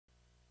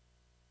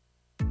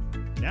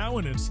Now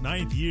in its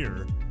 9th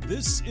year,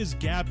 this is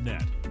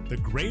GabNet, the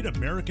Great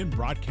American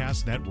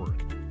Broadcast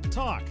Network.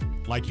 Talk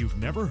like you've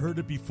never heard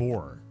it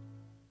before.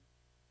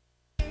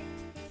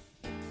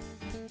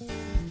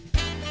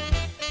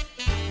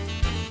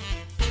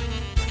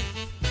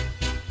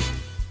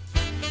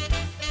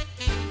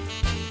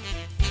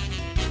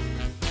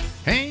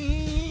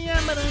 Hey,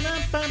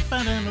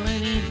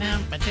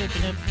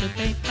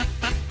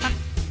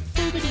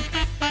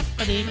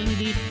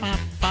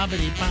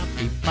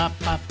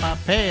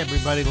 hey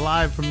everybody,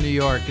 live from New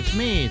York. It's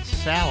me,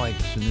 it's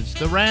Alex, and it's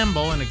the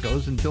Ramble, and it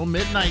goes until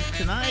midnight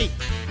tonight.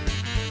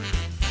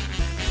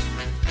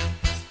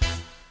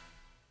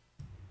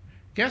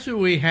 Guess who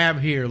we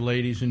have here,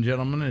 ladies and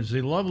gentlemen, is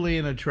the lovely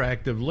and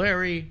attractive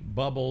Larry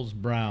Bubbles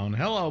Brown.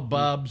 Hello,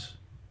 Bubs.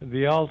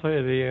 The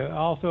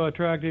also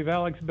attractive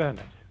Alex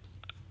Bennett.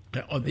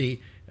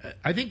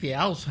 I think the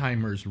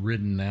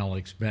Alzheimer's-ridden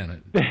Alex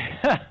Bennett.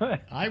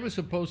 I was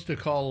supposed to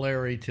call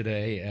Larry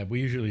today.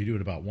 We usually do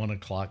it about 1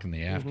 o'clock in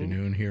the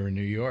afternoon here in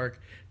New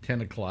York, 10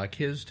 o'clock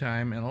his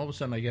time, and all of a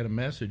sudden I get a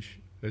message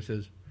that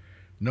says,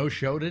 "No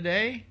show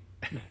today?"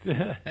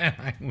 And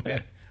I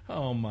went,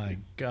 oh my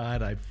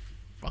God, I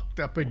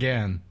fucked up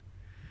again.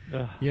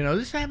 You know,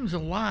 this happens a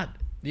lot.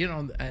 You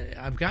know,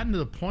 I've gotten to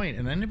the point,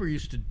 and I never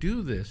used to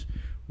do this,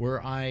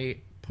 where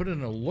I put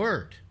an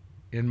alert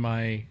in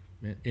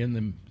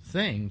the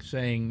thing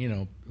saying, you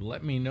know,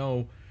 let me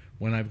know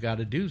when I've got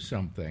to do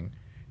something.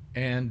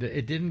 And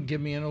it didn't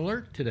give me an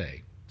alert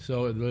today.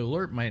 So the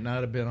alert might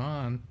not have been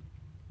on.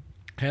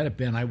 Had it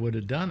been, I would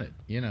have done it,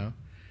 you know.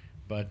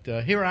 But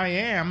here I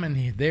am,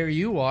 and there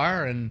you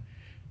are. And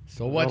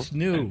so what's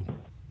new?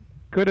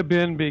 Could have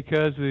been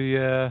because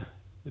the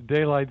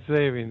daylight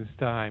savings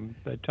time.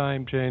 The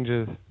time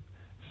changes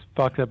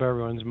fucks up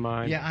everyone's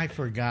mind. Yeah, I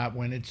forgot.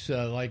 When it's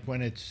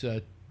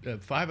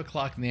 5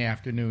 o'clock in the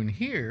afternoon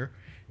here,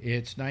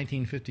 it's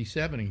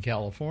 1957 in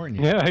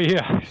California.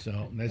 Yeah.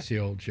 So that's the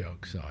old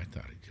joke. So I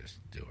thought I'd just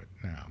do it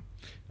now.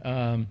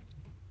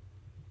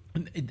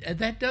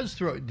 That does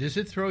does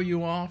it throw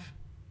you off?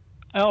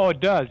 Oh, it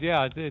does.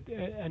 Yeah,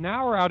 an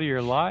hour out of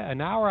your life,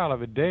 an hour out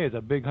of a day is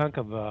a big hunk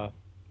of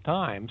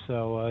time.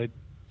 So,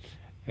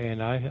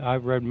 and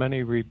I've read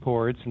many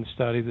reports and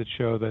studies that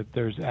show that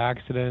there's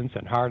accidents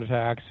and heart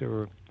attacks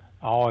or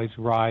always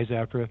rise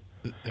after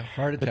the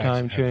heart attacks, the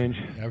time change.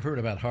 I've heard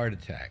about heart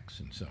attacks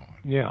and so on.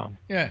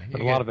 Yeah. But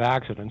a lot of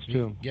accidents too.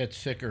 You get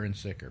sicker and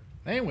sicker.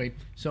 Anyway,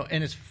 so,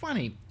 and it's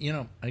funny, you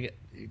know, it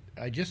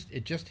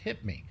just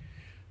hit me.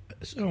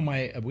 So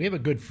we have a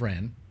good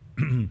friend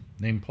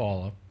named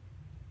Paula,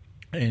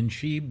 and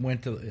she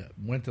went to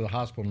the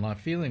hospital not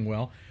feeling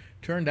well.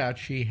 Turned out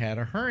she had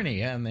a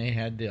hernia, and they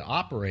had to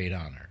operate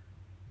on her.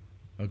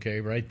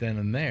 Okay, right then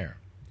and there.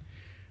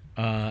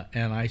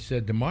 And I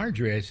said to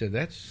Marjorie, I said,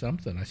 that's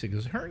something. I said,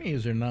 because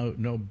hernias are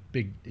no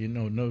big,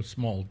 no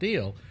small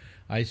deal.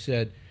 I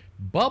said,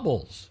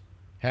 Bubbles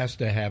has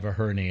to have a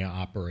hernia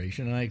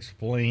operation. And I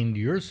explained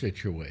your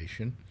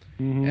situation.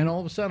 Mm-hmm. And all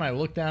of a sudden I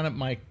looked down at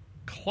my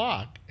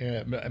clock,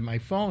 at my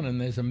phone,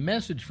 and there's a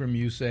message from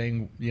you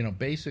saying, you know,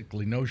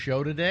 basically no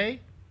show today.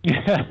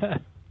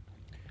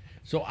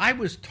 So I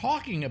was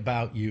talking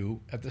about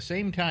you at the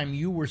same time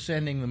you were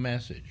sending the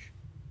message.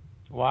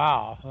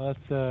 Wow.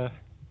 That's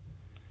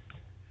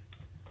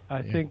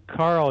I think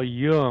Carl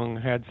Jung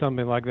had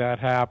something like that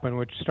happen,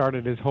 which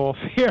started his whole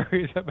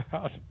theories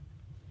about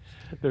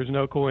there's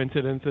no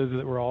coincidences,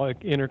 that we're all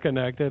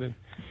interconnected.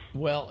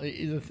 Well,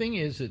 the thing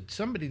is that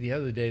somebody the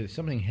other day,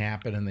 something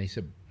happened, and they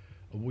said,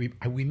 we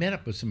met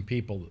up with some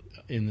people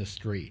in the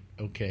street,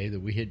 okay,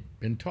 that we had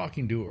been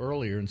talking to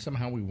earlier, and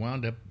somehow we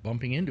wound up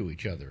bumping into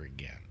each other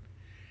again.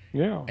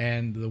 Yeah.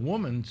 And the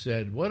woman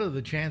said, what are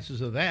the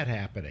chances of that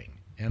happening?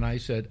 And I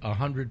said,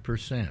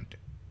 100%.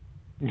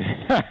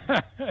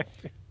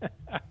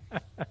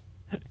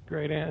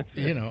 Great answer.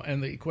 You know,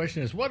 and the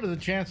question is, what are the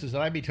chances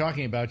that I be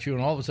talking about you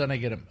and all of a sudden I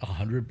get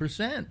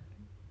 100%?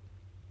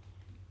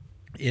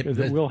 Because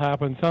it will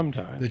happen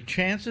sometime. The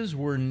chances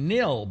were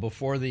nil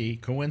before the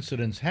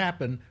coincidence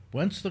happened.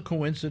 Once the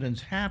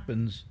coincidence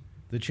happens,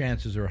 the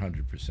chances are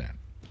 100%.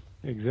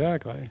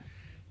 Exactly.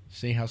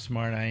 See how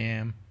smart I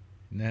am?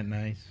 Isn't that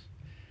nice?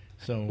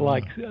 So,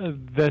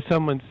 that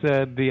someone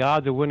said, the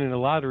odds of winning a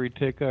lottery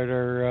ticket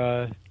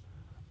are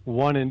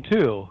 1 in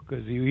 2,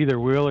 because you either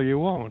will or you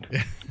won't.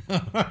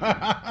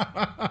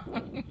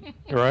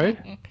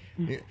 Right?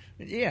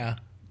 Yeah.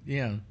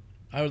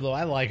 Although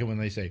I like it when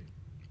they say,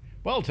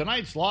 well,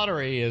 tonight's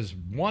lottery is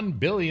 $1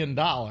 billion,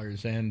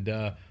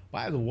 and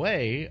by the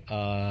way,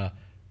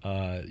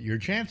 your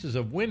chances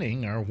of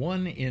winning are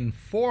 1 in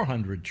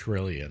 400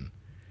 trillion.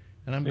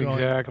 And I'm going,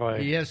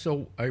 exactly. Yeah,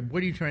 so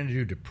what are you trying to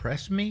do,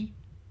 depress me?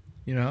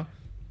 You know?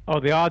 Oh,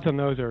 the odds on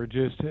those are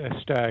just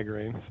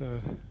staggering.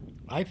 So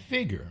I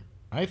figure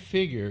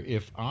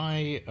if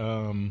I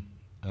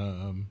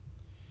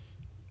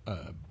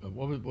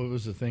what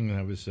was the thing that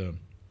I was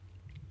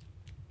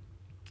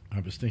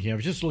thinking? I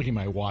was just looking at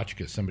my watch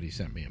because somebody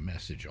sent me a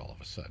message all of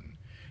a sudden,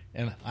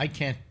 and I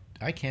can't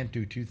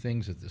do two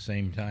things at the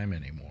same time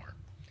anymore.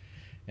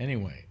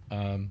 Anyway,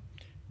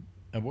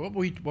 What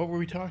were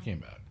we talking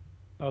about?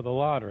 Oh, the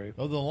lottery.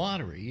 Oh, the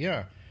lottery.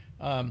 Yeah.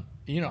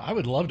 I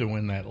would love to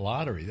win that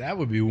lottery. That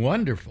would be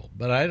wonderful.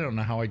 But I don't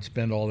know how I'd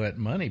spend all that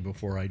money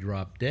before I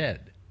drop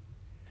dead.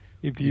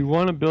 If you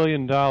won $1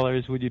 billion,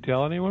 would you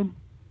tell anyone?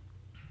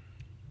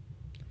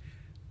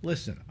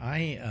 Listen,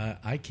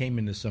 I came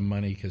into some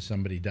money because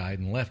somebody died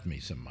and left me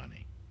some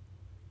money.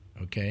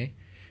 Okay?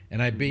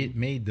 And I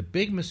made the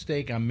big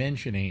mistake of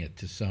mentioning it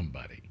to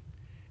somebody.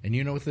 And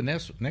you know what the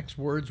next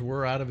words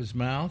were out of his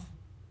mouth?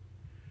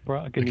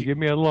 Can you give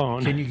me a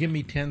loan? Can you give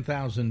me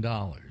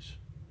 $10,000?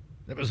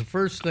 That was the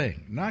first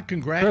thing. Not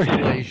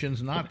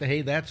congratulations, not the,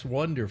 hey, that's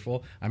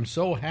wonderful. I'm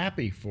so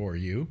happy for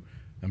you.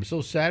 I'm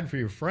so sad for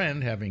your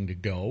friend having to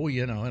go,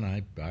 and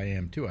I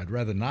am too. I'd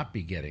rather not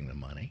be getting the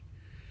money.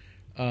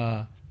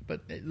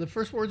 But the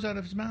first words out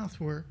of his mouth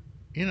were,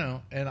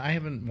 and I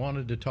haven't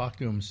wanted to talk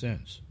to him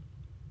since.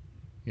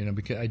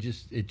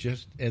 Because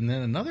and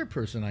then another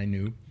person I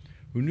knew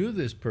who knew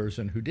this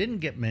person who didn't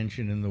get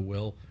mentioned in the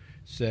will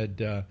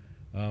said,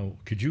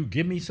 could you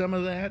give me some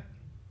of that?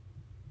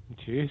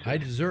 Jesus. I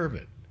deserve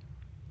it.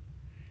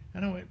 I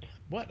know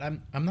what?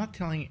 I'm not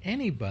telling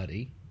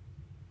anybody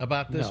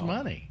about this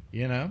money,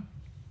 And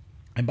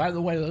by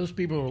the way, those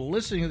people who are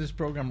listening to this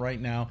program right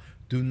now,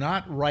 do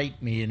not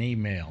write me an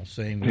email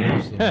saying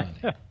where's the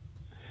money.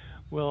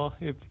 Well,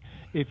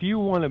 if you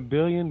won $1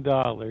 billion,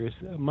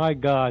 my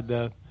God,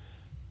 the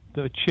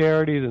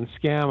charities and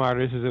scam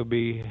artists will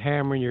be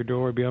hammering your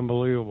door. It'd be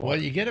unbelievable. Well,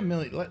 you get $1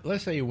 million.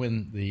 Let's say you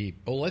win the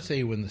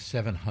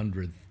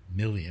 $700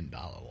 million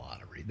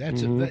lottery.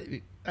 That's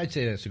I'd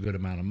say that's a good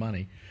amount of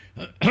money.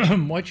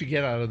 What you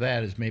get out of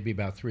that is maybe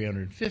about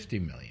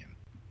 $350 million.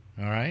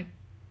 All right.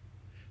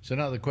 So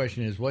now the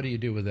question is, what do you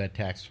do with that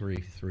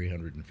tax-free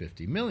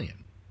 $350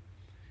 million?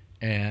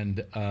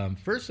 And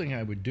first thing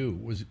I would do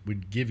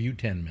would give you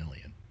 $10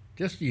 million,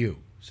 just you,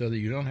 so that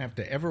you don't have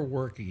to ever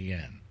work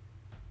again.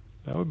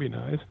 That would be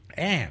nice.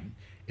 And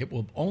it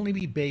will only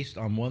be based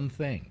on one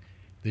thing,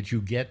 that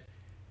you get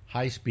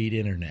high-speed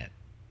internet.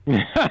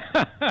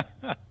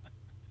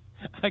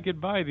 I could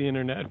buy the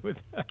internet with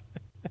that.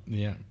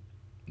 Yeah.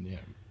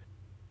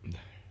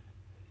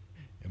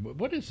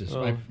 What is this?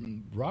 Guy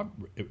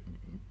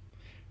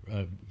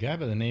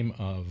by the name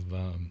of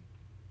one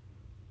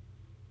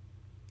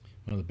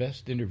of the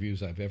best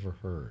interviews I've ever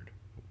heard.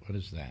 What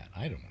is that?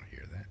 I don't want to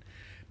hear that.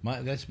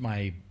 That's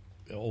my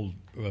old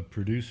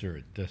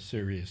producer at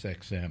Sirius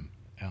XM,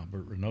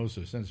 Albert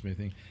Reynoso, sends me a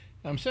thing.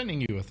 I'm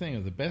sending you a thing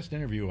of the best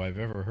interview I've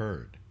ever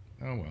heard.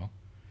 Oh, well.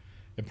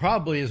 It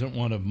probably isn't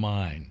one of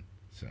mine.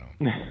 So,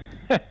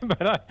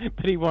 but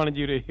he wanted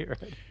you to hear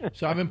it.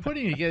 So I've been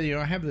putting together,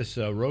 I have this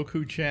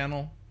Roku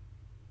channel.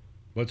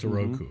 What's a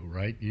Roku,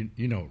 right?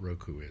 You know what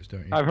Roku is,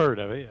 don't you? I've heard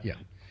of it, yeah.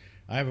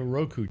 I have a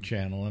Roku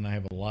channel, and I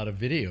have a lot of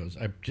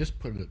videos. I've just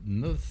put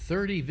another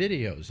 30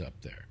 videos up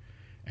there,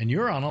 and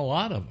you're on a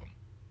lot of them.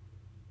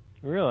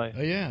 Really?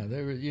 Oh, yeah.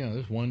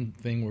 There's one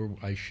thing where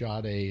I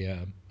shot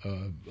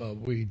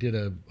we did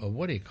a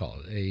what do you call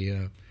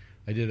it?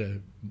 I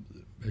did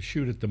a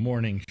shoot at the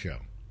morning show.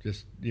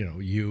 Just,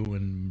 you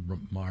and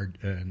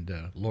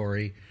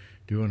Lori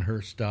doing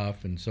her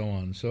stuff and so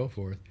on and so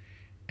forth.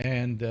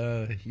 And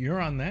you're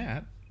on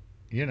that,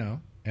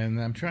 and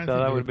I'm trying to think. So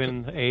that would have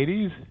been the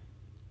 80s?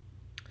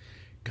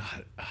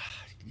 God,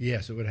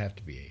 yes, it would have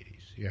to be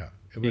 80s. Yeah.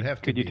 It would have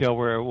to Could you tell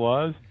where it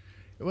was?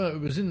 Well, it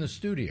was in the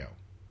studio.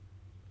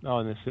 Oh,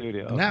 in the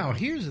studio. Okay. Now,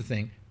 here's the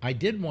thing. I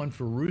did one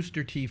for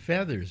Rooster T.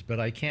 Feathers, but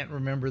I can't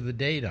remember the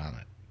date on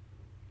it.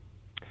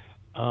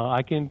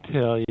 I can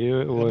tell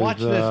you it was... Watch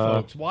this,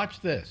 folks. Watch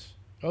this.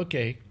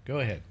 Okay, go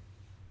ahead.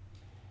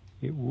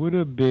 It would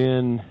have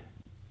been...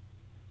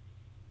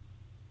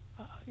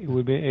 It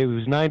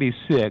was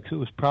 96. It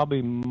was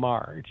probably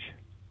March.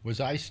 Was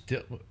I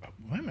still...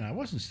 Wait a minute. I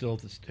wasn't still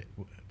at the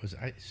Was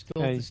I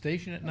still at the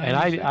station at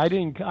 96? And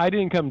I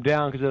didn't come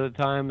down because at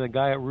the time the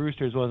guy at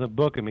Roosters wasn't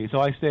booking me.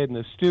 So I stayed in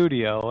the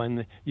studio,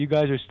 and you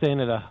guys are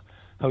staying at a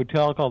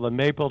hotel called the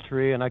Maple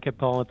Tree, and I kept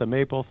calling it the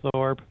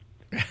Maplethorpe.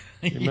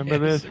 You remember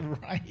this?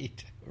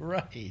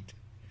 Right.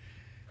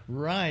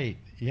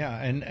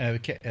 Yeah, and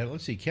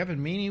let's see. Kevin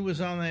Meaney was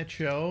on that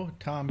show.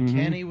 Tom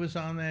Kenny was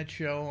on that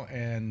show,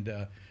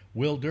 and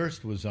Will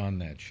Durst was on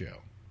that show.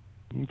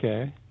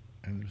 Okay.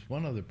 And there's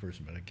one other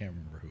person, but I can't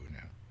remember who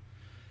now.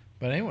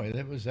 But anyway,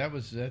 that was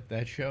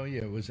that show.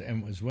 Yeah, it was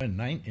when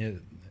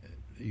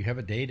you have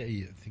a date.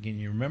 Can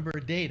you remember a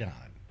date on it?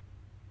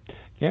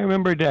 Can't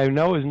remember a date. I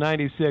know it was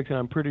 96, and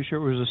I'm pretty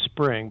sure it was a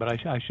spring, but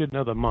I should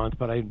know the month,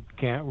 but I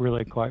can't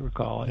really quite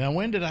recall it. Now,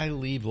 when did I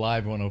leave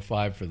Live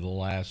 105 for the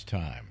last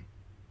time?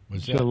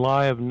 Was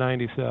July of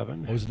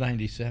 97. It was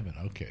 97.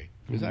 Okay,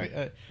 because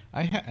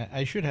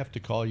I should have to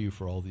call you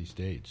for all these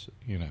dates.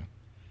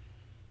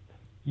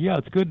 Yeah,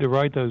 it's good to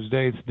write those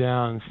dates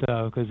down and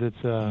stuff because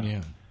it's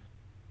yeah.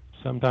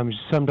 Sometimes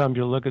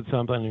you look at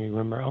something and you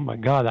remember, oh my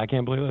God, I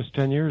can't believe that was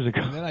 10 years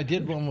ago. And then I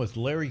did one with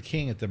Larry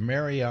King at the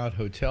Marriott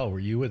Hotel. Were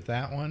you at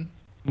that one?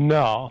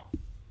 No.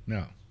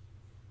 Do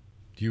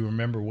you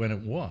remember when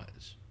it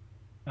was?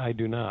 I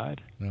do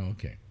not. No.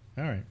 Okay.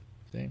 All right.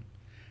 See.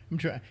 I'm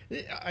trying.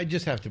 I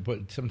just have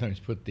to sometimes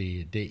put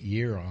the date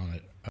year on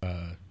it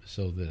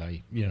so that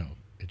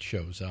it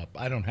shows up.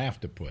 I don't have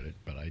to put it,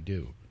 but I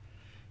do.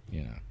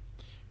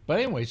 But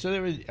anyway, so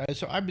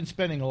I've been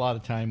spending a lot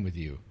of time with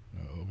you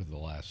over the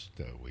last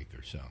week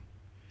or so.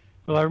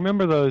 Well, I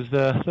remember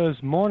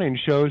those morning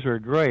shows were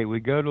great. We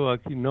go to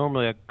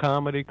normally a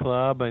comedy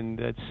club,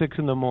 and at 6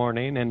 in the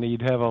morning, and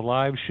you'd have a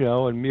live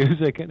show and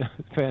music, and it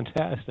was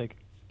fantastic.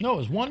 No, it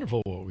was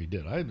wonderful what we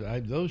did.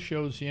 Those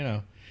shows, you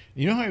know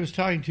who I was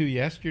talking to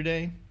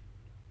yesterday?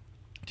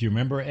 Do you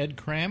remember Ed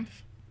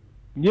Krampf?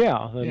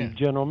 Yeah, the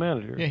general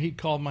manager. Yeah, he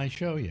called my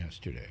show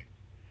yesterday,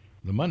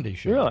 the Monday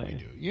show. Really? We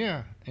do.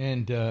 Yeah,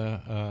 and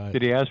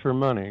did he ask for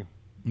money?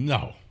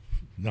 No,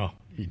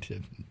 he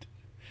didn't.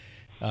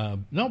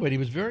 No, but he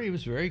was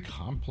very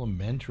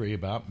complimentary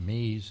about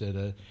me. He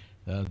said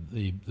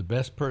the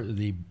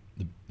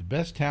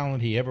best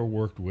talent he ever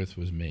worked with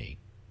was me,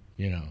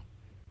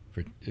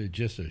 for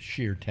just a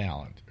sheer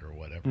talent or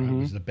whatever. Mm-hmm. I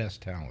was the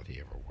best talent he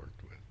ever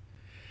worked with,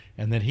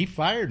 and then he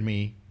fired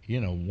me,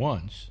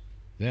 once.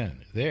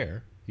 Then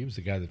he was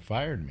the guy that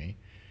fired me,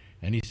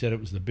 and he said it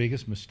was the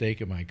biggest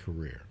mistake of my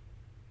career.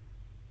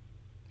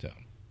 So,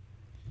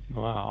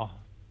 wow.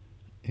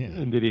 Yeah.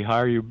 And did he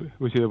hire you?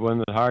 Was he the one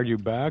that hired you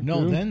back?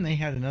 No, too? then they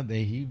had another.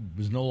 He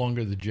was no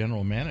longer the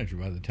general manager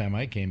by the time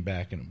I came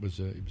back, and it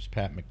was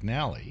Pat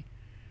McNally.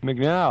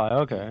 McNally,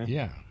 okay.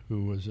 Yeah,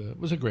 who was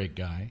a great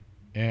guy,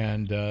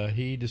 and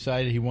he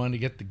decided he wanted to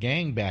get the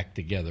gang back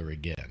together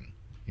again.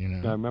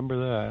 I remember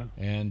that.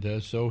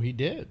 And so he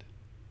did,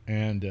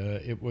 and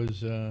it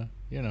was I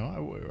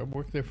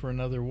worked there for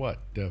another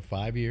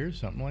 5 years,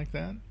 something like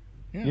that.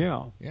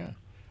 Yeah.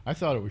 I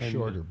thought it was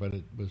shorter, but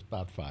it was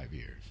about 5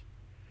 years.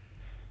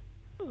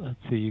 Let's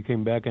see, you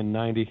came back in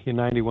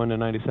 91 to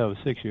 97,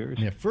 6 years.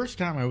 Yeah, first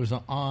time I was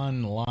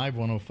on Live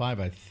 105,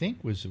 I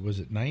think was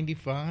it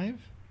 95?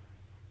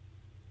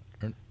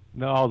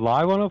 No,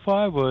 Live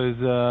 105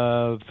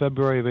 was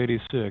February of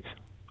 86.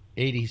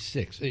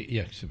 86.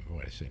 Yes,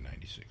 what did I say?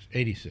 96.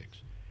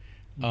 86.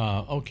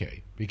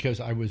 Okay, because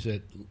I was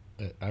at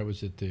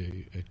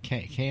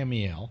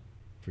KMEL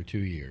for 2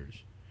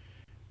 years,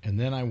 and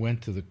then I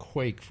went to the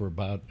Quake for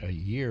about a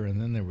year,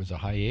 and then there was a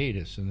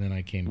hiatus, and then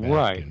I came back.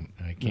 Right. And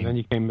then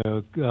you came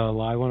to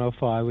Live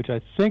 105, which I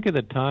think at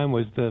the time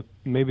was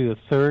maybe the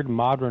third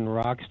modern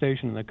rock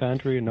station in the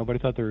country, and nobody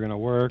thought they were going to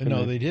work.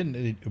 No, they didn't.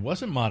 It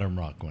wasn't modern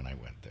rock when I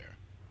went there.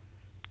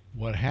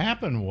 What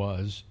happened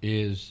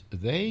is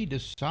they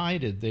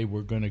decided they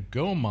were going to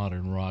go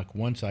modern rock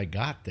once I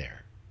got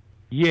there.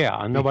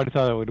 Yeah, and nobody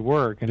thought it would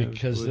work, and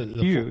because it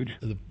was huge.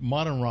 The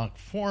modern rock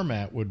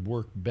format would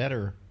work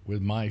better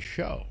with my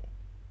show,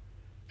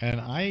 and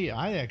I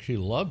actually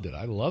loved it.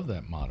 I love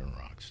that modern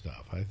rock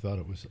stuff. I thought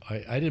it was.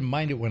 I didn't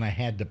mind it when I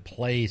had to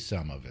play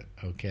some of it.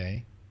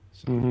 Okay,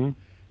 so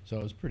so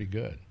it was pretty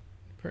good,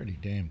 pretty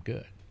damn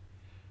good.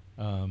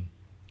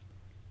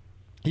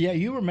 Yeah,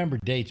 you remember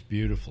dates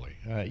beautifully.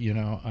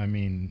 I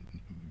mean,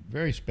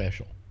 very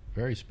special,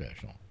 very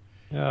special.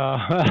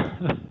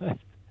 I'm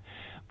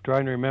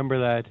trying to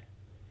remember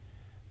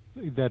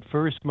that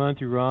first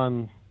month you were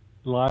on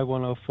Live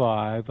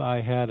 105.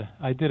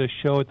 I did a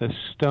show at the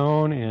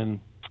Stone it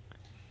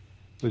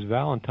was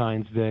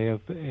Valentine's Day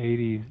of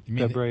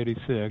February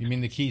 86. You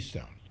mean the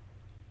Keystone?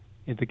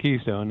 At the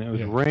Keystone. It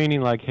was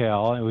raining like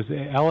hell. It was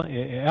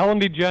Ellen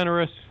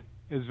DeGeneres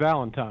is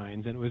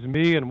Valentine's, and it was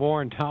me and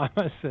Warren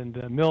Thomas and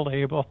Milt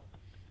Abel.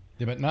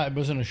 Yeah, but it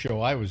wasn't a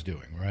show I was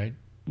doing, right?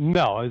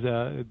 No, it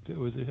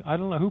was I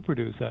don't know who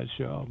produced that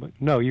show, but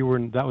no, you were.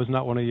 That was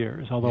not one of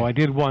yours. Although I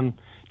did one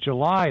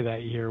July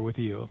that year with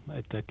you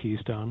at the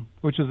Keystone,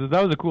 that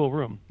was a cool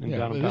room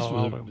down in Palo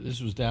Alto.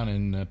 This was down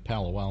in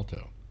Palo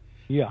Alto.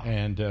 Yeah,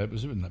 and it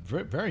was a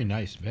very, very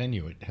nice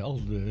venue. It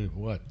held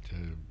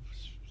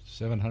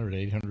 700,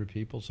 800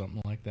 people,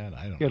 something like that.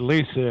 I don't know. At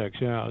least 6,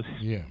 yeah.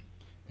 Yeah,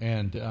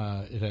 and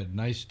it had a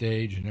nice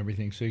stage and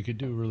everything, so you could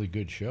do a really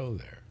good show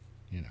there.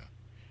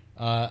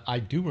 I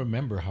do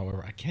remember,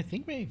 however, I can't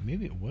think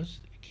maybe it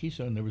was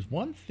Keystone. There was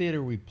one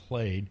theater we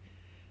played.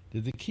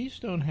 Did the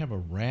Keystone have a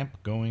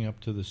ramp going up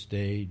to the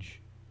stage?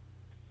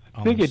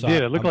 I think it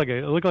did. It looked like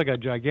a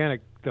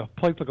gigantic. The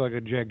place looked like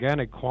a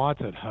gigantic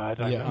Quonset hut.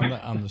 Yeah,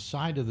 on the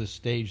side of the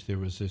stage there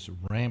was this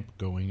ramp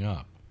going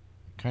up,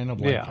 kind of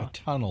like a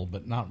tunnel,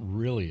 but not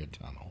really a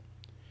tunnel.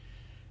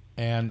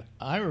 And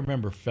I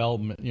remember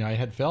Feldman. I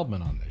had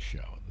Feldman on this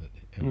show that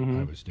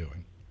I was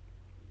doing.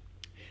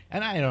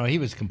 And I know he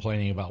was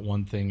complaining about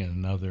one thing and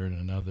another and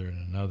another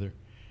and another.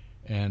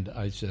 And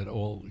I said,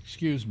 "Oh,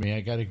 excuse me, I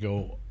got to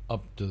go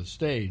up to the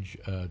stage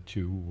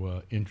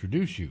to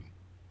introduce you."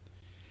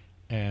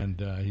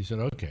 And he said,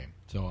 "Okay."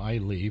 So I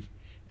leave.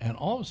 And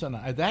all of a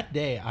sudden, that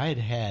day, I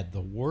had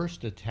the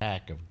worst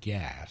attack of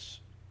gas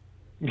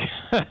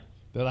that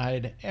I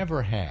had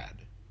ever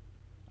had.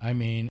 I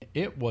mean,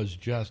 it was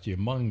just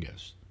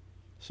humongous.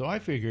 So I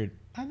figured,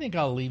 I think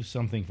I'll leave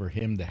something for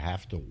him to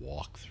have to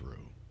walk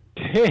through.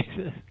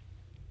 Jesus.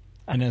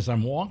 And as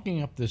I'm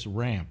walking up this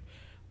ramp,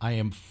 I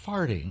am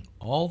farting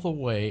all the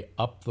way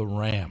up the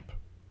ramp.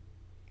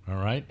 All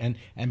right,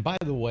 and by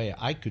the way,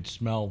 I could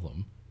smell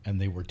them,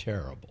 and they were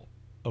terrible.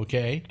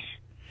 Okay,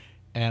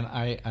 and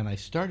I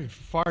started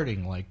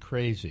farting like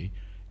crazy,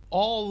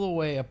 all the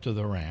way up to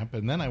the ramp,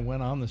 and then I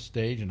went on the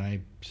stage and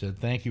I said,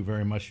 "Thank you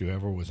very much,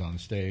 whoever was on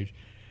stage."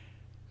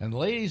 And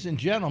ladies and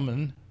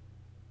gentlemen,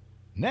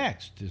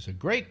 next is a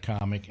great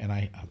comic, and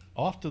I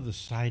off to the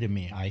side of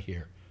me I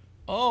hear,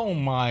 "Oh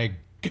my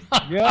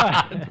God!"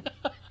 Yeah.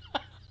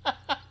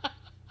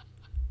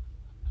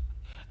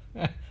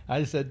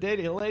 I said,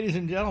 "Ladies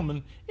and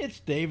gentlemen, it's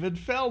David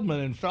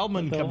Feldman," and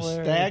Feldman That's comes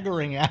hilarious.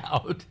 staggering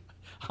out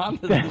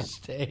onto the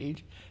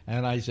stage,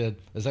 and I said,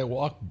 as I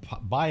walked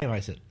by him, I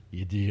said,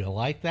 Do you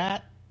like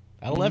that?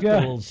 I left a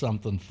little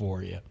something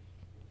for you."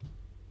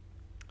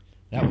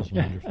 That was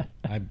wonderful.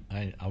 I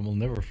will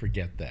never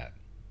forget that.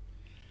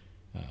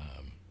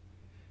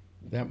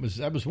 That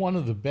was one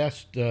of the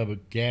best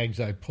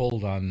gags I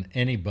pulled on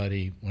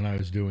anybody when I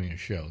was doing a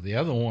show. The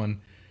other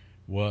one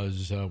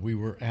was we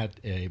were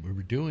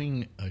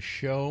doing a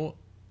show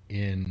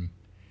in,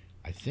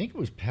 I think it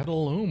was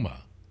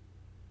Petaluma,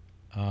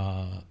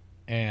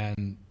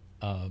 and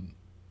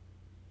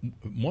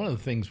one of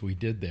the things we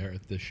did there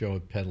at the show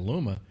at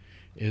Petaluma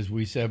is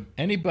we said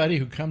anybody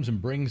who comes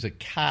and brings a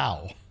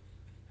cow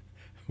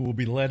will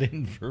be let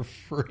in for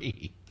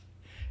free.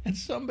 And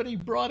somebody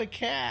brought a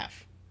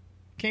calf,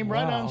 came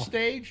right on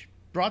stage,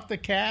 brought the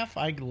calf.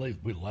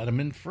 We let him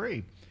in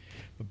free.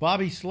 But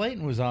Bobby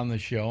Slayton was on the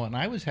show, and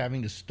I was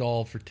having to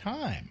stall for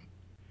time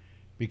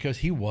because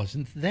he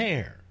wasn't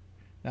there.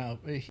 Now,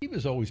 he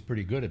was always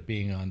pretty good at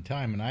being on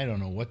time, and I don't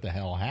know what the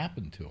hell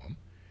happened to him.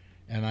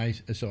 And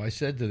so I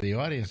said to the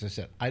audience, I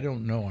said, "I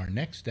don't know our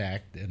next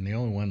act," and the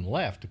only one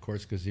left, of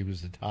course, because he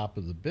was the top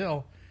of the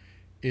bill,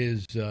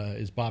 is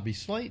Bobby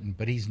Slayton,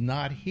 but he's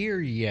not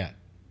here yet.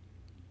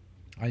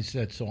 I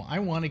said, "So I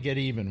want to get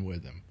even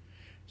with him.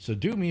 So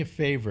do me a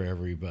favor,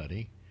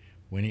 everybody.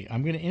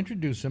 I'm going to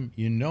introduce him.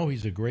 You know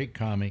he's a great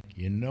comic.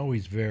 You know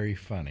he's very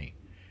funny.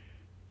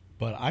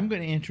 But I'm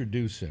going to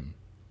introduce him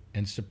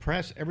and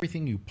suppress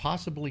everything you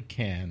possibly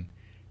can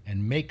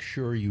and make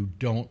sure you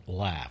don't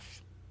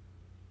laugh."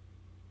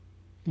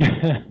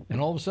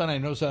 And all of a sudden I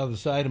notice out of the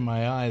side of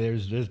my eye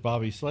there's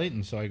Bobby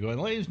Slayton. So I go,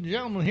 "And ladies and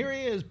gentlemen, here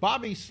he is,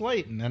 Bobby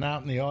Slayton." And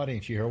out in the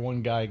audience you hear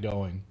one guy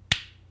going.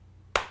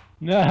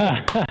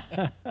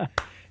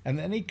 And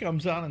then he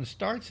comes on and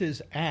starts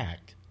his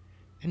act,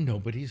 and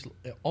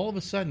all of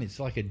a sudden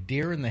it's like a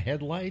deer in the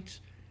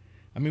headlights.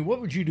 I mean,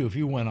 what would you do if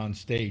you went on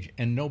stage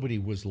and nobody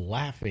was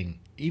laughing,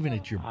 even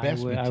at your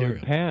best material? I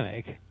would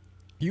panic.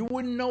 You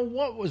wouldn't know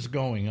what was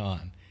going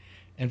on.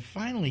 And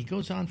finally, he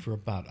goes on for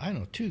about,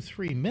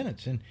 2-3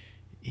 minutes, and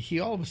he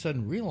all of a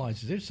sudden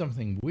realizes there's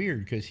something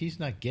weird because he's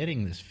not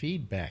getting this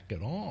feedback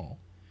at all.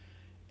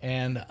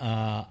 And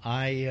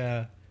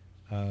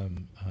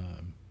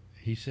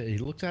he said, he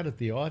looks out at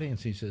the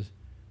audience, he says,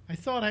 "I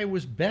thought I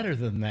was better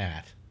than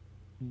that."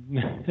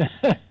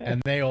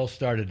 And they all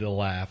started to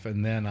laugh,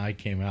 and then I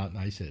came out and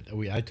I said,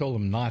 I told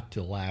him not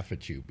to laugh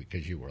at you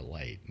because you were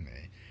late.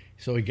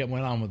 So he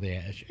went on with the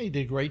ash. He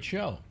did a great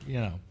show,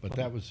 but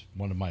that was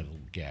one of my little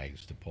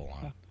gags to pull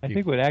on. I think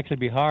it would actually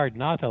be hard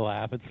not to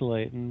laugh at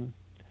Slayton.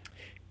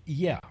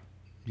 Yeah.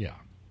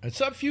 And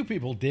some few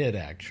people did,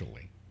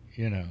 actually.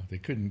 They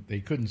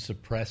couldn't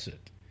suppress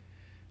it.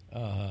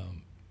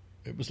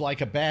 It was like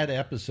a bad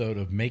episode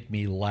of Make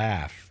Me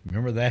Laugh.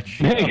 Remember that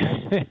show?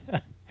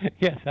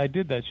 Yes, I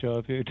did that show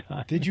a few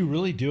times. Did you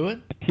really do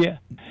it? Yeah.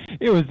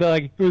 It was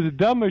the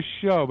dumbest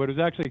show, but it was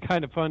actually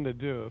kind of fun to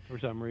do for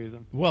some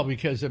reason. Well,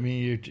 because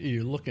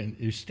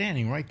you're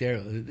standing right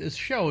there. This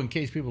show, in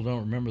case people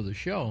don't remember the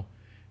show,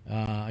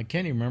 I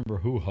can't even remember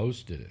who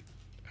hosted it.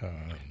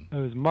 It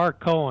was Mark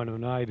Cohen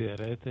when I did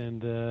it,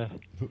 and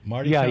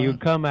Marty. Yeah, Cohen? you'd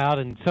come out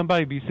and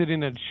somebody'd be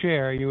sitting in a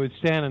chair. You would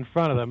stand in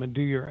front of them and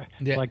do your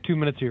 2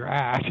 minutes of your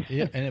act.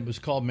 Yeah, and it was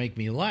called Make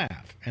Me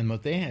Laugh. And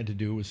what they had to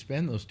do was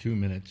spend those 2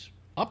 minutes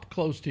up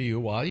close to you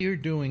while you're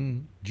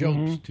doing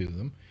jokes to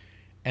them,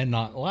 and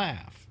not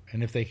laugh.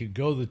 And if they could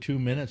go the 2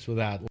 minutes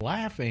without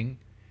laughing,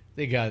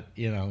 they got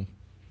Tell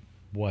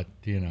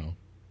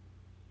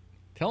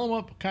them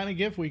what kind of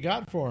gift we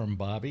got for them,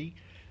 Bobby.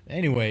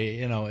 Anyway,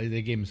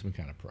 they gave him some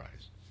kind of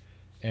prize.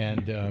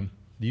 And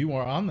you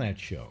were on that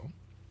show.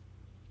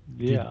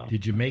 Yeah.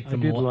 Did you make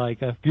them? I did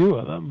like a few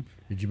of them.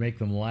 Did you make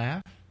them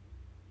laugh?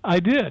 I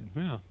did.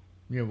 Yeah.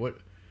 Yeah. What?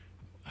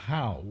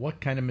 How?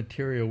 What kind of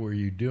material were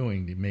you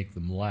doing to make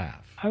them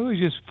laugh? I was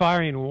just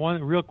firing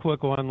real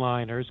quick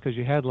one-liners because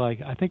you had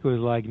I think it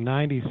was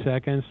 90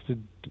 seconds to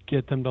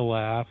get them to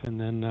laugh, and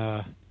then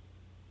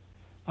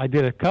I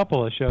did a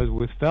couple of shows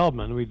with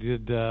Feldman. We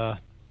did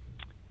a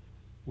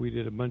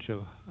bunch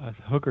of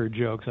hooker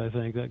jokes. I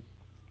think that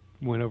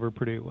went over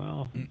pretty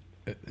well.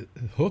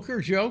 Hooker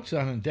jokes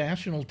on a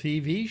national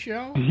TV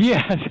show?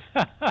 Yes.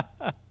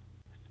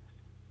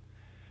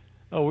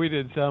 Oh, we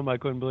did some I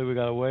couldn't believe we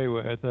got away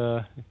with.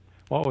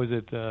 What was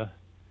it?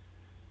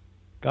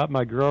 Got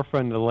my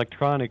girlfriend an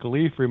electronic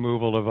leaf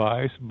removal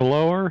device.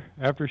 Blow her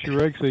after she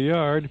rakes the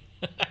yard.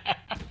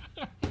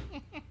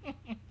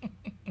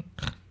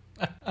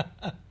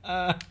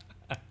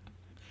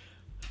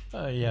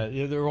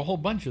 yeah, there were a whole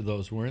bunch of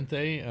those, weren't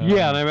they?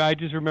 Yeah, and I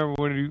just remember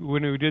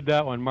when we did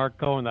that one, Mark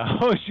Cohen, the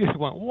host just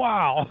went,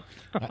 "Wow!"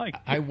 I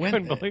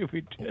couldn't believe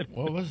we did.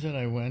 What was it?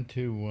 I went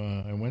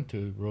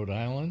to Rhode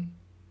Island.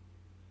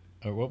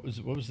 Or what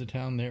was the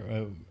town there?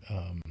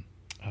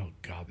 Oh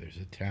God, there's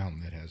a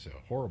town that has a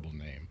horrible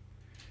name.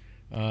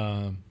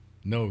 You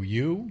know,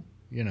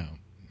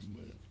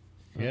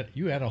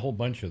 you had a whole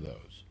bunch of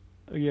those.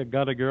 Yeah,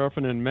 got a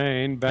girlfriend in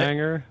Maine,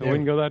 banger. I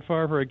wouldn't go that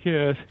far for a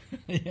kiss.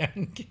 Yeah,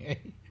 okay.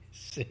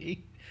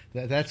 See,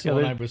 that's the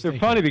one I was thinking.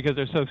 They're funny because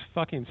they're so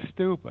fucking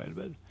stupid.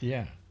 But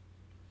yeah.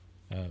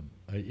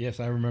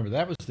 Yes, I remember.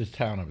 That was the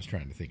town I was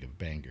trying to think of,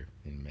 Bangor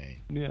in Maine.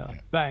 Yeah,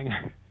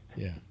 banger.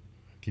 Yeah.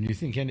 Can you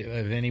think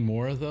of any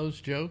more of those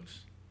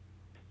jokes?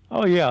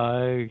 Oh, yeah.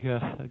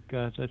 I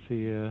got, let's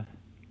see.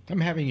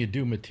 I'm having you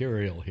do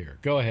material here.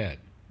 Go ahead.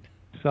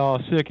 Saw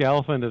a sick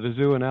elephant at a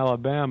zoo in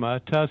Alabama.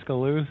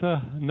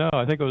 Tuscaloosa? No,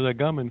 I think it was a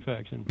gum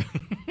infection.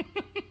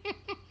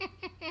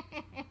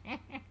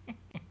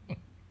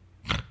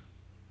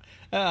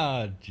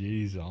 Oh,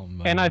 jeez,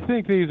 almighty. And I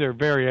think these are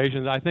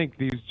variations. I think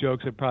these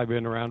jokes have probably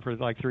been around for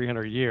like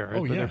 300 years.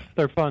 Oh, yeah.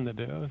 They're fun to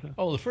do. So.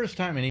 Oh, the first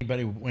time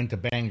anybody went to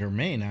Bangor,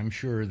 Maine, I'm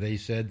sure they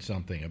said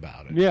something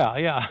about it.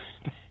 Yeah.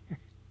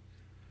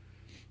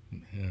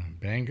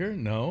 Bangor?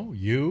 No.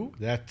 You?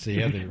 That's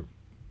the other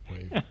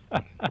way.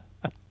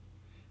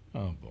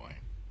 Oh, boy.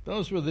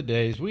 Those were the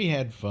days. We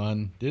had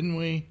fun, didn't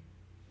we?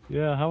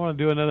 Yeah, I want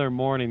to do another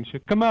morning show.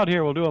 Come out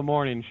here. We'll do a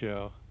morning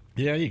show.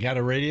 Yeah, you got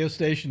a radio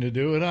station to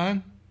do it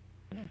on?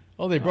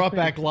 Oh, they brought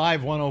back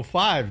Live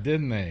 105,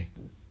 didn't they?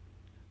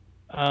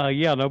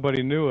 Yeah,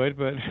 nobody knew it,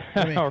 but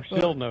or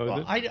still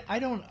knows it.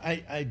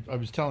 I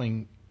was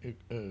telling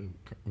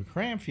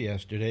Cramp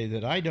yesterday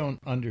that I don't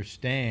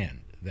understand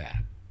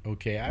that.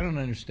 Okay, I don't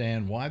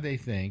understand why they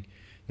think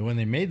that when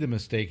they made the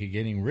mistake of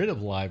getting rid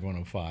of Live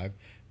 105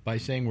 by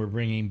saying we're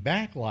bringing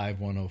back Live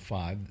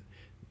 105,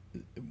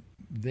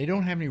 they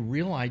don't have any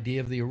real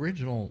idea of the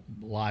original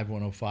Live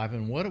 105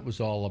 and what it was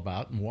all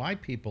about and why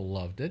people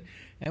loved it,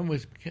 and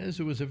was because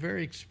it was a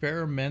very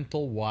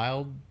experimental,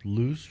 wild,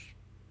 loose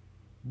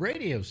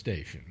radio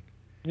station.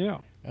 Yeah.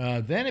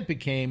 Then it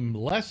became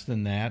less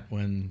than that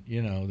when,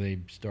 they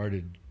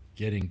started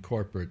getting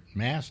corporate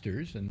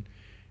masters, and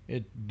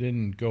it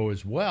didn't go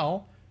as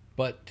well.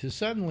 But to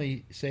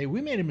suddenly say,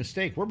 we made a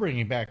mistake, we're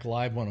bringing back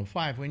Live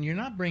 105, when you're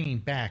not bringing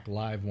back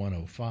Live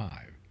 105.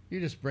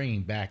 You're just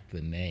bringing back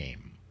the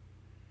name.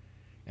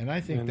 And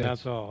I think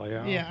that's all,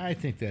 yeah. Yeah, I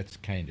think that's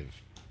kind of,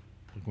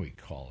 what can we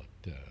call it?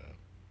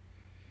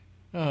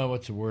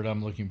 What's the word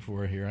I'm looking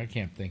for here? I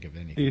can't think of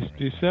anything.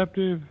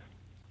 Deceptive?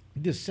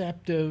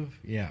 Deceptive,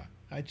 yeah.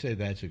 I'd say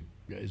that's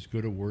as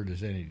good a word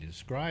as any to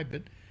describe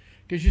it.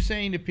 Because you're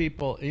saying to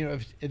people,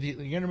 if you're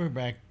going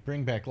to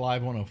bring back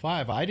Live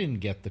 105, I didn't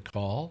get the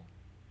call.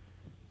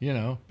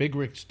 Big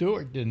Rick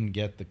Stewart didn't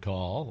get the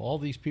call. All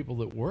these people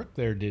that work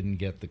there didn't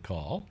get the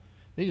call.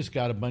 They just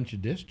got a bunch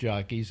of disc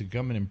jockeys that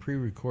come in and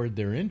pre-record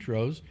their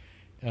intros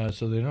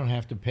so they don't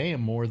have to pay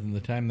them more than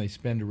the time they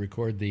spend to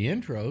record the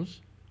intros,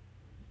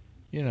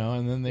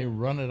 and then they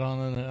run it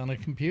on a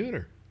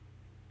computer.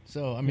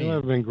 So, I mean... It would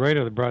have been great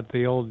if they brought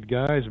the old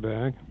guys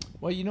back.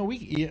 Well,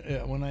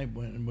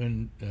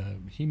 when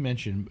he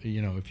mentioned,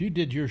 if you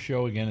did your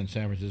show again in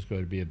San Francisco,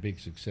 it'd be a big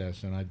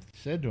success. And I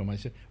said to him,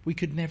 we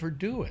could never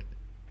do it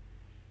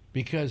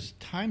because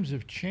times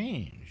have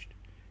changed.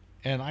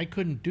 And I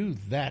couldn't do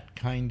that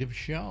kind of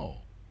show.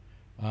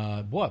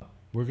 What?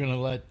 We're going to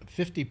let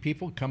 50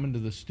 people come into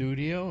the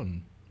studio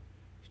and,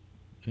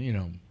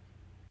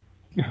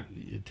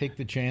 take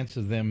the chance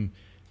of them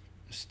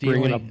stealing...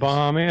 Bringing a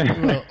bomb in.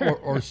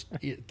 or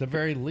at the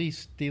very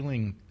least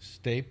stealing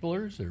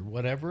staplers or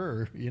whatever,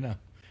 or,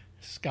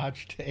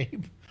 Scotch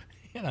tape.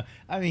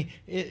 I mean,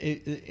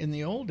 in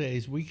the old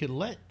days, we could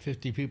let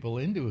 50 people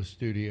into a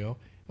studio,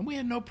 and we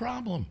had no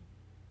problem.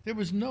 There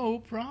was no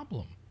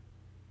problem.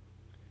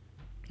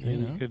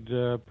 You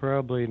could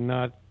probably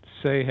not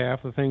say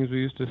half the things we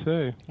used to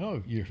say.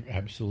 Oh, you're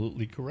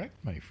absolutely correct,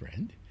 my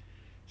friend.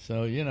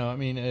 So,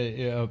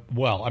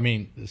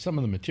 some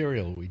of the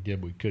material we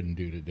did we couldn't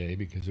do today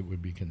because it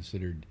would be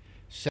considered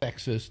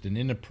sexist and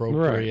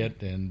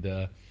inappropriate, right.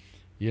 And,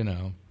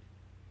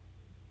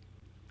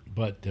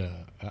 But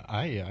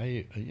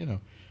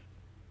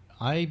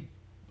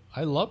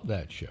I loved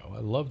that show. I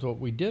loved what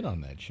we did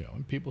on that show.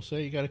 And people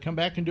say, you got to come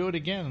back and do it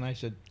again. And I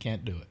said,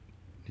 can't do it.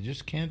 You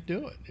just can't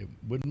do it. It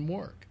wouldn't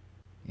work,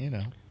 you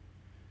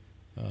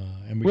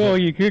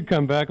could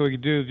come back. We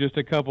could do just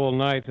a couple of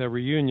nights, a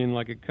reunion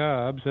like at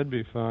Cobb's. That'd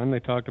be fun. They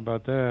talked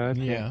about that.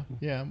 Yeah.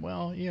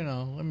 Well,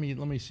 let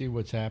me see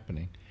what's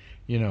happening.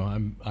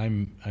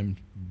 I'm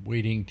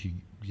waiting to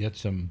get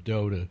some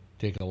dough to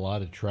take a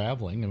lot of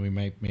traveling, and we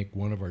might make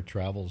one of our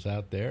travels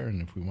out there.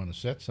 And if we want to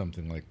set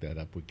something like that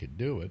up, we could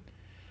do it.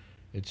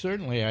 It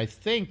certainly, I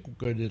think,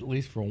 could at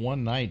least for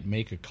one night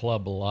make a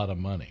club a lot of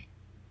money.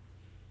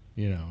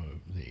 It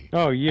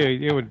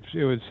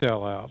would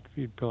sell out.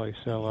 You'd probably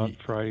sell out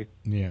Friday.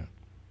 Yeah.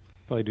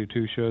 Probably do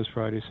 2 shows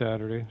Friday,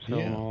 Saturday, sell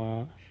them all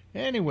out.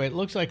 Anyway, it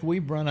looks like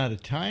we've run out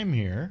of time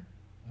here.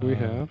 We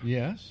have.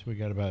 Yes, we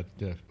got about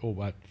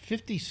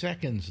 50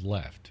 seconds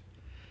left.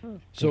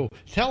 So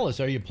tell us,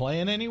 are you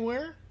playing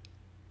anywhere?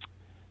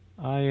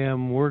 I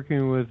am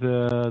working with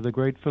the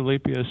great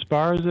Felipe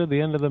Esparza at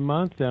the end of the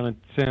month down in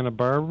Santa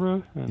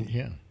Barbara.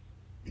 Yeah.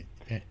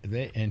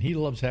 And he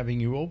loves having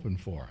you open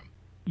for him.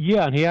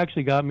 Yeah, and he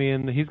actually got me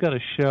in. He's got a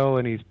show,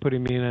 and he's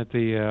putting me in at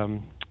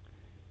the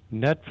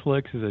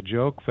Netflix is a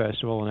Joke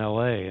Festival in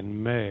L.A.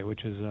 in May,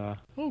 which is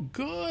oh,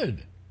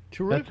 good,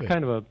 terrific. That's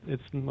kind of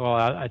it's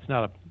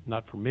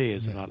not for me.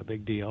 It's not a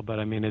big deal, but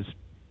I mean,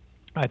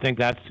 I think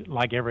that's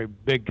like every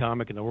big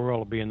comic in the world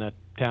will be in that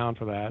town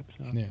for that.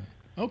 So. Yeah.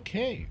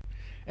 Okay.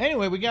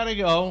 Anyway, we got to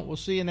go. We'll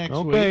see you next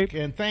Okay. week,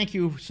 and thank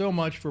you so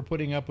much for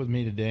putting up with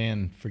me today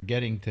and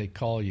forgetting to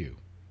call you.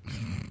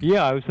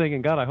 Yeah, I was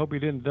thinking, God, I hope he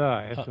didn't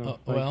die.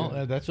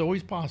 That's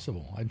always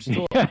possible.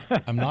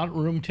 I'm not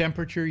room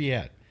temperature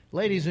yet.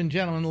 Ladies and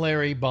gentlemen,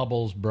 Larry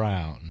Bubbles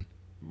Brown.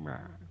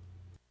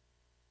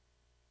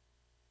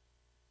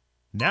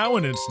 Now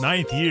in its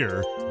 9th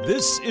year,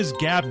 this is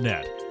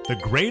GabNet, the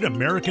Great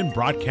American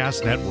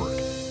Broadcast Network.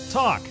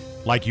 Talk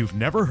like you've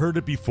never heard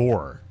it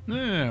before.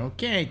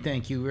 Okay,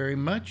 thank you very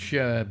much,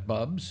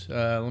 Bubs.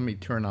 Let me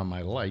turn on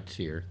my lights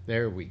here.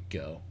 There we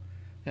go.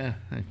 I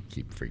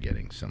keep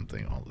forgetting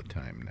something all the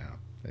time now.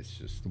 That's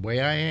just the way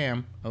I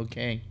am.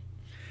 Okay.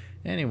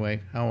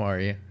 Anyway, how are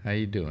you? How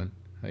you doing?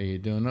 Are you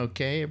doing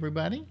okay,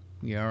 everybody?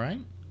 You all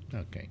right?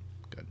 Okay,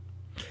 good.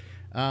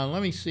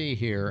 Let me see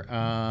here.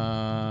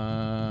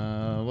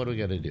 What do we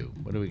got to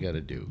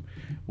do?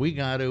 We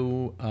got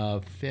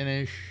to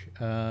finish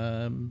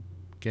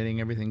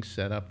getting everything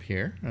set up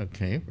here.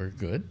 Okay, we're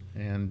good.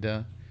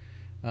 And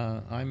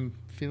I'm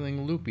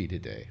feeling loopy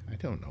today. I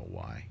don't know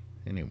why.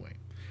 Anyway,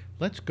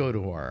 let's go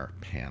to our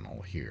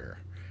panel here.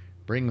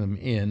 Bring them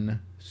in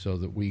so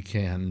that we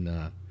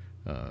can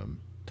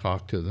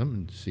talk to them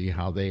and see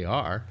how they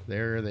are.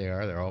 There they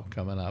are. They're all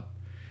coming up.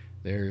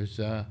 There's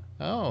Scott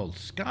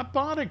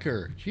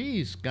Boddicker.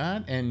 Geez,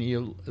 Scott, and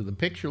the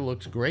picture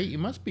looks great. You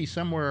must be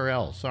somewhere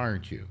else,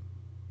 aren't you?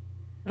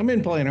 I'm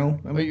in Plano.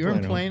 You're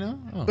in Plano?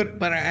 Oh.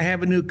 But I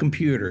have a new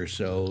computer,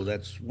 so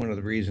that's one of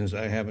the reasons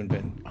I haven't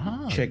been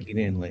checking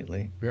in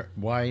lately.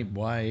 Why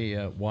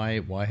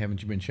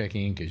haven't you been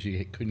checking in? Because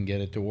you couldn't get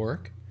it to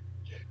work?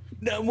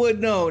 No.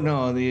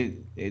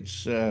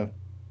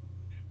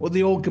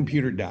 The old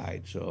computer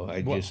died, so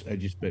I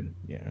just been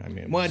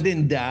it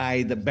didn't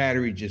die. The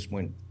battery just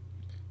went.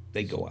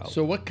 They go out.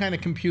 So what kind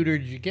of computer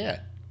did you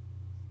get?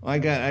 I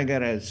got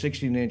a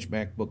 16-inch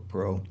MacBook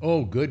Pro.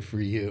 Oh, good for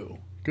you.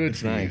 Good.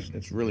 It's nice.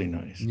 It's really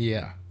nice.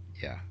 Yeah.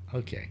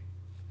 Okay.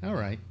 All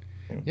right.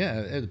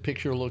 Yeah, the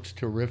picture looks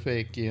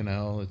terrific.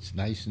 It's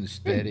nice and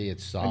steady.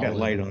 It's solid. I got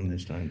light on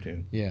this time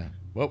too. Yeah.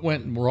 What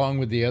went wrong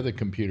with the other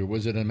computer?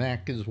 Was it a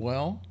Mac as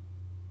well?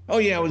 Oh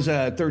yeah, it was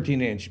a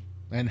 13-inch.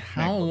 And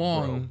how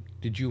long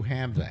did you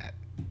have that?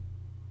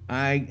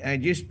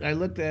 I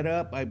looked that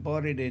up. I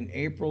bought it in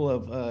April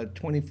of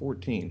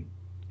 2014.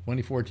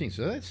 2014.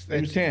 So that's it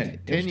was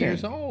 10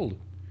 years old.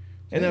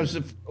 And that was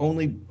the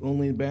only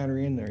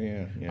battery in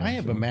there. Yeah. I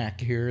have a Mac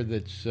here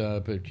that's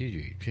what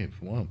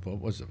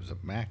was it? It was a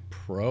Mac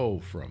Pro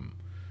from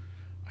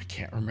I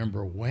can't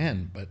remember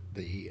when, but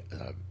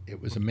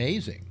it was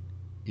amazing.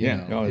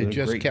 It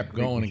just kept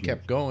going and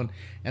kept going.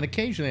 And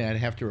occasionally I'd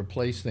have to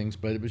replace things,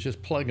 but it was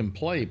just plug and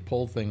play,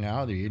 pull thing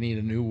out. You need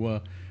a new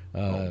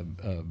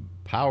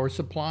power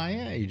supply.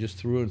 Yeah, you just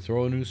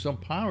throw a new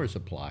power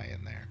supply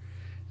in there.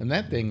 And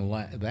that thing,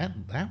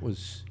 that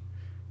was,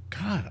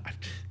 God,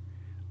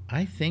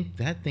 I think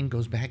that thing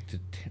goes back to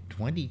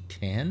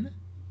 2010.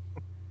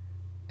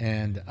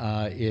 And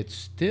it's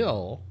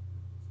still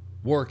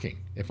working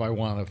if I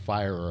want to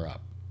fire her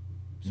up.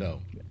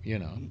 So,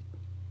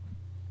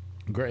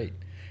 great.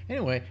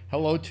 Anyway,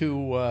 hello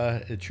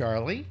to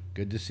Charlie.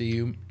 Good to see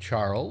you,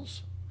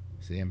 Charles.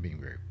 See, I'm being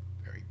very,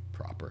 very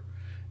proper.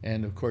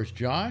 And, of course,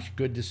 Josh,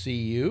 good to see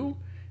you.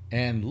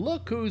 And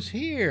look who's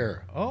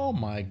here. Oh,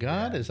 my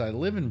God, as I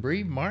live and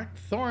breathe, Mark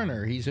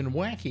Thorner. He's in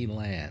Wacky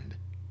Land.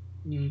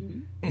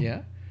 Mm-hmm.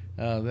 Yeah.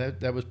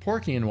 That was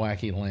Porky in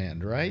Wacky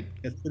Land, right?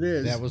 Yes, it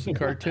is. That was a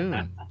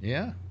cartoon.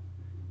 Yeah.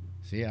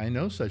 See, I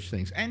know such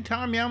things. And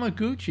Tom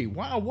Yamaguchi.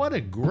 Wow, what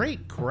a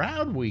great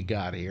crowd we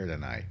got here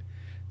tonight.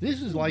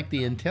 This is like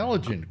the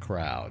intelligent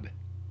crowd.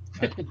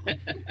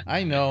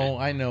 I know.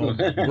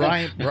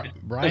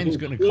 Brian's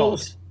going to call.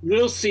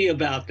 We'll see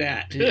about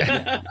that.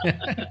 Yeah.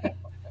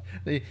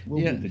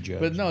 We'll be the judge.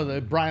 But no,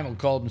 Brian will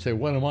call up and say,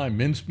 "What am I,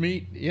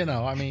 mincemeat?"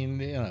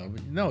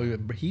 No,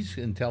 he's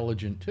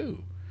intelligent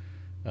too.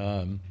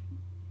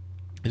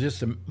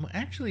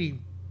 Actually,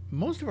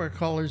 most of our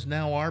callers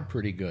now are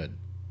pretty good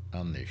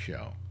on this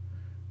show.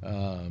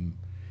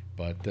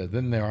 But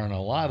then there aren't a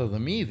lot of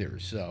them either,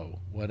 so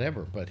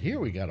whatever. But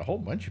here we got a whole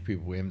bunch of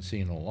people we haven't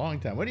seen in a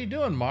long time. What are you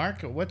doing,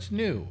 Mark? What's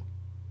new?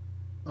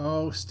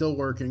 Oh, still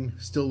working,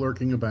 still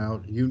lurking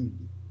about.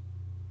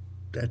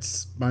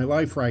 That's my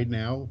life right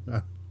now.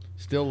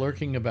 Still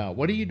lurking about.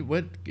 What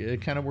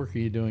kind of work are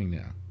you doing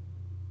now?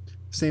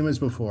 Same as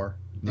before.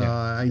 Yeah.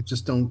 I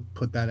just don't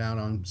put that out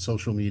on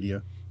social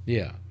media.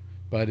 Yeah.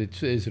 But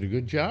is it a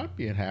good job?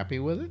 You happy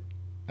with it?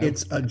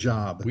 It's a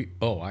job.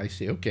 I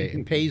see. Okay,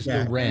 it pays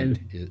Yeah, the rent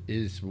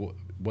is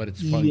what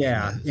its function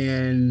yeah, is.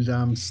 and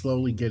I'm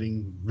slowly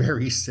getting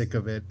very sick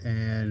of it,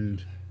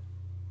 and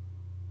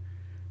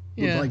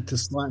would Yeah. like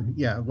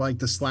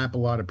to slap a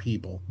lot of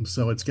people.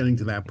 So it's getting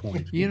to that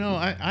point.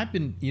 I've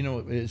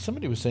been,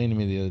 somebody was saying to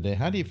me the other day,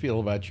 how do you feel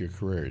about your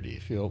career? Do you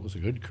feel it was a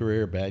good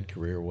career, bad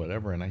career,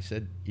 whatever? And I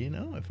said,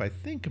 if I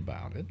think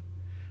about it,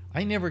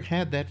 I never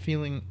had that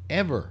feeling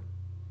ever.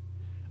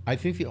 I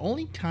think the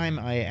only time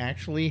I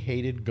actually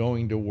hated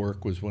going to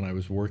work was when I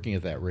was working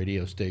at that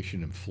radio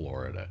station in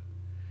Florida.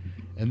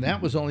 And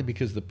that was only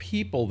because the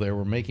people there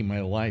were making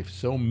my life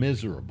so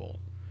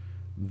miserable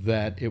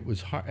that it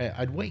was hard.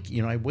 I'd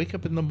wake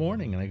up in the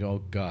morning and I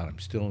go, God, I'm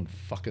still in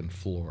fucking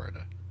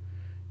Florida.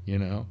 It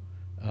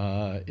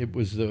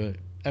was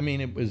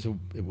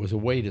a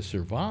way to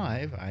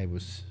survive. I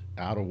was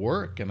out of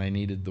work and I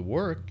needed the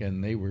work,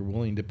 and they were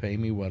willing to pay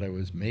me what I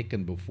was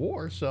making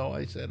before. So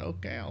I said,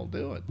 okay, I'll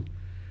do it.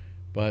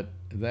 But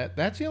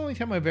that's the only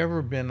time I've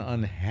ever been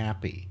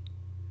unhappy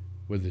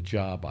with the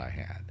job I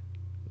had.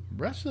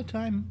 The rest of the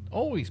time,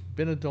 always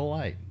been a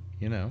delight,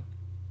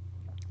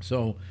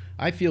 So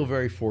I feel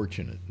very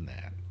fortunate in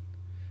that.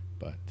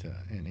 But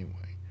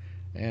anyway,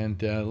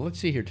 and let's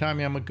see here,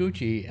 Tommy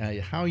Yamaguchi,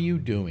 how are you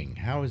doing?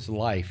 How is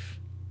life?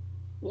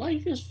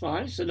 Life is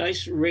fine. It's a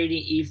nice rainy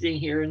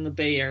evening here in the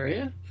Bay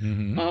Area.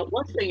 Mm-hmm.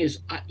 One thing is,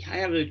 I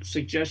have a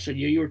suggestion.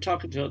 You were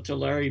talking to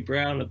Larry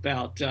Brown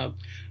about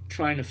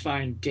trying to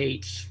find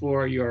dates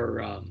for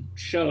your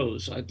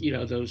shows,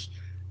 those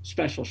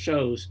special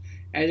shows.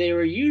 And they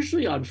were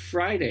usually on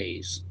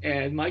Fridays.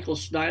 And Michael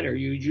Snyder,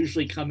 you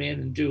usually come in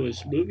and do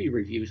his movie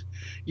reviews.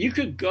 You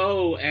could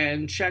go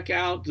and check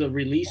out the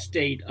release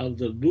date of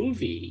the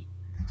movie,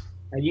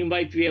 and you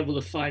might be able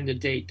to find the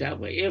date that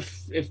way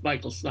if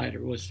Michael Snyder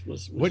was there.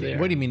 What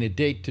do you mean, a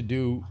date to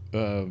do?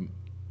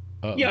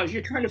 If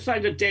you're trying to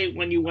find a date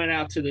when you went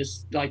out to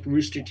this, like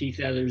Rooster Teeth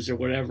Feathers or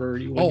whatever.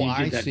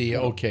 I see.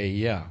 Show. Okay,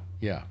 yeah.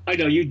 I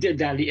know you did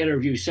that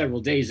interview several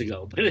days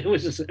ago, but it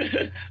was just,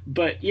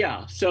 but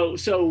yeah.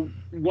 So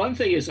one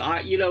thing is,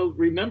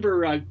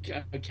 remember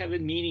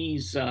Kevin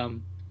Meaney's,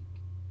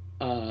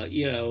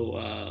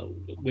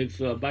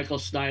 with Michael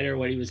Snyder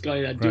when he was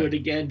going to do it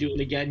again,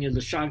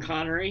 the Sean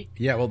Connery.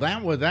 Yeah, well,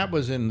 that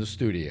was in the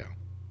studio.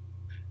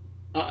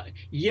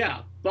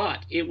 Yeah,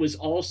 but it was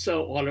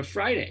also on a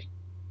Friday.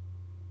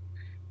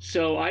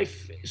 So I've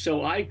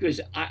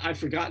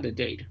forgotten the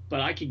date,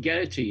 but I can get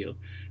it to you,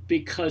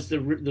 because the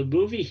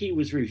movie he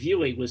was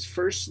reviewing was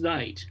First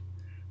Night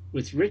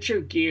with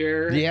Richard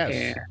Gere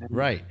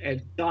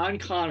and Sean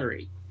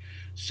Connery.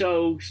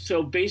 So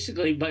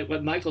basically,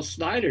 what Michael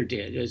Snyder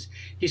did is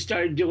he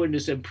started doing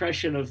this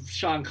impression of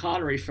Sean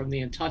Connery from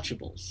The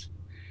Untouchables,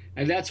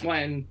 and that's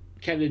when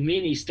Kevin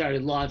Meaney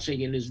started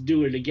launching in his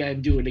 "Do It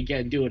Again, Do It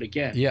Again, Do It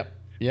Again." Yep.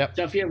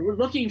 So if you're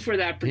looking for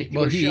that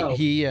particular show,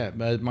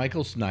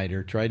 Michael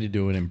Snyder tried to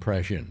do an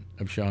impression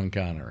of Sean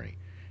Connery,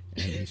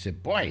 and he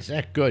said, "Boy, is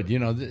that good?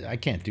 I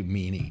can't do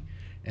Meaney,"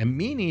 and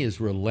Meaney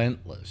is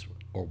relentless,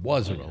 or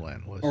was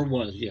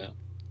relentless, yeah.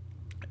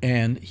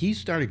 And he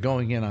started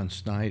going in on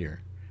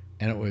Snyder,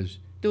 and it was,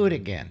 do it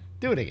again,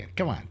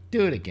 come on,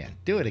 do it again,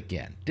 do it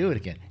again.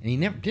 And he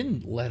never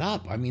didn't let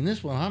up. I mean,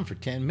 this went on for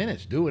 10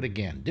 minutes. Do it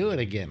again.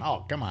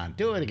 Oh, come on,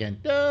 do it again.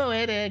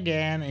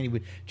 And he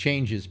would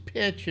change his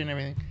pitch and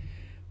everything.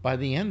 By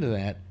the end of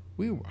that,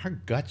 our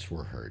guts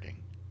were hurting.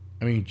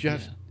 I mean,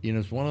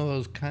 it's one of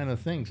those kind of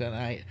things.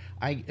 And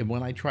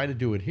when I try to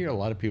do it here, a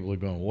lot of people are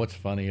going, what's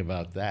funny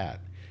about that?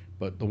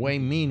 But the way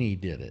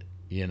Meaney did it,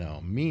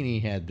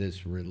 Meaney had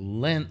this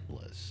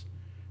relentless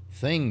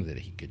thing that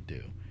he could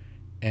do.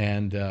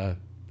 And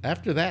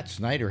after that,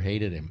 Snyder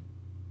hated him.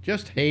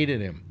 Just hated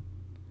him.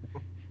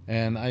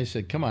 And I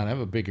said, come on, have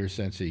a bigger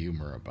sense of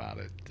humor about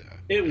it.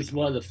 It was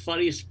one of the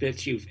funniest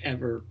bits you've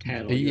ever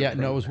had on your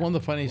program. It was one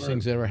of the funniest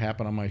things that ever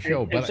happened on my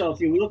show. And so if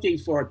you're looking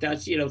for it,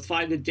 that's,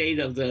 find the date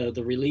of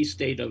the release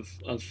date of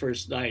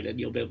First Night, and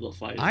you'll be able to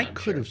find it. I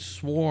could have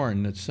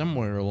sworn that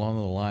somewhere along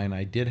the line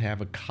I did have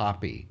a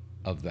copy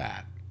of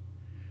that.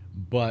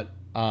 But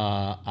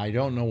I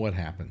don't know what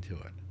happened to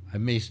it. I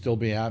may still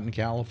be out in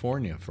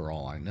California for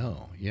all I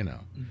know,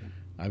 Mm-hmm.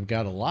 I've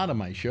got a lot of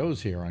my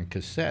shows here on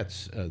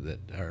cassettes that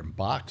are in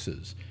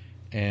boxes.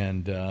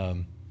 And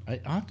I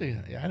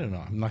don't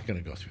know. I'm not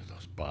going to go through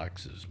those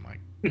boxes. My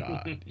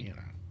God,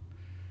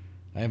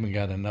 I haven't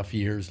got enough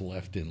years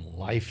left in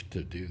life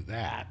to do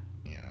that,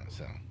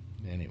 so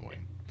anyway.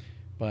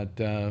 But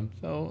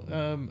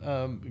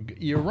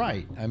you're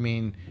right. I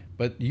mean,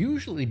 but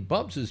usually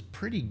Bubs is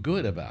pretty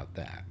good about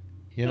that,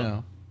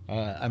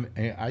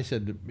 I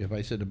said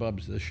to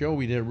Bubs, the show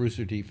we did at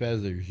Rooster Teeth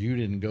Feathers, you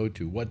didn't go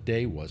to, what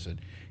day was it?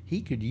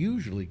 He could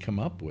usually come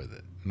up with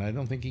it, and I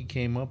don't think he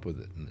came up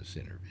with it in this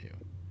interview.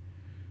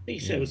 He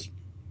said it was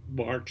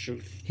March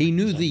of... He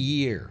knew the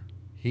year.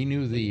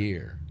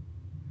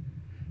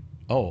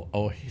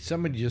 Oh,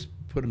 somebody just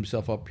put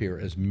himself up here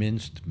as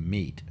minced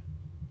meat.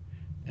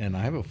 And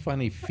I have a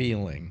funny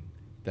feeling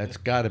that's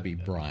got to be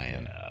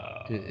Brian.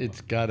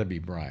 It's got to be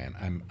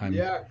Brian.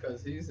 Yeah,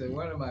 because he's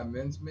one of my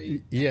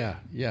mincemeat. Yeah,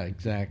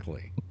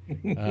 exactly.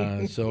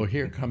 So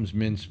here comes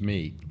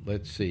mincemeat.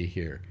 Let's see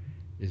here.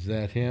 Is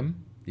that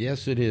him?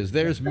 Yes, it is.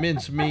 There's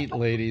mincemeat,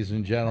 ladies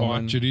and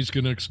gentlemen. Watch it. He's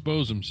going to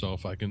expose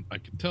himself. I can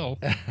tell.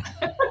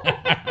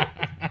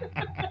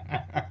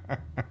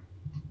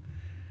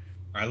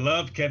 I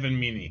love Kevin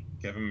Meaney.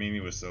 Kevin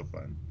Meaney was so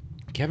fun.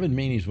 Kevin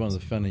Meaney's one of the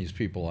funniest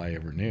people I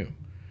ever knew.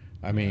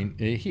 I mean,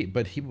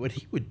 what he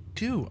would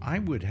do, I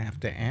would have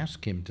to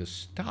ask him to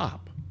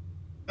stop.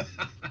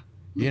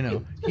 You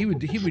know, he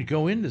would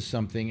go into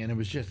something, and it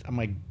was just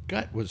my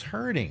gut was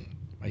hurting,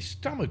 my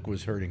stomach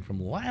was hurting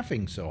from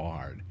laughing so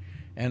hard,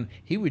 and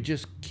he would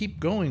just keep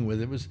going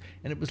with it.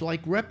 It was like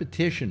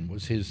repetition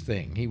was his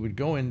thing. He would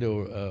go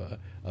into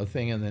a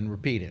thing and then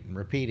repeat it and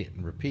repeat it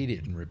and repeat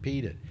it and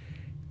repeat it.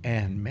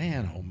 And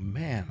man, oh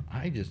man,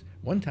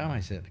 one time I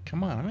said,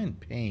 "Come on, I'm in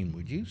pain.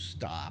 Would you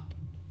stop?"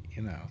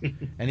 You know,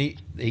 and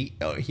he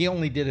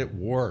only did it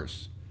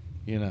worse,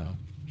 you know.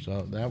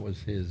 So that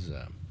was his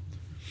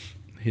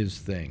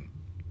thing.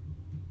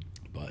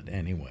 But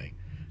anyway,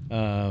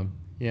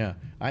 yeah,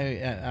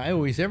 I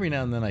always every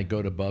now and then I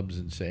go to Bubs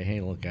and say, "Hey,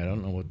 look, I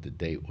don't know what the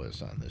date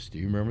was on this. Do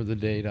you remember the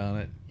date on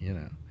it?" You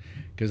know,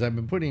 because I've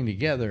been putting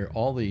together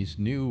all these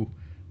new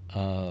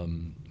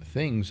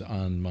things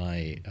on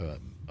my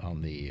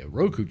on the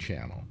Roku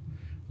channel.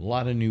 A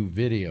lot of new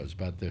videos,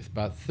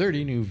 about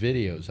 30 new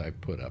videos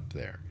I've put up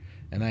there.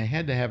 And I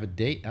had to have a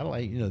date.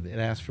 It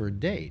asked for a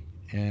date.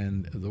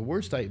 And the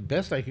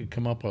best I could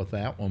come up with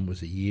that one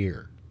was a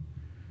year.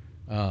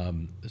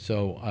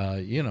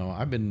 You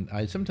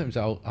know, sometimes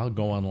I'll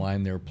go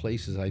online. There are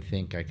places I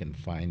think I can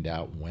find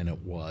out when it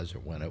was or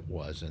when it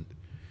wasn't.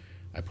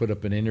 I put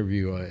up an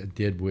interview I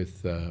did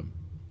with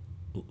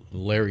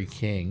Larry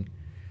King,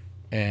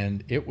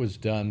 and it was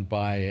done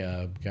by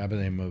a guy by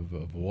the name of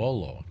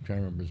Vuolo. I'm trying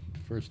to remember his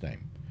first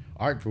name,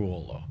 Art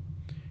Vuolo.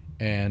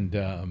 And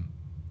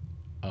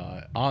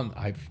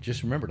I've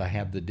just remembered I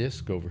have the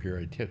disc over here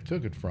I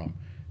took it from,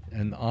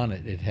 and on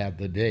it had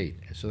the date.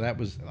 So that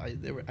was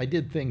I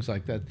did things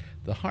like that.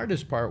 The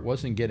hardest part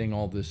wasn't getting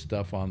all this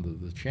stuff onto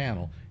the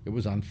channel. It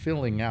was on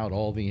filling out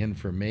all the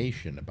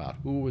information about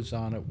who was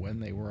on it, when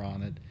they were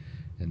on it,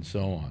 and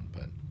so on.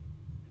 But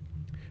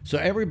so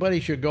everybody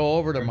should go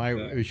over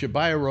to should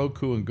buy a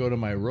Roku and go to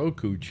my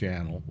Roku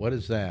channel. What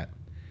is that?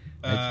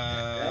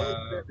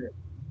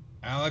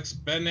 Alex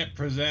Bennett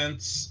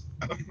presents.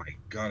 Oh my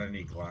God, I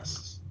need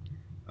glasses.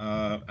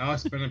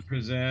 Alex Bennett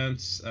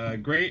presents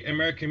Great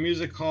American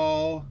Music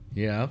Hall.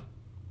 Yeah.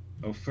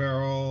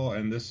 O'Farrell,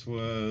 and this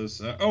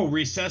was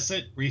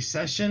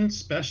Recession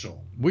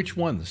Special. Which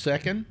one? The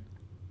second?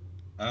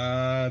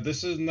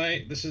 This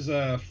is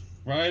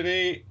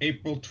Friday,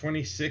 April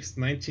 26th,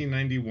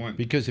 1991.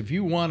 Because if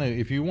you want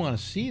to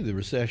see the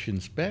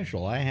Recession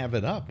Special, I have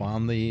it up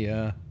on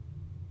the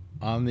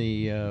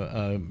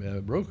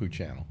Roku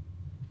channel.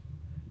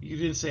 You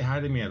didn't say hi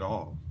to me at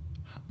all.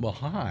 Well,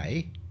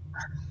 hi.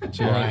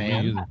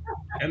 Brian.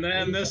 And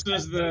then this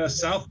is the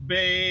South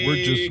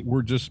Bay.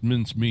 We're just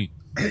mincemeat.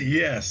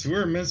 Yes,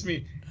 we're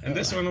mincemeat. And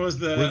this one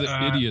was we're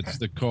the idiots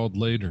that called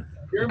later.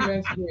 You're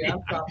mincemeat.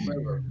 I'm Top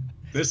River.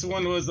 This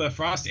one was the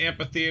Frost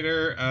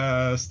Amphitheater,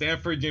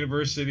 Stanford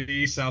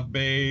University, South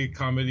Bay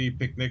Comedy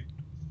Picnic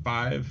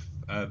 5.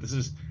 This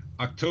is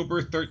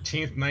October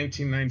 13th,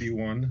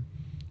 1991.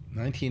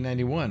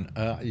 1991.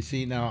 You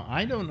see, now,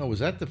 I don't know. Was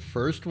that the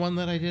first one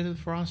that I did at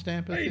the Frost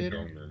Amphitheater?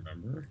 I don't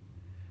remember.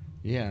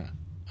 Yeah.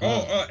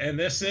 And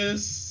this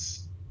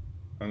is...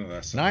 Oh, no,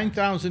 that's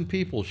 9,000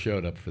 people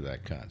showed up for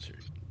that concert.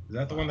 Is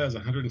that the one that has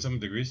 100 and something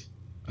degrees?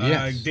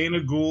 Yes. Dana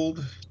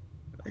Gould.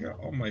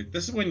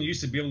 This is when you used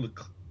to be able to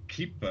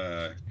keep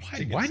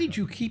Why did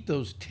you keep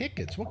those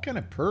tickets? What kind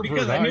of pervert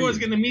Because I are knew you? I was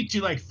going to meet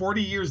you like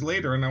 40 years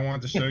later, and I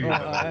wanted to show you.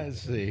 I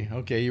see.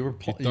 Okay, you were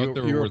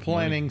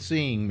planning money.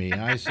 seeing me.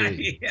 I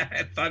see. Yeah,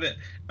 I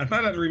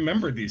thought I'd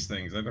remember these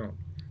things. I don't.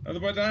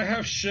 But I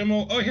have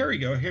Schimmel. Oh, here we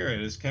go. Here it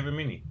is. Kevin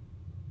Meaney.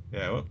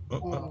 Yeah.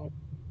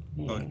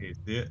 Okay,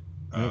 see it.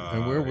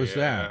 And where was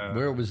that?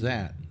 Where was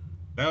that?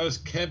 That was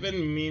Kevin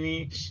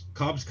Meaney,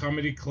 Cobb's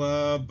Comedy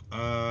Club,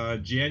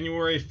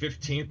 January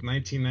 15th,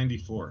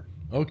 1994.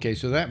 Okay,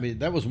 so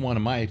that was one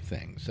of my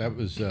things. That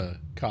was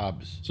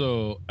Cobb's.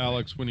 So,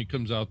 Alex, when he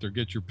comes out there,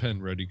 get your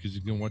pen ready because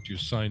he's going to want you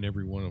to sign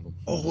every one of them.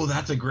 Oh,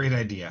 that's a great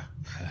idea.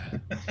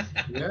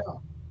 Yeah.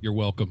 You're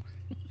welcome.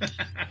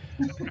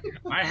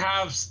 I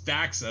have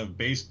stacks of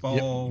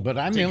baseball. Yeah, but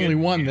I'm the only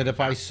one that if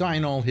I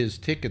sign all his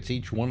tickets,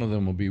 each one of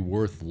them will be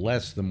worth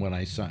less than when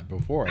I signed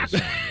before I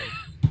signed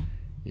them.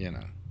 You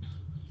know.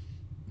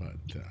 But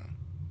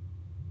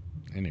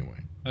anyway.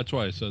 That's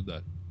why I said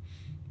that.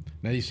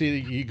 Now you see,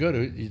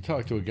 you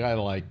talk to a guy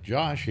like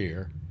Josh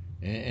here,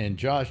 and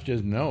Josh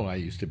doesn't know I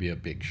used to be a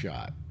big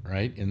shot,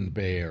 right, in the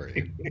Bay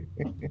Area.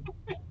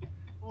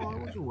 Well, I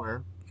was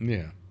aware.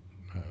 Yeah.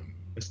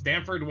 The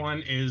Stanford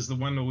one is the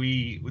one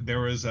there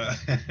was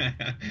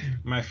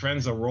my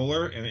friend's a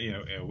roller and in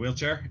a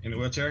wheelchair, and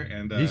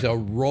he's a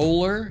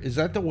roller. Is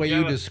that the way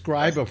you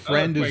describe a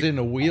friend who's in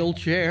a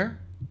wheelchair?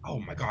 Oh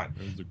my God.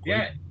 That was a great.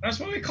 Yeah, that's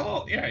what we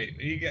call. Yeah,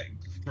 you get.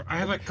 I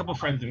have a couple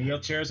friends in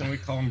wheelchairs, and we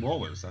call them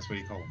rollers. That's what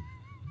you call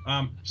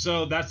them.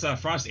 So that's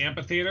Frost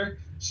Amphitheater.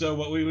 So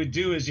what we would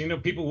do is,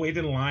 people wait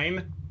in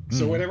line.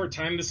 So whatever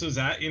time this was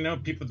at,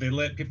 they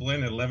let people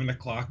in at 11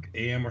 o'clock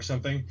a.m. or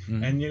something,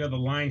 and the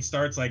line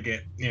starts like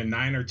at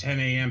 9 or 10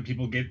 a.m.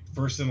 People get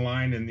first in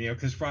line, and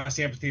because Frost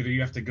Amphitheater, you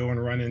have to go and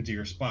run into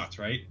your spots,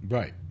 right?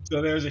 Right.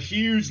 So there's a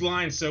huge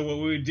line. So what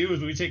we would do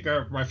is we take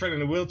my friend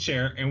in a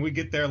wheelchair, and we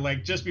get there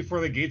like just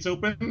before the gates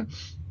open,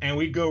 and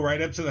we go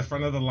right up to the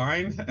front of the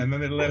line, and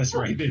then they let us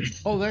right in.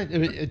 Oh,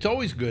 it's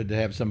always good to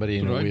have somebody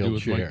in a What I do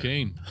with wheelchair. my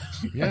cane.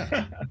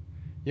 Yeah.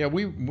 Yeah,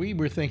 we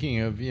were thinking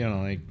of,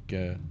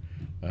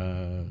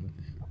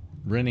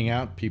 renting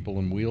out people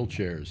in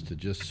wheelchairs to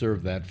just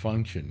serve that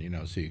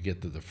function, so you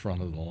get to the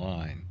front of the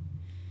line.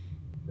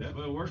 Yeah,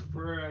 but it worked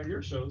for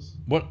your shows.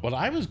 What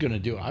I was going to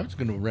do, I was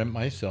going to rent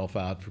myself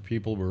out for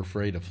people who were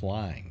afraid of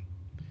flying,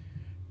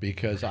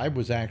 because I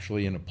was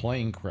actually in a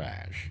plane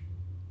crash,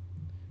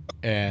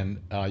 and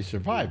I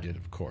survived it,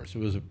 of course. It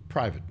was a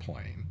private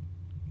plane,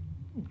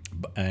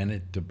 and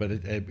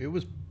it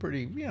was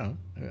pretty,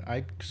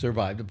 I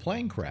survived a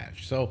plane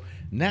crash. So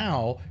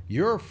now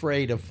you're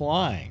afraid of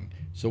flying.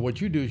 So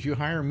what you do is you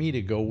hire me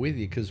to go with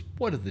you, because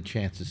what are the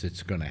chances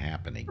it's going to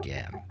happen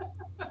again?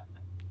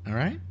 All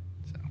right?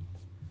 So,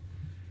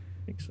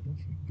 Makes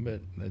sense.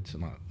 but that's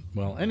not.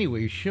 Well,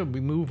 anyway, should we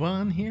move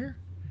on here?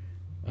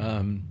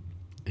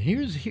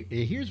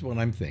 Here's what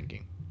I'm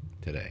thinking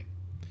today.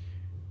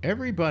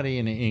 Everybody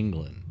in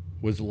England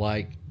was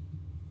like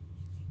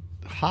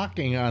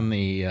hawking on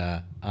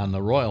the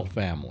royal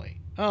family.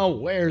 Oh,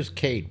 where's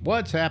Kate?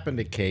 What's happened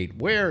to Kate?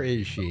 Where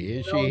is she?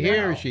 Is she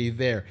here? Is she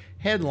there?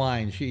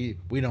 Headline: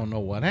 we don't know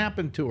what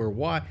happened to her.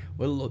 Why?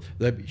 Well,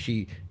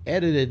 she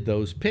edited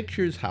those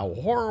pictures. How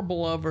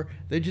horrible of her!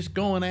 They're just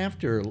going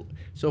after her.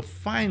 So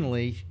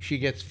finally, she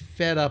gets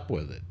fed up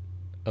with it.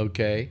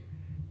 Okay,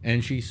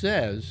 and she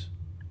says,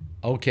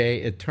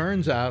 "Okay, it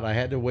turns out I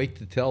had to wait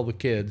to tell the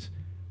kids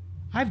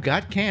I've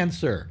got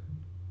cancer."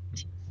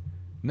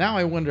 Now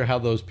I wonder how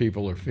those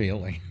people are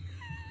feeling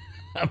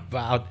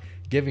about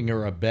giving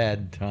her a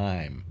bad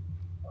time.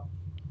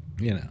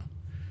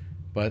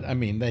 But I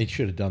mean, they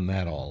should have done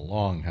that all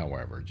along,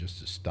 however, just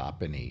to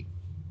stop any,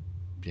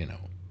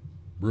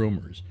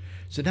 rumors.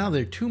 So now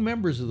there are 2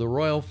 members of the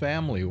royal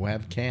family who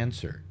have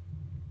cancer.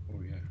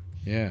 Oh, yeah.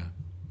 Yeah.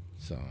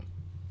 So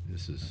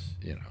this is,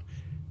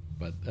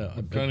 but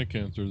What kind of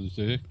cancer did they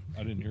say?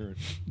 I didn't hear it.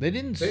 they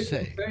didn't They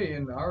say. didn't say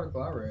in the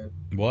article I read.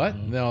 What?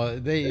 No,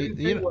 They didn't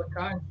say what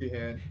kind she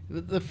had.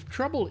 The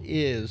trouble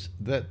is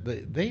that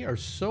they are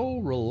so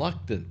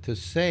reluctant to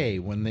say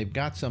when they've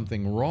got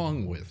something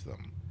wrong with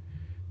them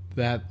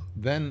that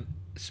then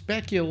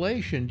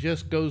speculation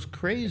just goes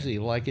crazy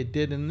like it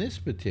did in this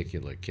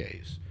particular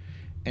case.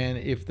 And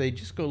if they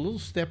just go a little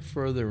step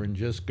further and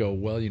just go,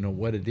 well,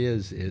 what it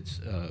is, it's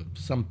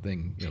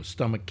something,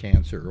 stomach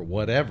cancer or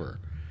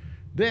whatever,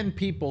 then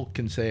people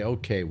can say,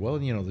 okay, well,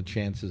 the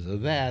chances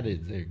of that,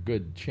 there are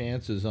good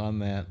chances on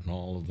that and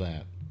all of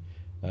that.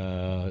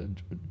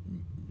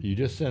 You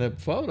just sent a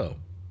photo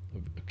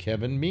of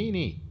Kevin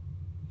Meaney.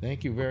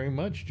 Thank you very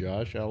much,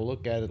 Josh. I'll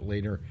look at it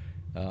later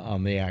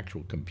on the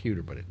actual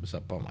computer, but it was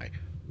up on my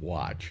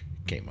watch.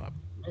 It came up.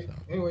 So.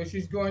 Anyway,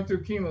 she's going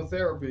through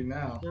chemotherapy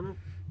now.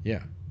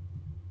 Yeah.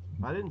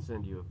 I didn't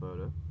send you a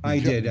photo. I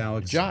did,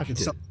 Alex. Josh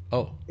it's did.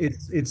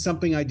 It's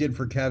something I did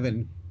for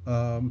Kevin.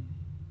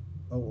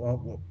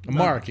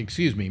 Mark,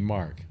 excuse me,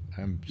 Mark.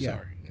 I'm Yeah.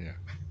 sorry. Yeah.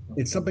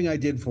 It's something I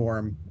did for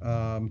him.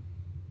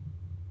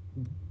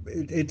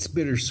 It's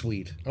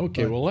bittersweet.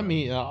 Okay, well, let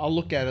me. I'll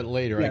look at it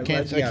later. Yeah, I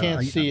can't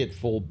yeah, see it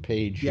full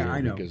page Yeah, here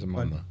I know, because I'm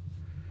on the.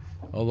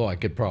 Although I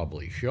could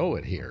probably show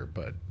it here,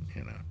 but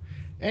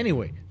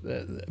Anyway,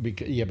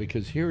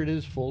 because here it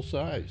is full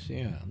size.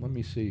 Yeah, let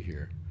me see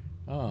here.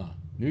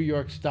 New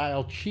York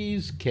style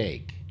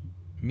cheesecake,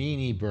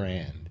 Meanie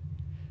brand.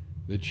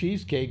 The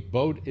cheesecake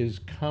boat is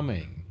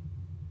coming.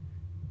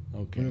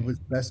 Okay. One of his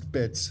best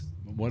bits.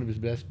 One of his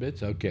best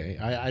bits? Okay.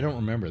 I don't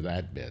remember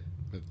that bit,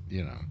 but,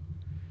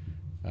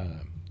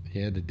 he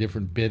had a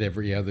different bit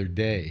every other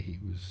day. He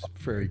was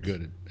very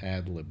good at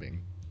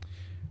ad-libbing.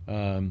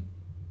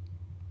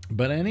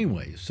 But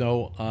anyway,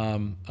 so,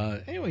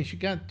 she's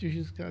got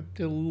a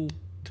little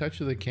touch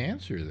of the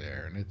cancer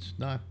there, and it's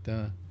not,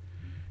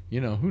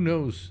 who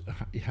knows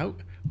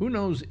who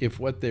knows if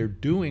what they're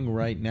doing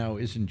right now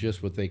isn't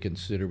just what they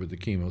consider with the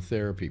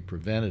chemotherapy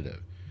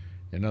preventative.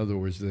 In other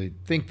words, they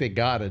think they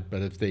got it,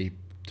 but to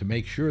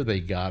make sure they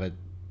got it,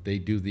 they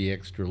do the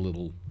extra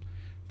little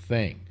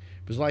thing.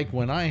 It was like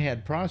when I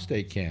had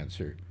prostate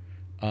cancer,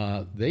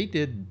 they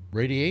did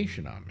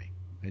radiation on me.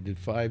 They did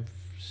 5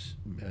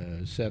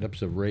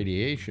 setups of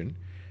radiation,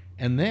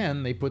 and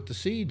then they put the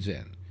seeds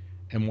in.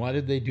 And why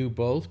did they do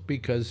both?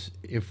 Because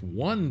if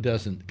one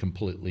doesn't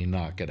completely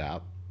knock it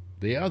out,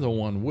 the other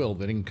one will,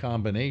 but in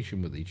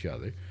combination with each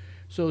other.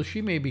 So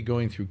she may be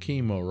going through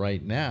chemo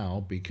right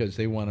now because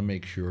they want to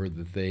make sure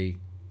that they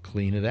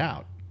clean it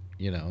out,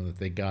 that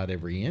they got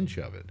every inch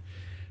of it.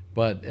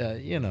 But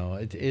you know,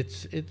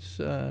 it's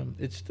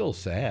still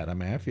sad. I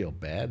mean, I feel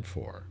bad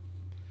for her.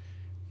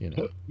 You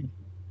know.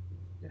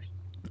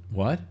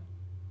 What?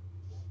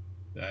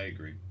 I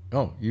agree.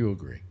 Oh, you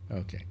agree?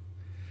 Okay.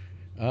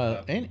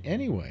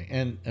 Anyway,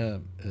 and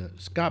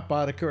Scott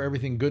Boddicker,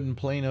 everything good in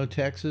Plano,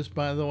 Texas,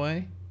 by the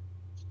way?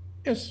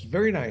 Yes,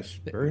 very nice.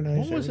 Very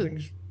nice. What was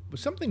it?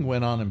 Something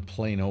went on in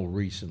Plano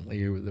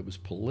recently that was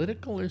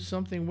political or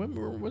something.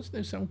 Was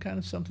there some kind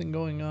of something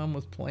going on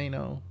with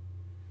Plano?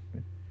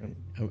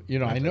 You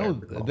know, I know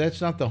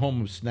that's not the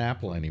home of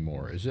Snapple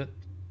anymore, is it?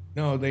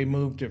 No, they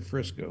moved to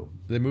Frisco.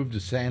 They moved to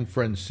San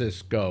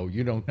Francisco.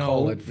 You don't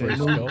call it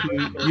Frisco.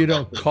 You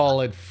don't call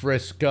it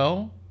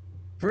Frisco.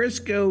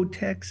 Frisco,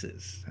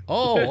 Texas.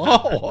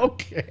 Oh,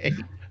 okay.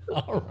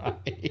 All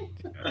right.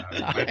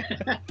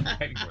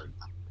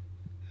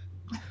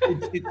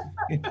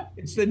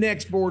 It's the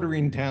next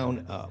bordering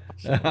town up.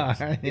 So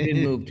it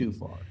didn't move too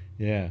far.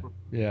 Yeah.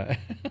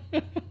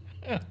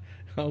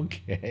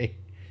 Okay.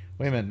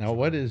 Wait a minute. Now,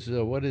 what is?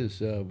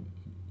 Oh,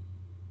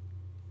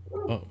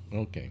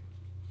 okay.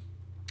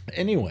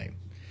 Anyway,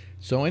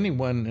 so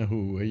anyone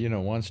who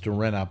wants to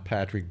rent out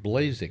Patrick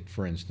Blazik,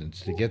 for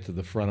instance, to get to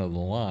the front of the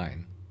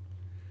line,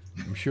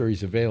 I'm sure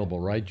he's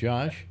available, right,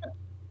 Josh?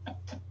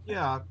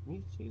 Yeah,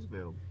 he's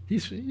available.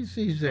 He's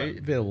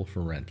available for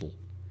rental.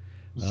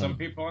 Some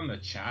people in the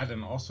chat,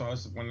 and also I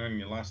was wondering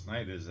last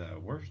night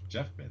where's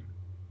Jeff been?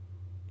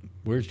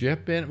 Where's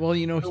Jeff been? Well,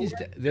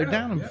 they're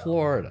down in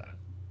Florida,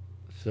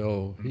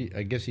 so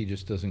I guess he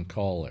just doesn't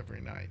call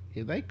every night.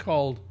 They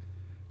called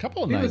a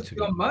couple of nights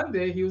ago. On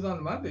Monday, he was on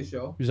the Monday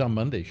show. He was on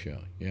Monday show,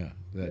 yeah.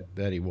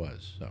 That he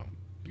was. So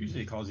usually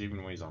he calls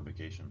even when he's on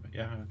vacation, but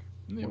yeah.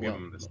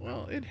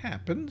 Well, it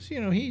happens.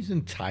 He's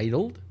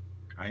entitled.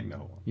 I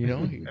know.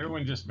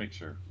 Everyone just make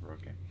sure we're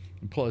okay.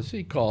 Plus,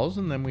 he calls,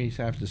 and then we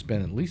have to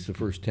spend at least the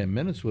first 10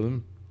 minutes with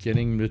him,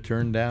 getting him to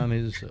turn down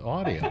his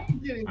audio.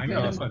 I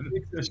know.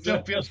 It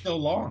still feels so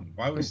long.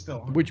 Why was it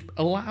still on? Which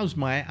allows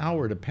my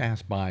hour to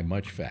pass by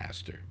much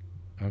faster.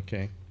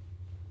 Okay.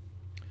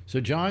 So,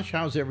 Josh,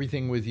 how's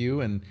everything with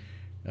you? And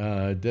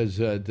does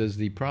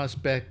the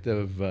prospect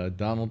of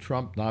Donald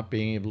Trump not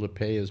being able to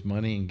pay his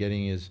money and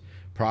getting his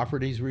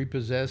properties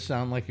repossessed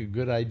sound like a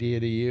good idea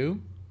to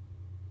you?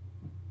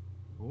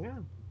 Yeah,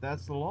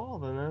 that's the law.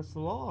 Then that's the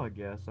law, I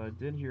guess. I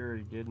did hear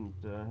he didn't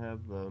have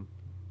the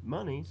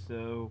money,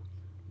 so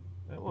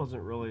that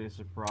wasn't really a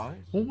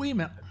surprise. Well, wait a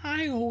minute.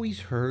 I always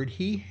heard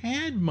he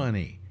had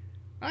money.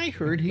 I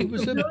heard he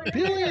was a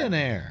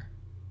billionaire.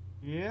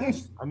 Yeah,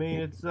 I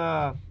mean it's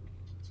a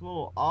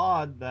little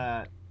odd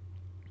that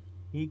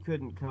he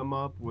couldn't come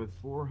up with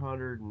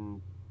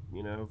 $450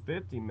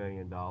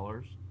 million,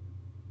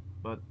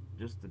 but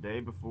just the day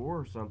before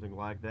or something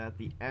like that,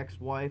 the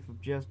ex-wife of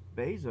Jeff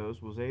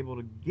Bezos was able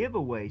to give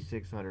away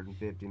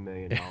 $650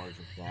 million of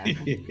cash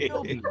and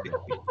still be rich.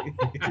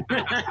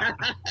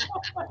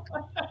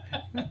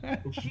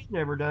 And she's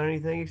never done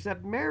anything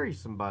except marry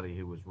somebody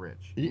who was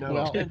rich.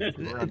 Well,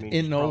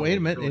 wait a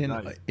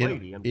minute.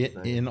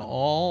 In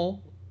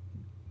all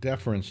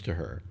deference to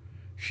her,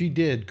 she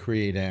did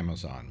create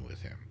Amazon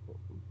with him.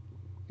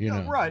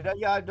 Right?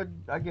 Yeah,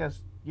 I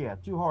guess. Yeah,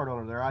 too hard on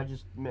her there. I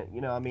just meant,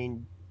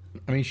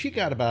 I mean, she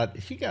got about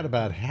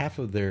half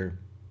of their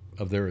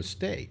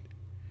estate.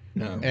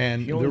 No,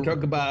 and she only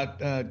took about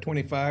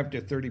 25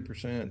 to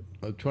 30%.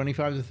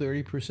 25 to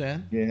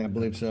 30%. Yeah, I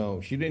believe so.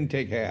 She didn't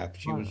take half.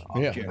 She was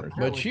generous.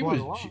 But she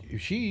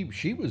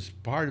was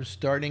part of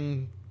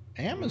starting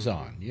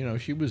Amazon.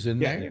 She was in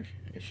there.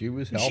 She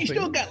was helping. She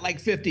still got like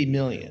 50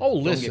 million. Oh,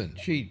 listen,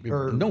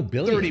 no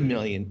billion. 30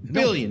 million.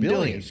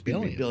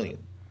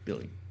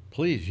 Billion.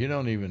 Please,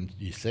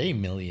 you say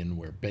million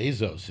where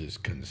Bezos is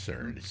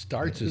concerned. It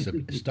starts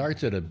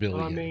at a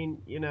billion.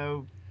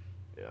 Well,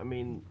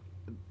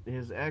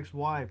 his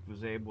ex-wife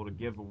was able to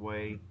give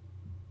away,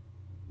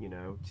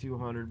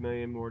 $200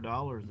 million more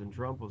dollars than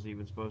Trump was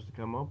even supposed to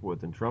come up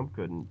with, and Trump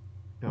couldn't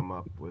come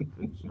up with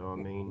it. So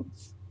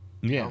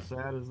how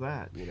sad is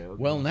that?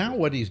 Well, now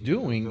what he's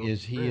doing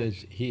is he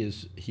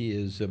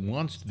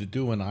wants to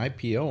do an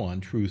IPO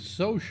on Truth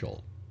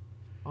Social.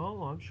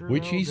 Oh, I'm sure.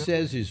 Which he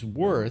says is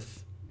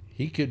worth.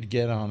 He could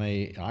get on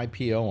a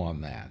IPO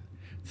on that,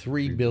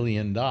 $3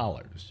 billion.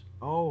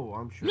 Oh,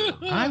 I'm sure.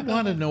 I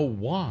want to know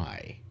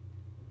why.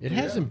 It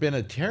hasn't been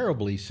a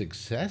terribly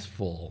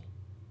successful.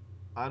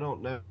 I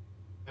don't know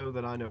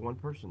that I know one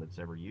person that's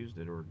ever used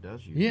it or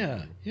does use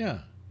it. Yeah,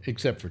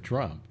 except for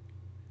Trump.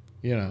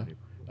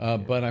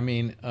 But I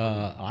mean,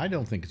 I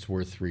don't think it's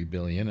worth $3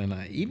 billion.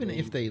 And even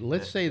if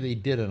let's say they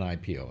did an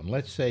IPO, and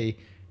let's say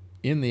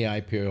in the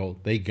IPO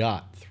they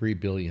got $3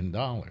 billion.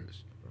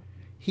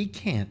 He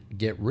can't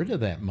get rid of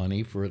that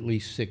money for at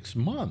least 6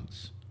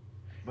 months.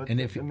 But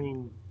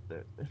 $3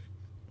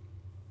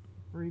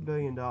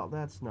 billion,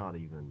 that's not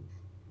even.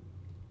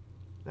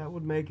 That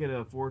would make it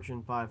a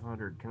Fortune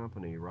 500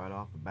 company right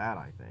off the bat,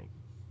 I think.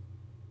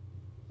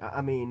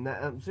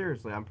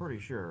 Seriously, I'm pretty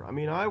sure.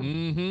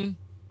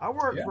 I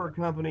work for a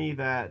company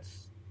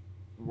that's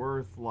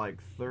worth like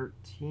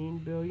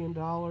 $13 billion,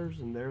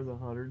 and they're the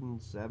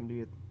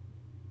 170th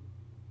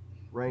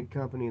ranked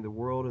company in the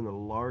world and the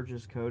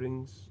largest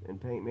coatings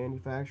and paint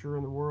manufacturer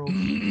in the world.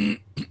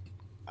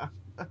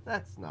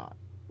 That's not.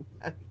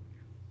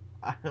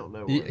 I don't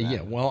know.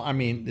 Yeah, well, I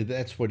mean,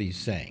 that's what he's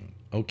saying.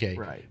 Okay.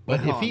 Right.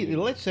 But Well, if he, I mean-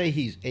 let's say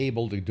he's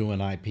able to do an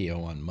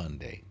IPO on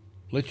Monday.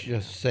 Let's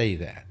just say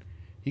that.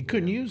 He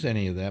couldn't use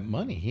any of that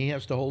money. He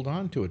has to hold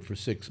on to it for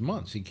 6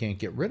 months. He can't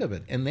get rid of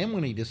it. And then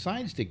when he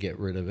decides to get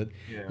rid of it,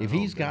 Yeah, if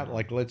he's got,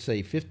 like, let's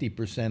say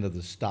 50% of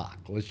the stock,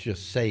 let's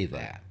just say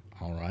that,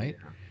 all right?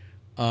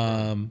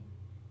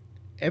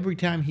 Every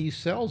time he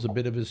sells a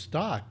bit of his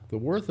stock, the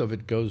worth of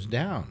it goes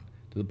down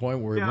to the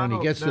point where Yeah, I when he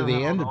don't gets to know the how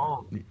end it of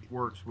all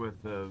works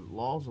with the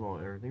laws and all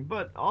and everything,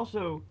 but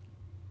also,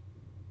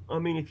 I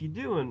mean, if you're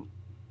doing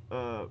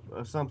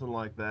something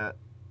like that,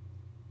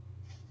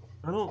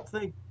 I don't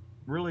think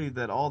really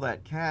that all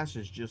that cash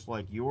is just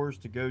like yours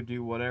to go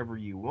do whatever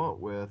you want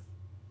with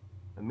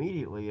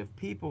immediately. If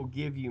people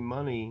give you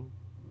money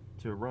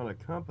to run a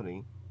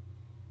company,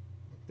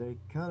 they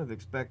kind of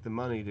expect the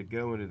money to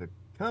go into the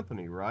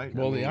company, right?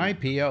 Well, I mean,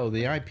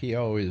 the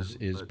IPO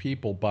is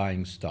people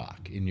buying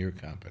stock in your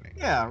company.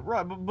 yeah,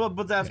 right.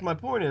 But that's my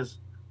point is,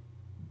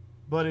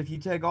 but if you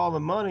take all the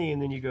money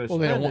and then you go Well,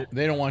 spend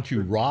they don't want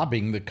you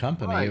robbing the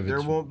company right, of there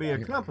its. won't be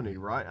a company,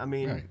 right? I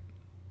mean, Right.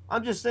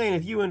 I'm just saying,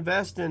 if you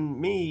invest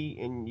in me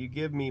and you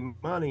give me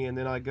money and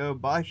then I go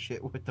buy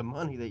shit with the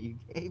money that you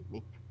gave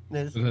me,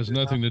 It has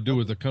nothing to do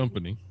with the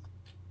company.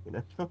 you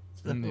know. So,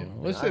 Yeah,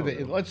 let's I say don't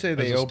they know. let's say As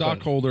they a open.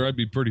 stockholder, I'd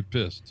be pretty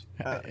pissed.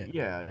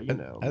 Yeah, you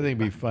know. I think it'd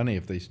be funny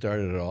if they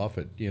started it off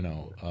at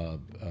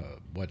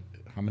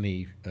how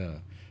many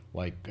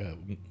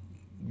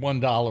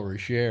 $1 a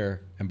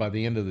share, and by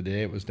the end of the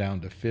day it was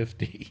down to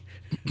 50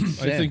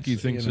 cents. I think he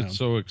thinks you know. it's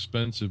so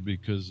expensive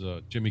because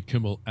Jimmy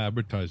Kimmel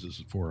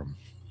advertises it for him.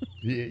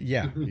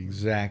 Yeah,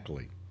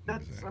 exactly. I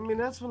mean,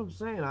 that's what I'm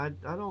saying. I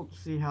don't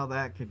see how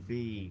that could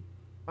be.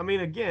 I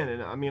mean, again,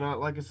 and I mean,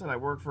 like I said, I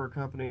work for a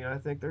company, and I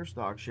think their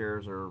stock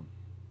shares are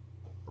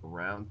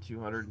around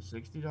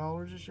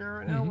 $260 a share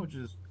right now, which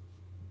is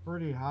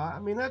pretty high. I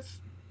mean, that's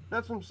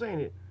what I'm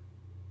saying.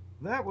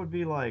 That would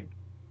be like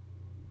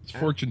It's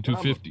Fortune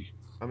 250.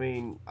 I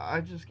mean, I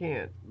just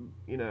can't.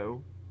 You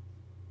know,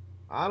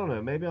 I don't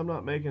know. Maybe I'm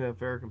not making a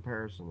fair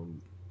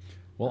comparison.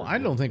 Well, I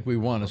don't think we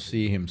want to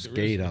see him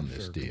skate no on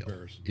this fair deal.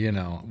 comparison. You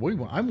know,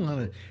 I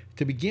want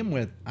to begin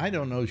with. I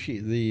don't know.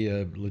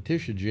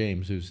 Letitia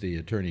James, who's the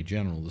Attorney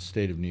General of the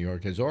state of New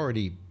York, has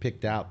already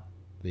picked out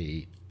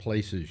the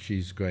places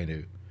she's going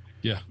to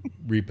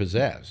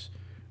repossess.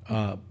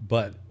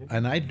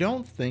 And I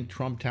don't think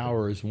Trump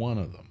Tower is one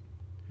of them.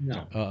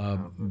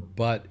 No.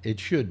 But it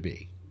should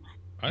be.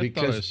 I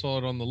thought I saw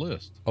it on the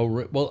list.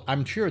 Oh, well,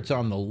 I'm sure it's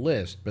on the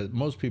list, but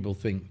most people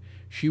think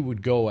she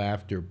would go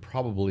after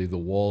probably the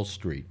Wall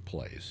Street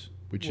place,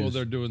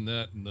 They're doing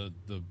that in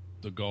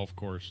the golf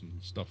course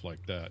and stuff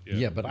like that.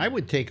 Yeah, but I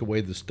would take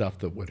away the stuff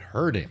that would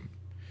hurt him.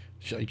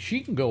 She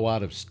can go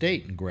out of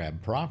state and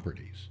grab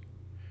properties.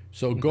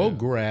 So go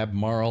grab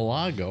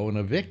Mar-a-Lago and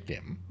evict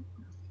him.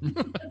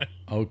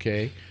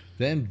 Okay,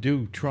 then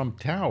do Trump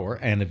Tower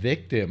and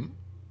evict him.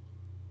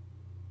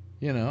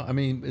 You know, I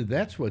mean,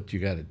 that's what you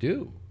got to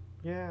do.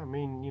 Yeah, I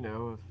mean, you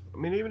know,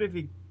 even if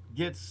he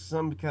gets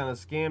some kind of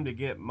scam to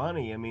get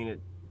money, I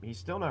mean, he's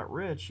still not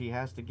rich. He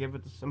has to give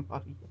it to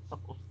somebody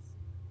else.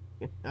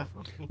 You know?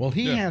 Well,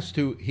 he has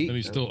to. And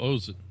he still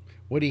owes it.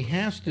 What he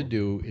has to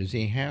do is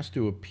he has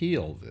to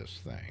appeal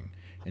this thing,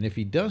 and if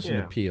he doesn't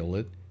appeal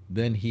it,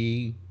 then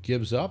he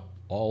gives up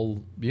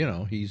all. You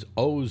know, he's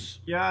owes.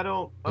 Yeah, I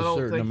don't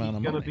certain think amount he's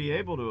of going to money. be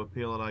able to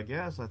appeal it. I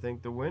guess I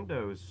think the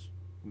window's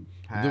The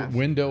passed.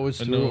 window is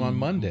through on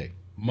Monday.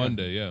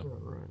 Monday, yeah.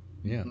 Right.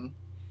 Yeah.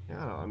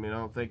 Yeah, I mean, I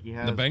don't think he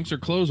has. The banks are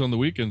closed on the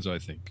weekends, I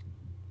think.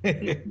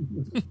 It's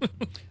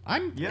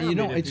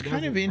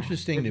kind of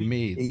interesting to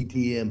me.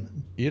 ATM.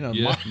 You know,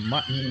 Yeah.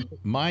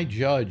 my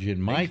judge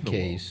in my Thanks, the wall.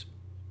 case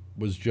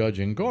was Judge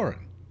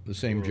Engoron, the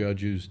same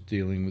judge who's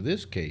dealing with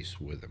this case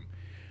with him.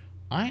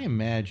 I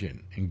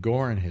imagine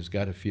Engoron has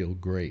got to feel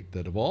great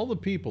that of all the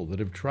people that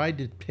have tried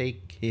to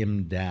take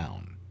him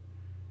down,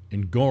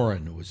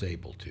 Engoron was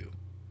able to,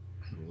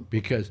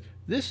 because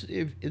this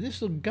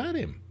will gut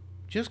him,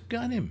 just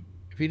gut him.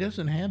 If he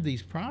doesn't have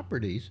these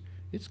properties,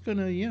 it's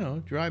gonna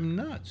drive him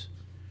nuts.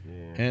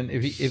 Yeah. And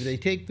if they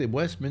take the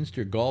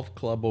Westminster Golf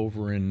Club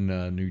over in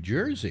New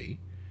Jersey,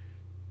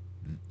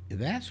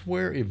 that's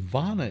where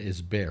Ivana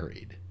is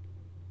buried.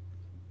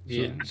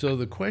 Yeah. So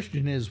the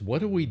question is, what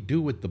do we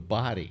do with the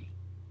body?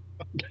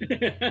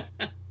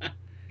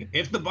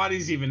 If the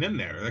body's even in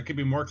there, that could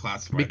be more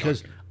classified.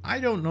 Because I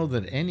don't know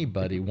that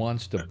anybody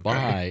wants to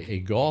buy a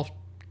golf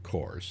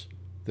course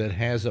that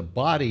has a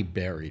body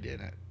buried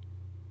in it.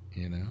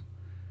 You know?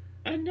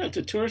 I know it's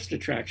a tourist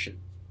attraction.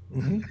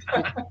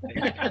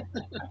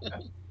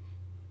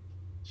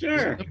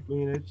 Sure. I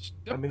mean,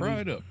 Step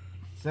right up.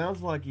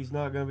 sounds like he's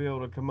not going to be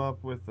able to come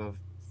up with the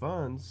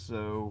funds.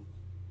 So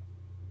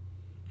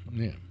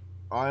Yeah.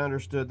 I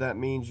understood that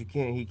means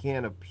he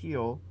can't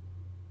appeal.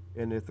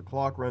 And if the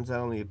clock runs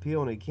out on the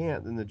appeal and he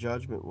can't, then the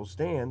judgment will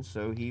stand.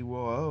 So he will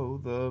owe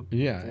the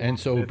And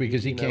so 50,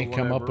 because he can't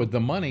come up whatever. with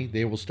the money,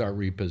 they will start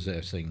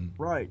repossessing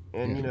Right,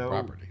 and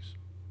properties.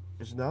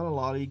 there's not a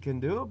lot he can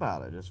do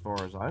about it, as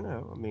far as I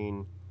know. I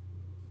mean,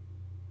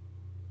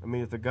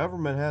 if the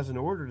government has an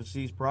order to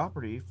seize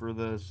property for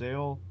the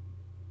sale,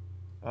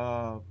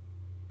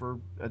 for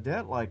a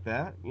debt like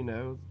that,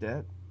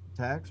 debt,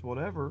 tax,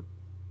 whatever.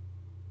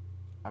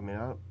 I mean,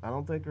 I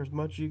don't think there's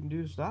much you can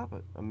do to stop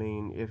it. I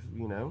mean,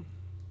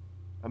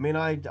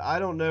 I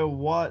don't know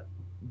what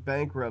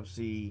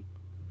bankruptcy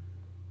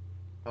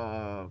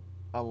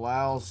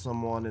allows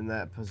someone in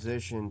that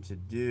position to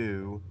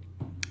do,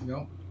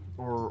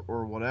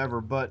 or whatever.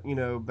 But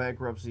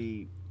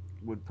bankruptcy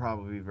would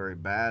probably be very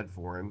bad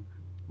for him,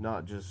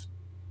 not just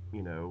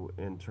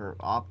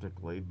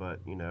optically, but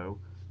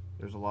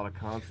there's a lot of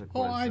consequences.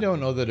 Well, I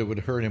don't know that it would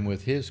hurt him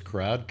with his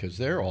crowd because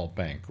they're all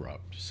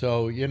bankrupt.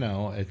 So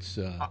it's.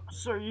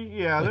 So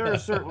yeah, there are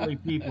certainly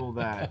people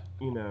that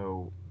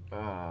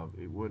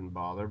it wouldn't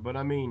bother. But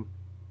I mean,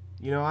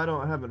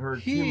 I haven't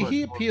heard too much.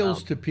 He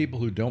appeals to people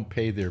who don't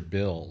pay their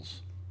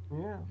bills.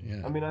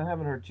 Yeah. I mean, I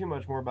haven't heard too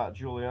much more about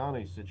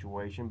Giuliani's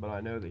situation, but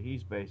I know that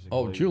he's basically.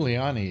 Oh,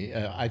 Giuliani!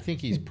 I think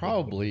he's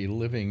probably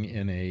living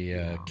in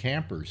a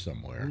camper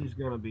somewhere. He's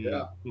going to be,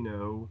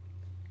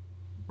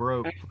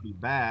 broke pretty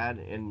bad,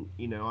 and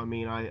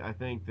I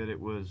think that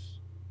it was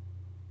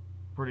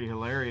pretty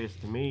hilarious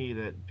to me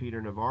that Peter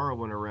Navarro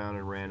went around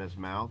and ran his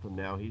mouth, and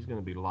now he's going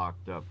to be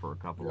locked up for a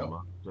couple of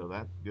months. So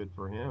that's good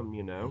for him,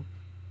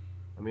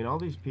 I mean, all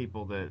these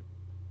people that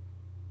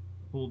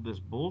pulled this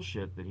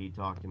bullshit that he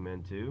talked him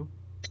into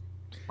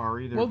are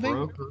either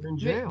broke or in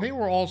jail. They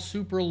were all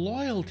super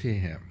loyal to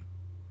him.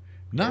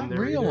 Not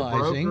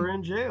realizing broke or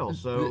in jail.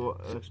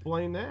 So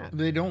explain that.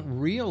 They don't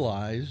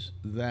realize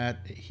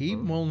that he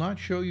will not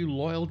show you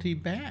loyalty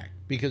back,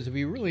 because if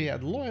he really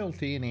had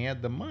loyalty and he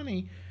had the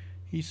money,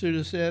 he should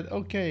have said,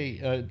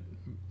 "Okay,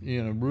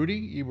 Rudy,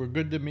 you were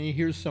good to me.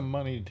 Here's some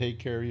money to take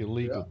care of your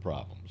legal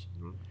problems."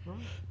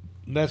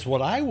 That's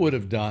what I would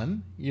have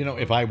done,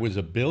 if I was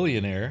a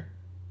billionaire.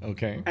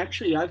 Okay.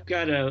 Actually, I've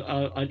got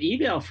an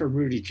email from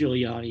Rudy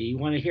Giuliani. You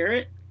want to hear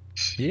it?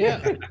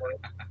 Yeah.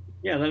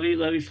 Yeah, let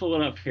me pull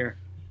it up here.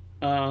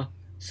 So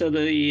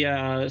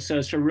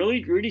it's from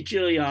Rudy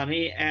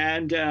Giuliani,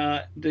 and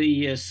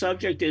the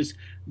subject is ...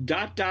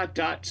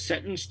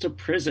 sentenced to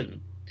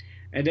prison,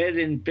 and then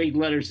in big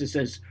letters it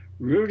says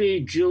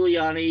Rudy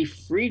Giuliani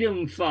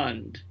Freedom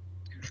Fund,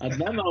 a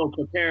memo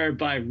prepared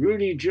by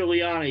Rudy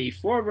Giuliani,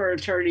 former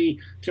attorney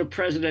to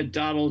President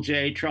Donald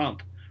J.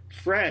 Trump.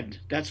 Friend,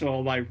 that's what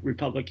all my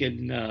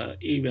Republican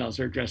emails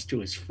are addressed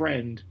to, as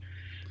friend.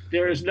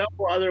 There is no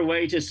other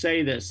way to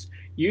say this.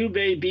 You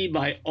may be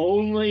my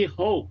only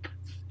hope.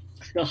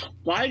 The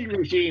Biden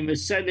regime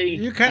is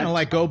sending... You're kind of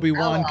like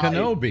Obi-Wan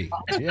Kenobi.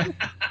 Yeah.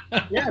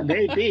 Yeah,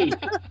 maybe.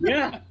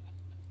 Yeah.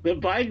 The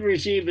Biden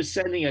regime is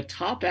sending a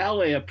top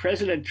ally of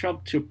President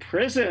Trump to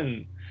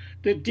prison.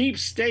 The deep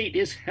state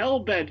is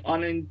hell-bent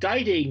on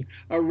indicting,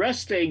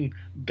 arresting,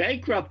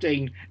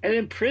 bankrupting, and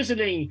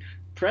imprisoning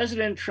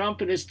President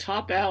Trump and his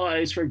top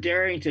allies for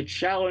daring to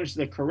challenge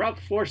the corrupt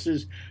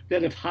forces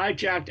that have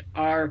hijacked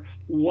our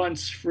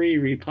once free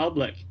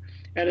republic.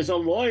 And as a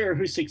lawyer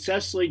who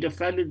successfully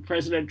defended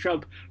President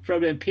Trump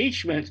from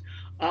impeachment,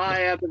 I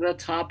am at the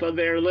top of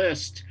their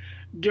list.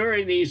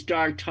 During these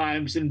dark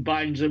times in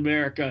Biden's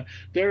America,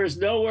 there is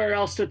nowhere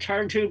else to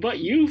turn to but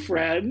you,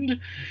 friend.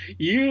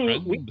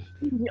 We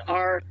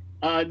are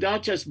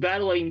not just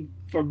battling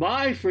for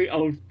my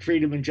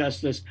freedom and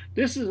justice.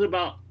 This is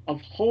about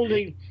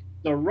upholding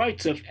the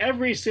rights of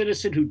every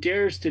citizen who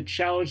dares to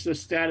challenge the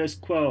status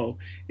quo.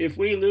 If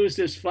we lose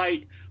this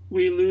fight,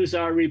 we lose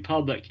our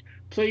republic.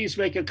 Please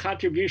make a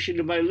contribution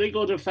to my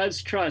legal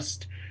defense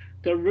trust,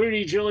 the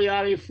Rudy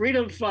Giuliani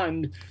Freedom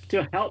Fund,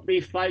 to help me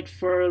fight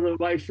for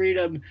my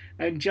freedom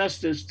and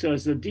justice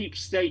as the deep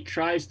state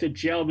tries to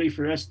jail me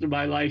for the rest of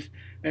my life.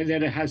 And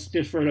then it has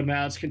different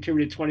amounts,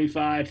 contribute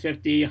 25,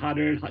 50,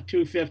 100,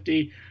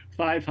 250,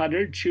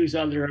 500, choose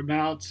other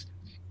amounts.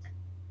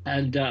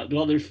 And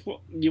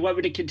you want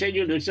me to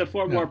continue? There's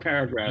four more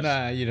paragraphs.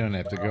 Nah, you don't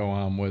have to go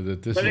on with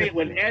it. But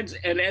anyway,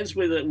 it ends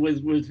with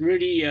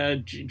Rudy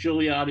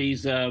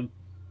Giuliani's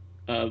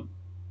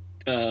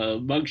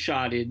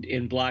mugshot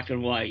in black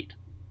and white.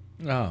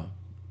 Oh,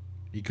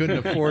 he couldn't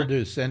afford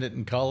to send it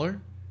in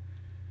color.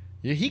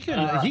 Yeah, he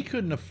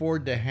couldn't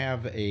afford to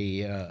have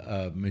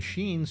a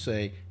machine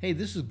say, "Hey,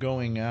 this is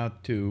going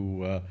out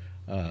to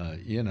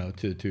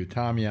to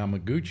Tom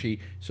Yamaguchi."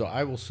 So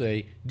I will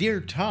say,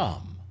 "Dear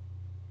Tom."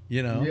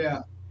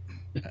 Yeah.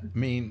 I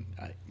mean,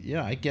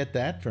 I get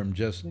that from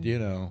just,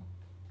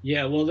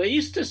 Yeah, well, they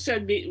used to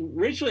send me,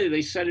 originally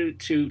they sent it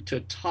to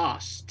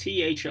TOS,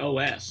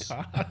 THOS.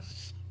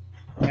 TOS.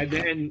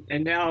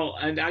 And now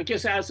I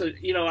guess as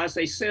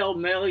they sell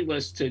mailing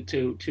lists to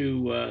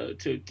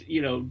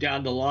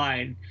down the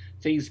line,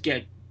 things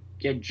get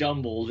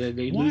jumbled and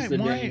they lose the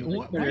name.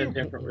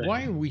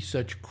 Why are we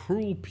such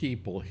cruel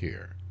people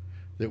here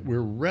that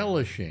we're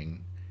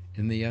relishing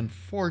in the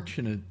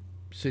unfortunate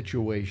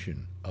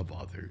situation of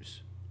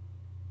others.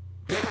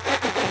 Because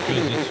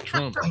it's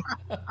Trump.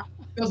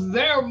 Because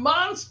they're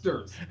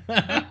monsters.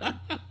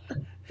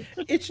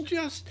 It's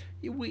just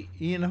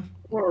you know.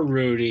 Poor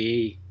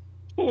Rudy.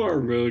 Poor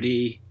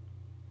Rudy.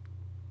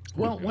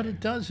 Well, what it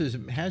does is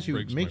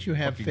it makes you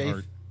have faith.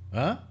 Heart.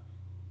 Huh?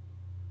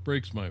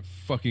 Breaks my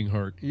fucking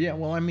heart. Yeah,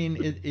 well, I mean,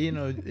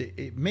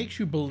 it makes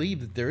you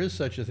believe that there is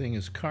such a thing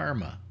as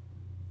karma.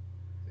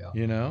 Yeah.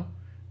 You know,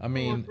 I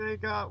mean,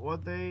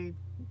 what they,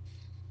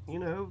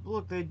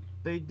 look,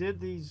 they did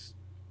these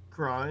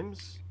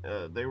crimes.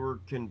 They were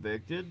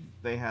convicted.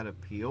 They had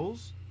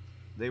appeals.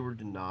 They were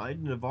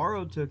denied.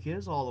 Navarro took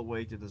his all the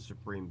way to the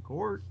Supreme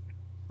Court,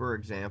 for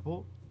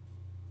example.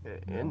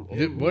 And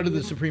what did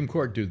the Supreme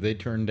Court do? They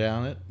turned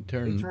down it.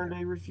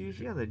 They refused.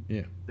 Yeah,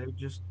 they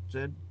just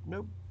said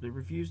nope. They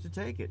refused to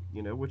take it.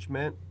 Which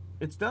meant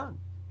it's done.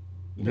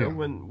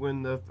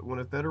 When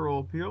a federal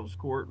appeals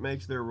court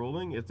makes their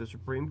ruling, if the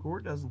Supreme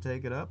Court doesn't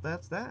take it up,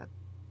 that's that.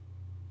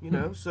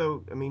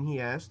 So I mean, he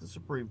asked the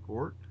Supreme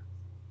Court,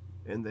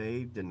 and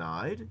they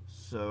denied.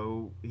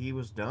 So he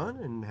was done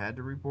and had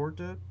to report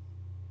to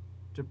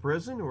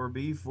prison or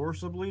be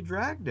forcibly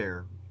dragged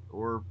there,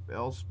 or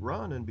else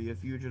run and be a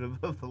fugitive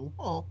of the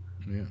law.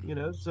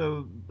 Yeah.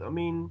 So I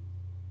mean,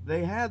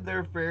 they had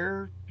their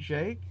fair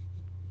shake.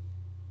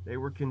 They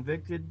were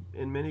convicted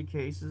in many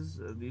cases,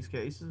 these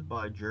cases,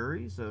 by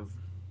juries of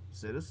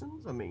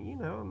citizens. I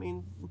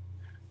mean,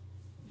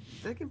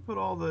 they can put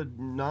all the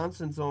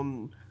nonsense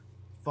on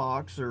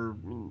Fox or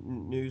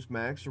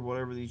Newsmax or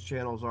whatever these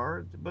channels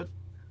are, but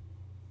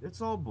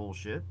it's all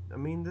bullshit. I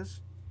mean,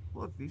 these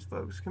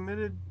folks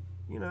committed,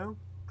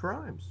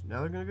 crimes.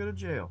 Now they're going to go to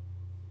jail.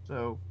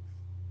 So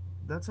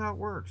that's how it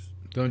works.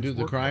 Don't do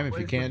the crime if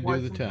you can't do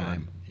the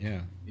time.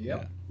 Yeah.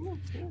 Yep.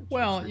 Yeah.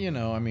 Well,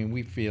 I mean,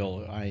 we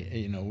feel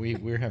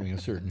we're having a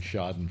certain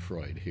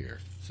Schadenfreude here,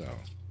 so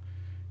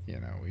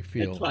we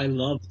feel.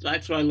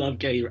 That's why I love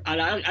getting.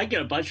 And I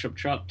get a bunch from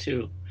Trump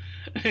too.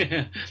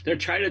 They're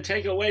trying to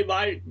take away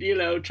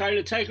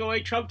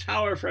Trump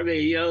Tower from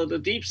me. The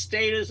deep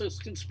state is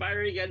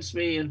conspiring against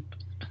me, and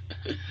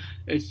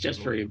it's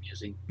just very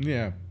amusing.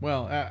 Yeah.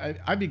 Well,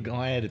 I'd be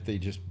glad if they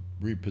just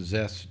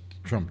repossessed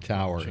Trump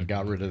Tower and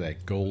got rid of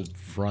that gold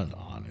front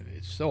on it.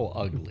 It's so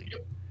ugly.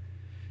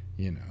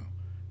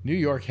 New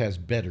York has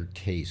better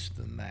taste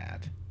than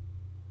that.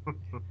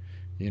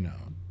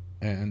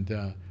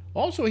 And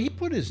also he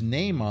put his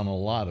name on a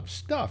lot of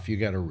stuff, you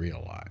got to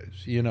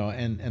realize,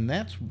 and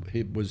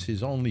it was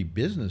his only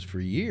business for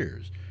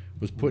years,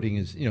 was putting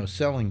his,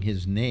 selling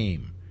his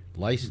name,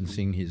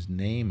 licensing his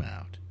name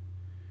out.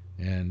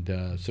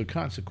 And so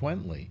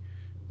consequently,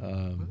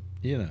 I'm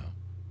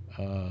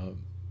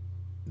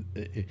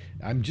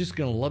just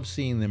going to love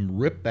seeing them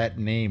rip that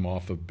name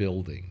off of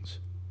buildings.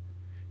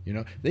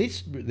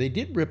 They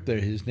did rip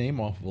his name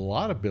off of a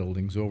lot of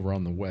buildings over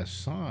on the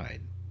west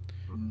side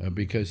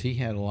because he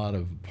had a lot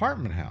of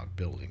apartment house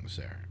buildings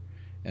there.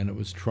 And it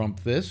was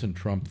Trump this and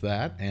Trump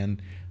that.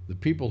 And the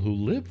people who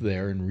lived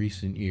there in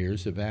recent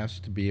years have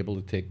asked to be able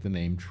to take the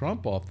name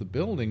Trump off the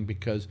building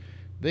because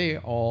they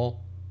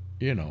all,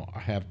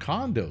 have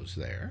condos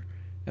there.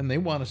 And they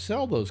want to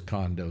sell those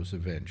condos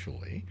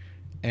eventually.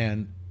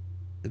 And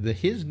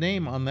his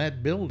name on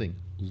that building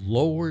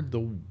lowered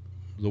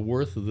the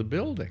worth of the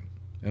building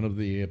and of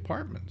the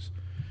apartments.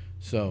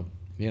 So,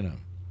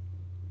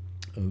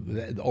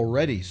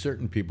 already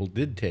certain people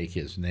did take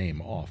his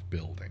name off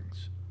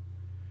buildings.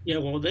 Yeah,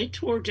 well, they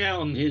tore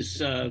down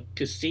his old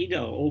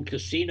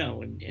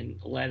casino in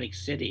Atlantic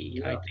City.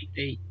 Yeah. I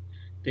think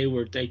they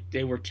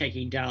were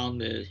taking down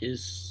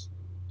his.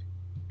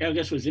 I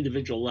guess it was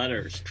individual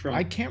letters. Trump.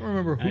 I can't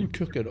remember who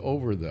took it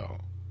over though,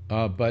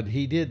 but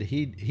he did.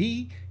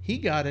 He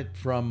got it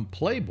from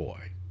Playboy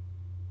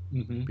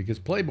because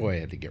Playboy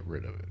had to get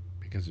rid of it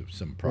because of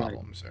some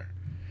problems there,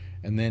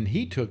 and then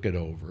he took it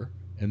over.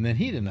 And then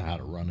he didn't know how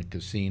to run a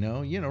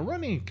casino.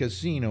 Running a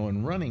casino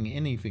and running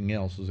anything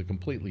else is a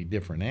completely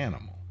different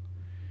animal.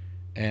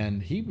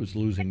 And he was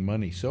losing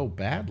money so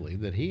badly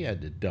that he had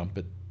to dump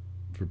it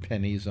for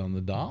pennies on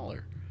the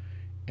dollar.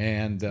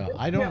 And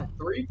I don't. You have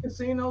 3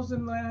 casinos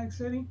in Atlantic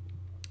City?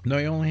 No,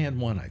 he only had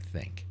one, I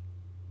think.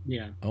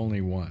 Yeah. Only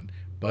one.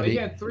 But he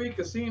had 3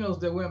 casinos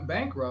that went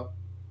bankrupt.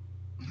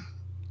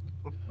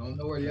 I don't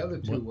know where the other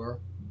 2 were.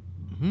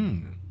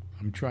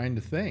 I'm trying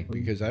to think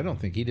because I don't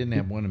think he didn't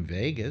have one in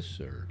Vegas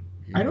or.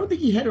 I don't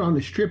think he had it on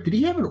the Strip. Did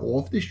he have it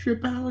off the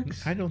Strip,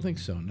 Alex? I don't think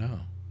so.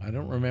 No, I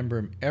don't remember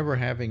him ever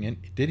having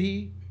it. Did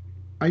he?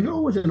 I know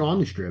it wasn't on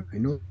the Strip. I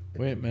know.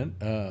 Wait a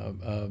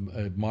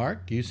minute,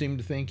 Mark. You seem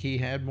to think he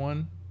had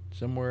one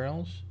somewhere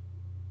else.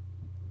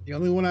 The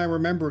only one I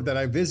remember that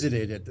I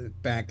visited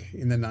back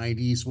in the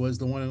 90s was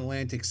the one in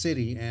Atlantic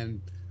City,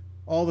 and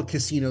all the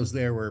casinos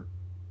there were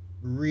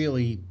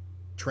really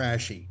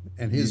trashy,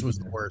 and his was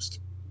the worst.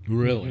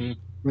 Really?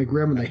 My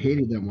grandmother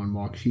hated that one,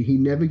 Mark. She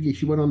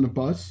went on the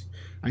bus.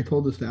 I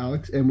told this to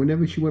Alex, and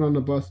whenever she went on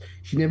the bus,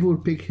 she never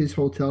would pick his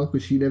hotel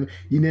because you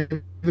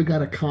never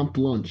got a comped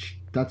lunch.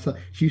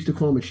 She used to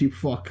call him a cheap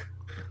fuck.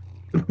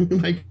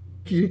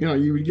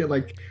 You would get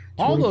like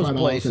all those $25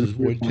 places and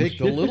a would take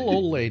the little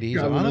old ladies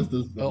God, on what is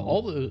this a, song?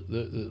 all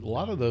a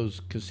lot of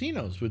those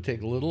casinos would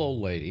take little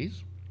old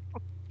ladies,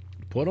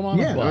 put them on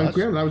a Yeah, bus,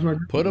 that was my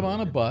put them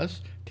on a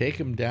bus, take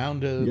them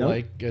down to Yep.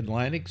 like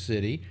Atlantic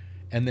City,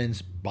 and then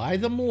buy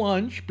them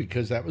lunch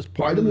because that was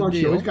Buy part them of the lunch.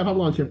 She deal. always got her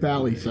lunch at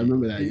Bally's. I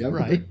remember that. Yep.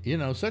 Right, you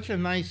know, such a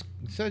nice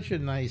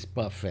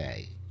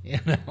buffet. You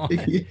know, I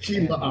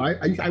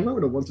went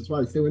with her once or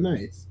twice. They were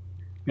nice.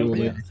 People were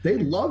Yeah. nice. They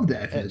loved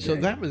that. for the So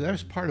day. that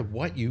was part of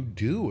what you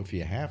do if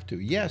you have to.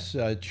 Yes,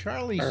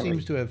 Charlie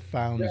seems to have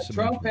found Yeah, some.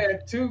 Trump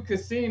had two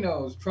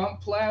casinos,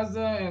 Trump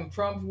Plaza and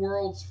Trump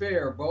World's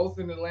Fair, both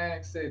in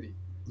Atlantic City.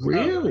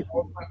 Really?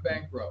 Both went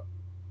bankrupt.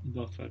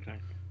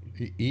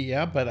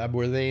 Yeah, but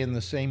were they in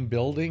the same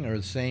building or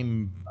the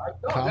same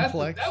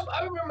complex?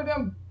 I remember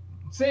them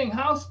saying,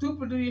 "How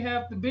stupid do you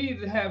have to be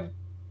to have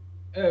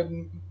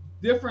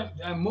different,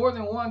 more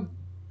than one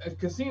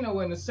casino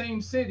in the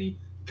same city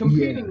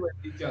competing with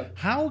each other?"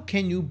 How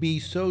can you be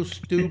so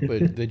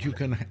stupid that you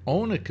can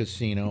own a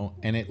casino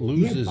and it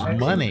loses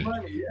money?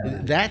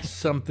 That's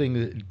something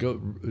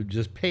that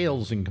just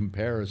pales in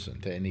comparison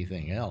to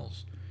anything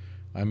else.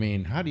 I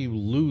mean, how do you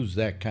lose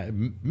that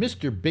kind?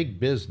 Mr. Big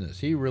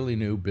Business, he really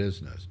knew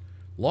business.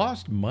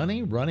 Lost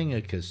money running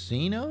a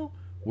casino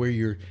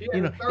where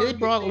they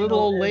brought little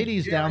old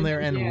ladies down there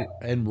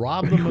and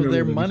robbed them of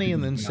their money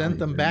and then sent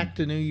them back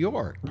to New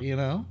York. You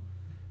know,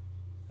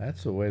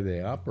 that's the way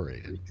they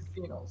operated.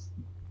 Casinos.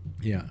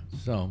 Yeah,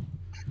 so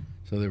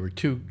there were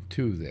two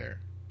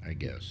there, I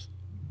guess.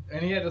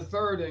 And he had a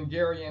third in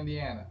Gary,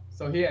 Indiana.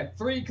 So he had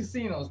 3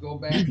 casinos go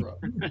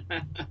bankrupt.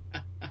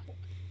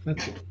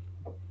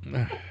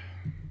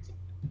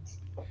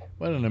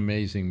 What an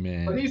amazing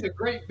man. But he's a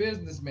great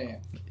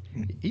businessman.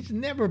 He's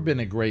never been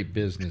a great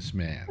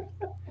businessman.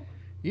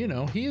 You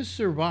know, he has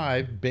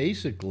survived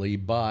basically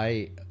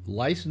by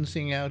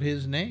licensing out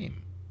his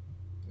name.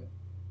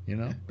 You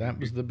know, that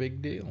was the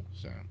big deal.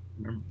 So,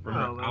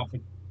 Well,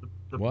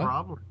 the What?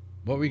 problem.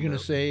 what were you going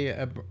to say,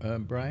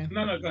 Brian?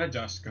 No, go ahead,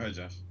 Josh.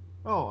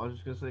 Oh, I was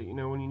just gonna say,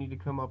 when you need to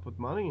come up with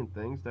money and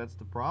things, that's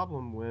the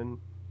problem when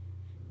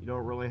you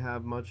don't really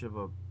have much of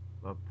a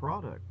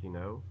product,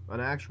 an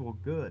actual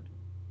good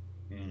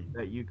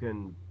that you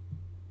can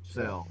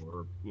sell,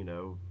 or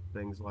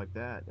things like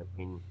that. I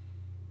mean,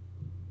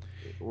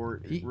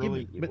 or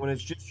really, when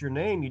it's just your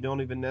name, you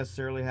don't even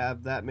necessarily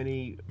have that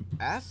many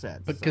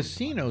assets. But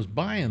casinos,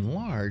 by and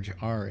large,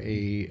 are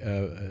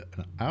an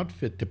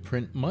outfit to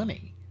print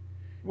money.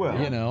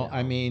 Well,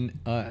 I mean,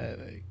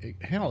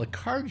 hell, a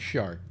card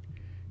shark.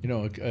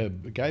 A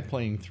guy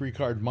playing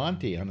 3-card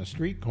Monte on a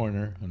street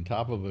corner on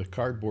top of a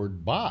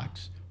cardboard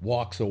box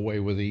walks away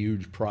with a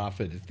huge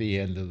profit at the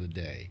end of the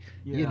day.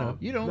 You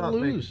don't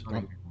lose.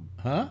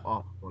 Huh?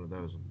 Off one of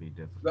those would be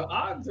difficult. The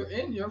odds are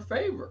in your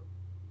favor.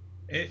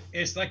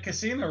 It's like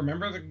Casino.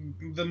 Remember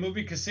the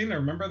movie Casino?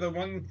 Remember the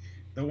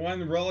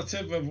one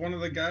relative of one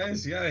of the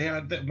guys? Yeah, he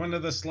had one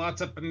of the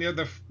slots up near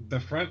the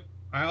front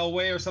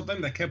aisleway or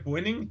something that kept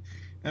winning.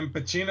 And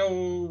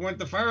Pacino went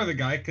to fire the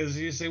guy because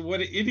he said,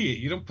 "What an idiot!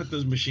 You don't put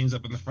those machines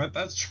up in the front.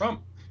 That's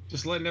Trump,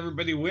 just letting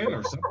everybody win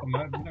or something."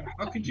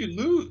 How could you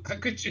lose? How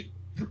could you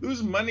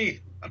lose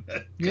money on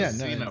a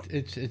casino? No,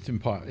 it's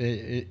impossible.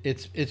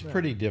 It's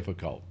pretty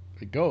difficult.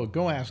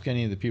 Go ask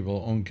any of the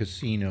people who own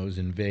casinos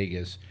in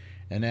Vegas,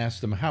 and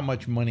ask them how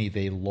much money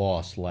they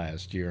lost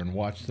last year, and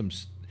watch them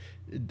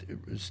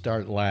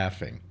start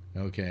laughing.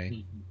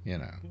 Okay,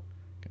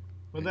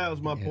 But that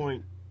was my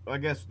point. I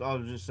guess I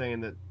was just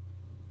saying that,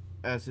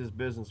 as his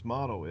business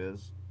model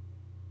is,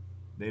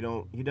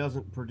 he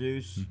doesn't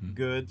produce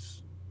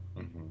goods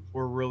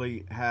or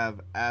really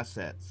have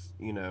assets,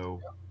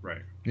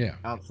 Right. Yeah.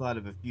 outside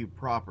of a few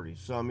properties.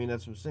 So, I mean,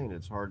 that's what I'm saying.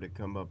 It's hard to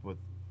come up with.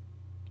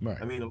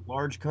 Right. I mean, a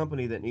large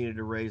company that needed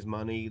to raise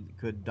money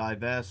could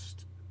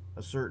divest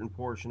a certain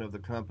portion of the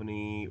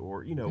company,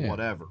 or,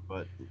 whatever,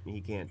 but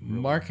he can't. Really.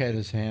 Mark had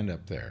his hand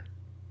up there.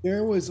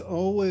 There was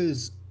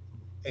always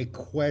a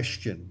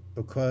question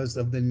because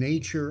of the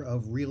nature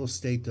of real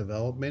estate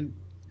development.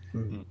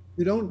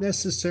 You don't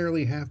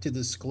necessarily have to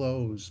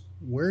disclose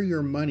where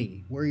your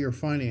money, where your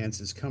finance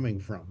is coming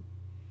from.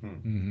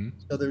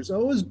 So there's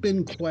always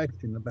been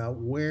question about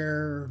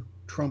where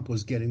Trump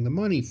was getting the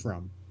money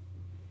from.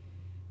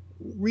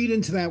 Read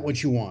into that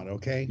what you want,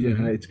 okay?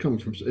 Yeah, it's coming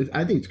from.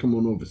 I think it's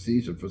coming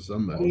overseas or for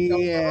somebody.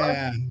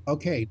 Yeah.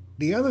 Okay.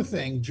 The other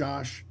thing,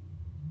 Josh,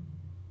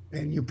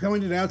 and you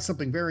pointed out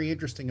something very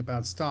interesting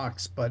about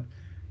stocks, but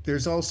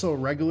there's also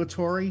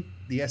regulatory,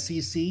 the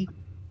SEC.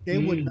 They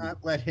would not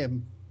let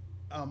him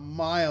a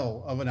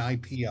mile of an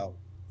IPO.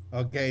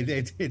 Okay.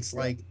 It's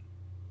like,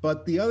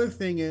 but the other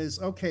thing is,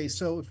 okay,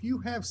 so if you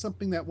have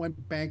something that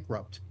went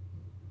bankrupt,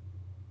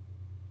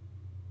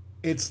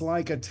 it's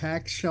like a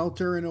tax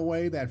shelter in a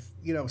way that,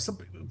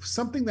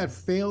 something that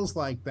fails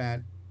like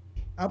that.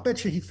 I'll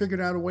bet you he figured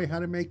out a way how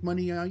to make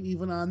money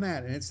even on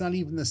that. And it's not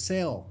even the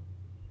sale.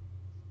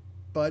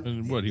 But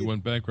he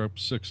went bankrupt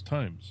 6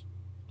 times.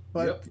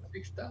 But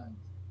 6 times.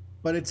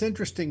 But it's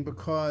interesting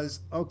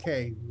because,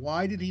 okay,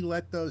 why did he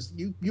let those?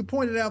 You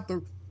pointed out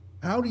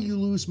how do you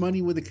lose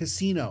money with a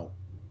casino?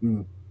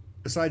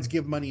 besides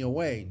give money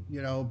away,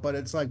 you know. But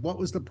it's like, what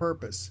was the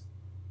purpose?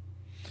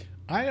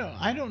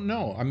 I don't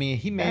know. I mean,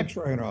 he may Tax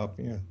write-off,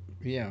 yeah.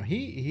 Yeah,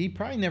 he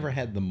probably never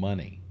had the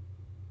money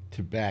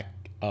to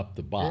back up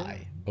the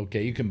buy.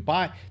 Okay, you can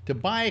buy to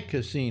buy a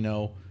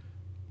casino.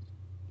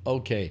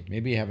 Okay,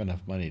 maybe you have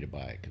enough money to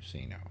buy a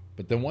casino,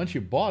 but then once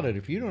you bought it,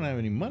 if you don't have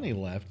any money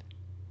left,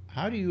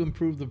 how do you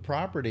improve the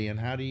property, and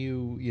how do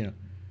you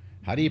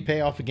how do you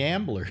pay off the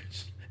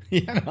gamblers?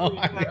 You know,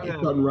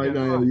 something right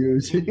now to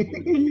use.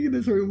 You're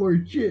gonna throw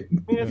more shit. I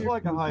mean, it's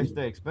like a high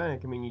stakes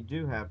bank. I mean, you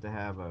do have to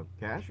have a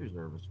cash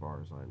reserve, as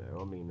far as I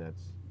know. I mean,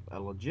 that's a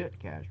legit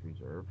cash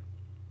reserve.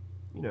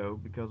 You know,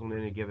 because on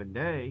any given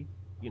day,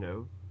 you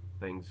know,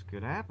 things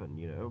could happen.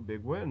 You know,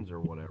 big wins or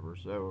whatever.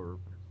 So, or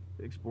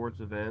big sports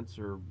events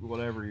or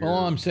whatever.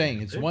 All I'm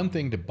saying, it's one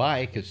thing to buy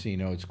a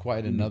casino; it's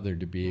quite another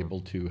to be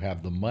able to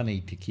have the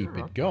money to keep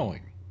it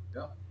going.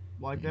 Yeah.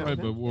 Like that.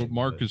 Right, but what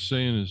Mark is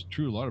saying is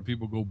true. A lot of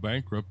people go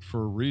bankrupt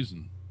for a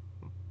reason,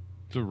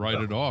 to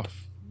write it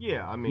off.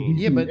 Yeah, I mean.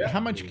 Yeah, but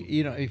how much,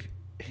 you know, if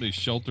they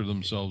shelter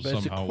themselves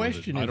but somehow. it's a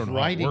question with it. I if don't know how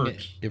it writing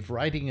works. if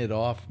writing it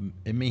off.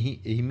 I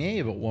mean, he may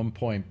have at one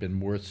point been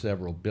worth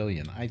several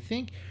billion. I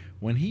think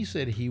when he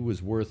said he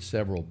was worth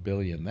several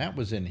billion, that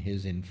was in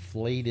his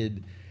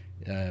inflated,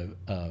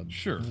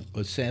 sure,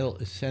 a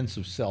sense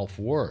of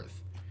self-worth.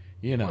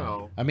 You know,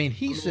 Well, I mean,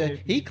 he said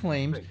if he you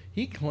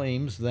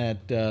claims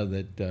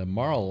that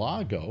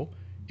Mar-a-Lago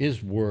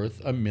is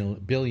worth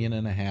 $1.5 billion.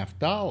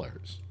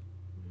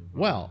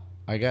 Well,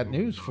 I got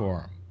news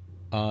for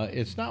him.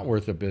 It's not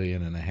worth $1.5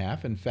 billion.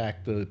 In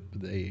fact,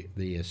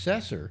 the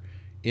assessor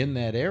in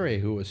that area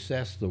who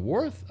assessed the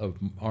worth of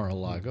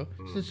Mar-a-Lago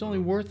says it's only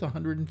worth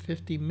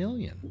 $150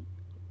 million.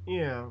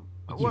 Yeah.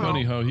 It's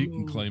funny how he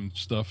can claim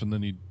stuff and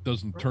then he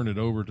doesn't turn it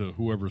over to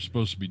whoever's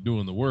supposed to be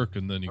doing the work,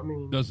 and then he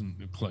doesn't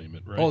claim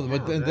it, right? Oh,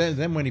 but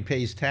then when he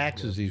pays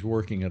taxes, he's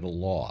working at a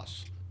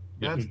loss.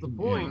 That's the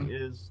point.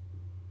 Is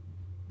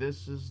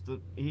this is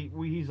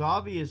he's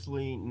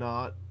obviously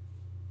not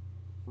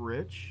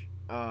rich.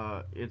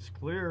 It's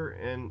clear,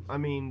 and I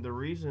mean the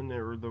reason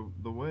or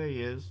the way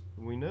is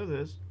we know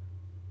this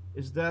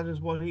is that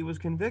is what he was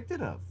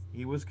convicted of.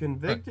 He was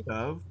convicted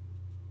of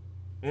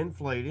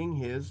inflating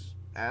his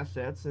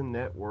assets and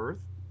net worth,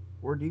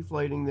 or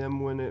deflating them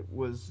when it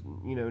was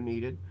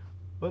needed,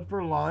 but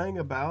for lying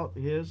about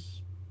his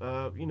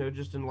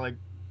just in like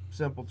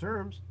simple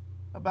terms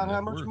about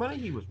how much money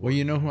he was worth. Well,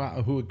 you know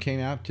who it came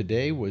out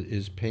today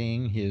is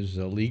paying his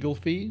legal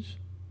fees?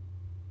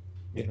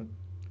 Yeah.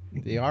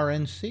 The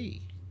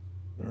RNC.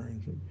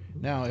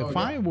 Now, if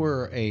I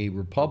were a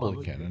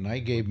Republican and I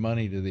gave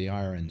money to the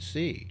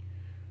RNC,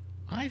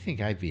 I think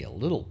I'd be a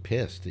little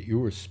pissed that you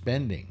were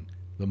spending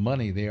the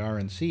money the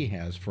RNC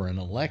has for an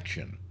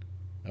election,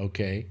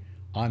 okay,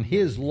 on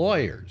his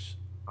lawyers.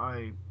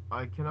 I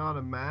cannot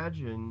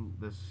imagine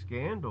the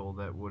scandal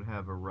that would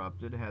have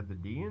erupted had the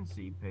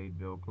DNC paid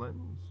Bill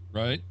Clinton's.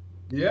 Right?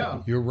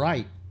 Yeah. You're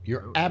right.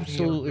 You're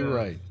absolutely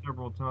right.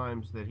 Several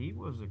times that he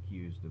was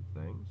accused of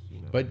things.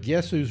 But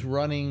guess who's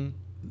running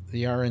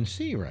the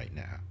RNC right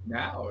now?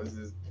 Now is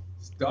his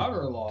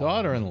daughter-in-law.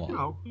 Daughter-in-law.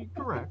 No,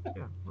 correct.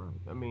 Yeah, right.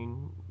 I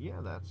mean,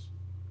 yeah, that's.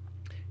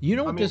 You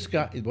know what this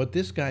guy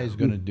is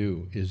going to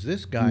do is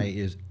this guy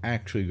is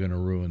actually going to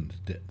ruin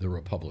the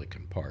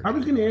Republican Party. I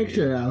was going to ask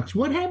you, Alex,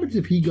 what happens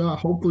if he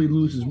hopefully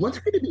loses? What's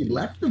going to be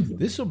left of him?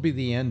 This will be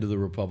the end of the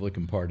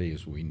Republican Party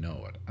as we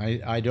know it.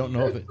 I don't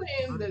know if it.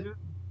 Saying that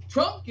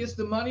Trump gets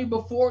the money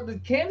before the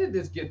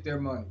candidates get their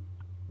money.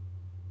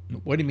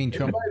 What do you mean,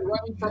 Trump? Everybody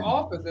running for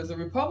office as a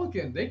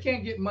Republican, they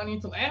can't get money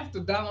until after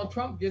Donald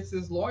Trump gets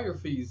his lawyer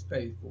fees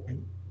paid for.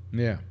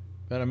 Yeah.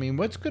 But I mean,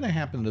 what's going to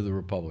happen to the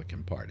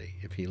Republican Party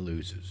if he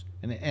loses?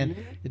 And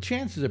the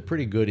chances are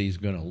pretty good he's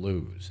going to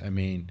lose. I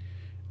mean,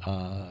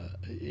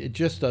 it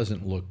just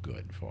doesn't look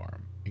good for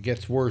him. It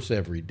gets worse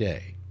every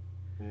day.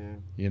 Yeah.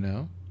 You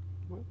know?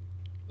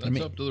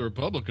 That's up to the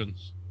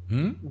Republicans.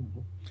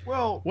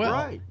 Well,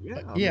 right.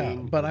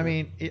 Yeah.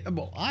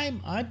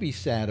 I'd be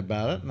sad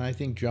about it, and I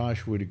think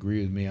Josh would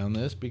agree with me on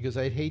this because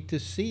I'd hate to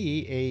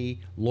see a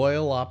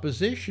loyal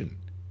opposition.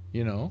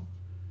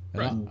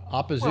 Right.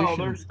 Opposition. Well,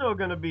 there's still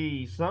going to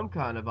be some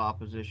kind of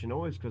opposition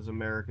always because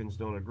Americans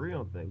don't agree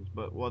on things.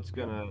 But what's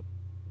going to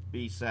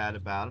be sad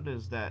about it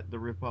is that the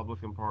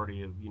Republican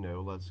Party of,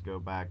 let's go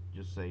back,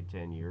 just say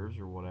 10 years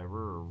or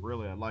whatever, or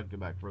really I'd like to go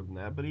back further than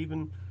that, but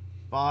even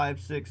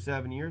 5, 6,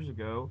 7 years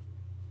ago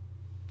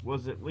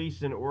was at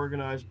least an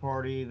organized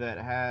party that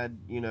had,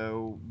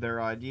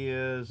 their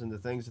ideas and the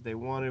things that they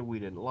wanted. We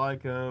didn't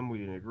like them. We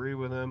didn't agree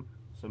with them.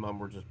 Some of them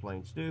were just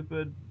plain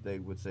stupid. They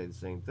would say the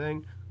same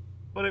thing.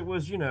 But it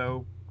was,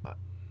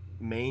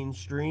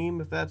 mainstream,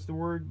 if that's the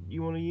word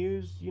you want to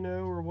use,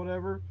 or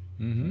whatever.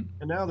 Mm-hmm.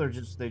 And now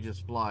they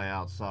just fly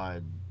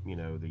outside,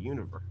 the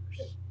universe.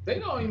 They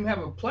don't even have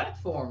a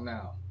platform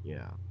now.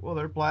 Yeah. Well,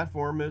 their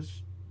platform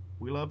is,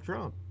 we love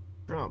Trump,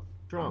 Trump,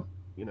 Trump.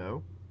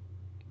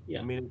 Yeah.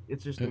 I mean,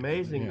 it's just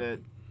amazing that,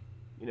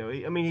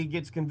 he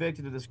gets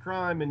convicted of this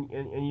crime,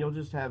 and you'll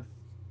just have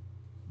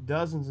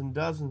dozens and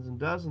dozens and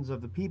dozens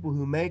of the people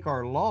who make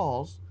our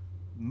laws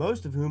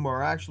most of whom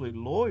are actually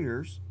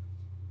lawyers,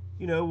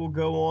 will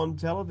go on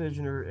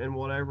television and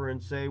whatever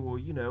and say, well,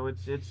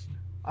 it's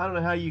I don't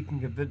know how you can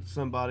convince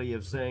somebody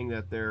of saying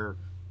that their,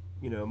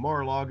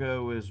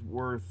 Mar-a-Lago is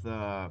worth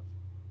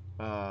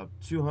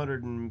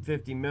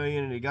 250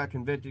 million and he got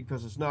convicted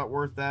because it's not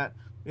worth that.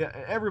 Yeah,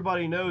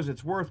 everybody knows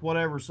it's worth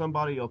whatever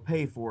somebody will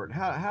pay for it.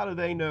 How do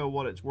they know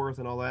what it's worth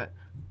and all that?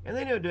 And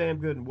they know damn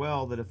good and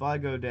well that if I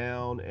go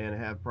down and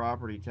have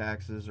property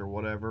taxes or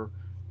whatever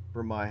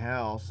for my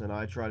house and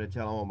I try to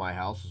tell them, well, my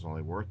house is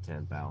only worth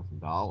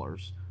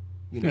 $10,000,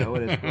 and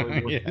it's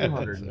really worth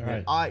 200,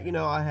 right.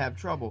 I have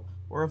trouble.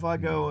 Or if I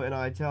go and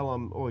I tell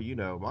them, oh,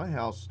 my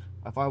house,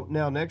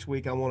 next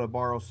week I want to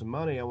borrow some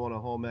money, I want a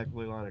home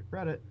equity line of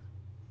credit.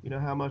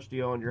 How much do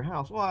you owe on your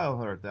house? Well, I owe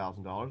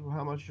 $100,000. Well,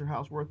 how much is your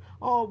house worth?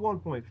 Oh,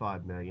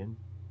 1.5 million.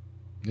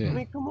 Yeah. I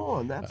mean, come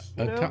on. That's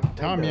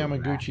Tom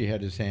Yamaguchi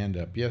had his hand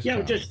up. Yes. Yeah,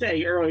 Tom. Just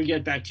say earlier.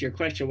 Get back to your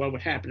question. What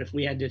would happen if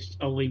we had this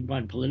only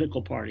one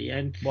political party?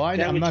 And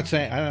I'm not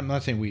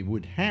saying we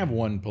would have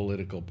one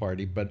political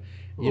party, but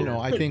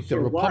I think the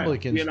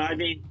Republicans. I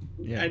mean,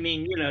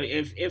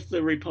 if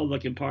the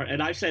Republican Party,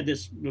 and I've said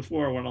this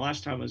before when the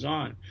last time I was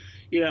on,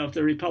 if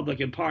the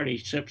Republican Party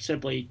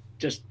simply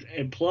just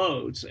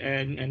implodes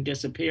and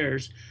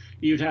disappears,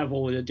 you'd have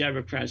only the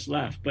Democrats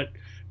left. But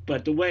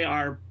the way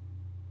our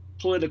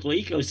political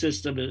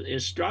ecosystem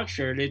is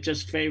structured, it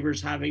just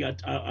favors having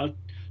a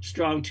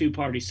strong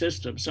two-party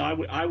system. So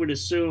I would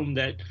assume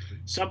that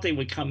something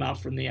would come out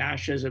from the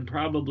ashes, and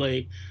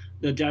probably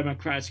the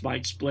Democrats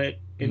might split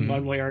in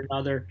one way or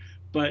another.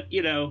 But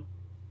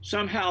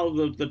somehow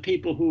the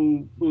people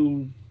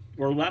who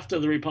were left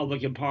of the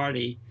Republican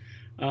Party,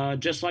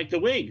 just like the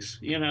Whigs,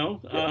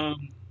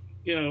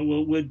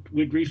 would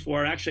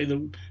reform.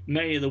 Actually,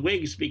 many of the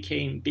Whigs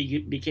became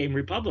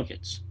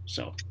Republicans.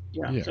 So.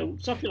 Yeah. So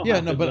something will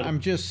happen, but I'm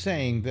just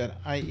saying that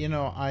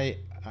I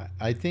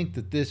think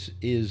that this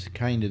is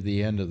kind of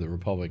the end of the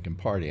Republican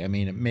Party. I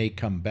mean, it may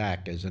come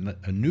back as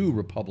a new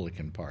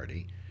Republican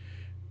Party,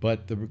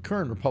 but the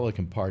current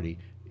Republican Party,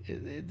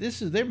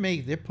 they're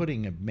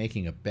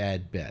making a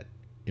bad bet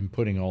in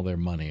putting all their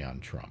money on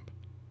Trump.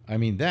 I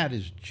mean, that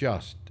is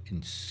just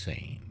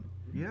insane.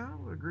 Yeah, I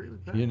would agree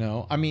with that.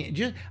 I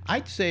mean,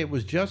 I'd say it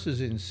was just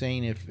as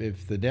insane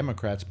if the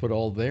Democrats put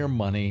all their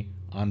money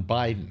on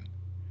Biden.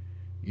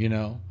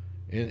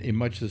 In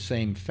much the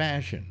same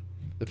fashion.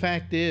 The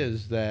fact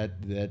is that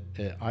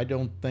I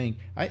don't think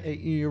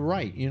you're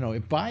right.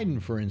 If Biden,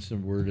 for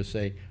instance, were to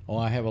say, "Oh,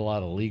 I have a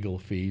lot of legal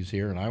fees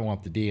here, and I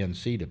want the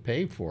DNC to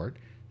pay for it,"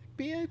 it'd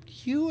be a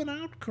hue and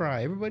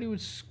outcry. Everybody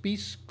would be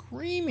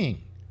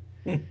screaming.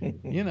 But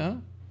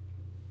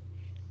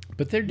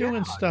they're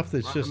doing stuff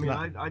that's just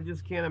not. I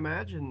just can't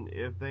imagine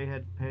if they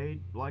had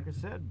paid, like I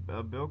said,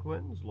 Bill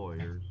Clinton's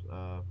lawyers.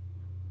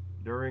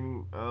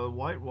 During a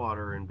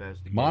Whitewater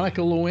investigation, Monica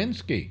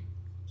Lewinsky,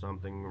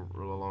 something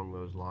along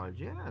those lines.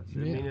 Yeah, I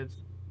mean, it's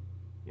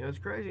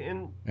crazy,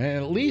 and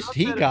at least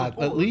he got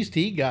the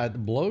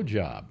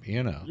blowjob.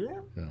 Yeah.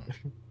 So.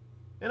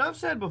 And I've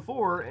said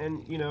before,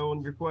 and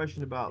on your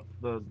question about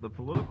the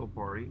political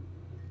party,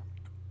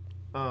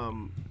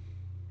 I'm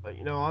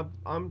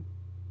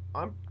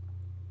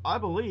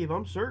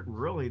certain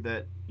really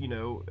that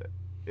in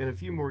a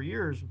few more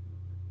years,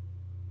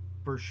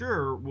 for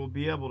sure, we'll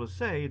be able to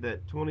say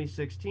that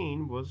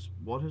 2016 was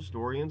what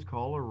historians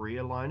call a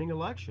realigning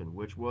election,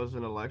 which was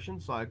an election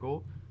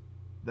cycle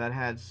that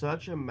had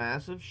such a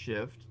massive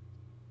shift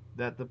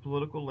that the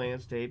political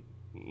landscape,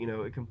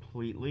 it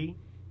completely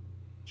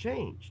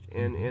changed.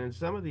 And in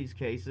some of these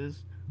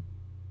cases,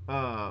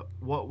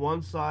 what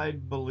one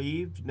side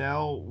believed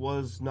now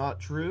was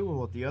not true, and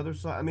what the other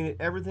side, I mean,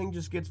 everything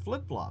just gets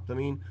flip-flopped. I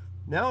mean,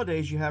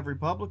 nowadays you have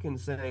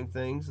Republicans saying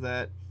things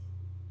that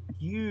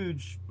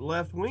huge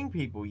left-wing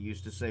people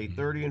used to say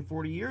 30 and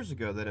 40 years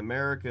ago, that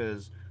America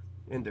is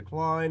in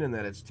decline and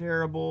that it's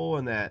terrible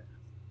and that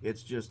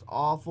it's just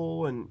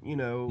awful and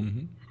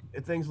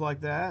things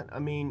like that. I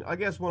mean, I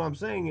guess what I'm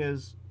saying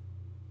is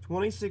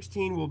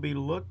 2016 will be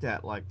looked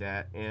at like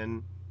that,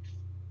 and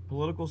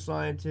political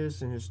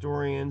scientists and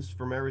historians,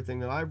 from everything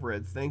that I've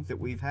read, think that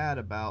we've had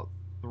about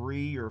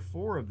 3 or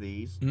 4 of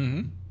these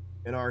in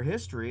our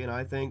history, and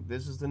I think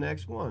this is the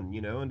next one.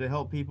 And to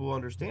help people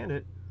understand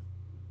it,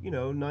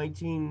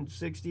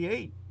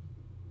 1968,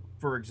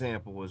 for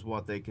example, was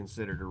what they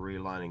considered a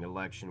realigning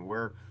election,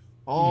 where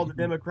all the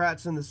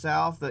Democrats in the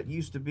South that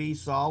used to be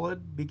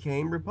solid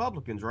became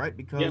Republicans, right?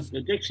 Because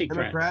the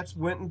Democrats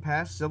went and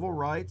passed civil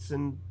rights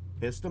and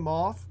pissed them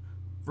off,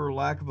 for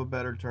lack of a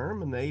better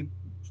term, and they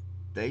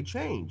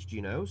changed,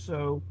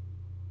 So,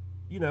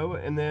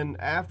 and then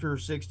after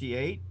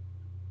 68,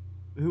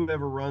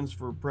 whoever runs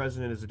for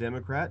president as a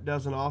Democrat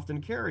doesn't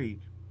often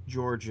carry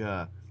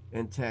Georgia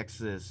and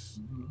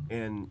Texas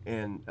and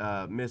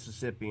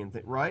Mississippi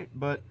and right?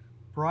 But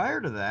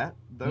prior to that,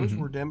 those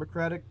were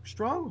Democratic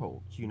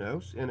strongholds,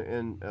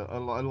 and a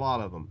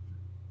lot of them.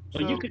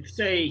 Well, you could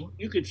say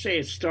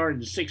it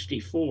started in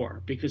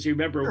 '64 because you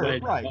remember when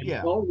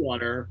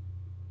Goldwater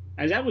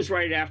And that was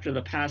right after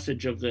the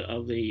passage of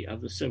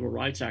the Civil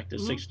Rights Act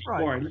of '64.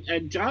 Right.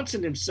 And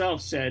Johnson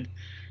himself said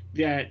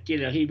that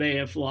he may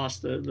have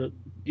lost the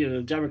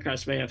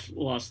Democrats may have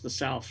lost the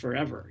South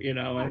forever.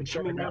 And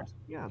sure enough.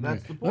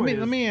 That's the point.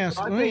 Let me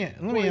ask. Let me ask.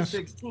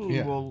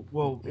 2016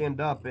 will end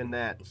up in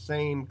that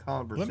same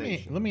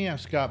conversation. Let me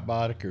ask Scott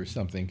Boddicker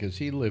something, because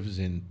he lives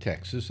in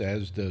Texas,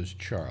 as does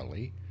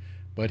Charlie,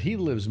 but he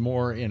lives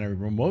more in a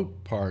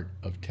remote part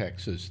of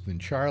Texas than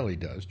Charlie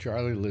does.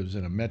 Charlie lives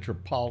in a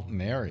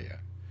metropolitan area.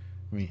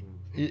 I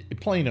mean,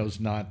 Plano's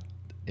not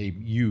a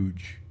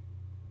huge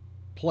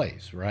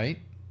place, right?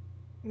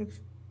 It's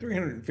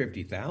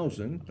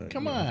 350,000.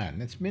 Come on,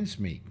 that's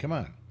mincemeat. Come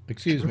on.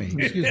 Excuse me,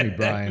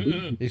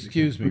 Brian.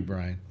 Excuse me,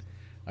 Brian.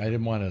 I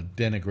didn't want to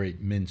denigrate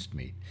minced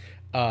meat.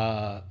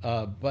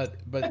 But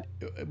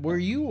where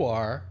you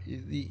are,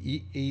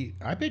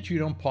 I bet you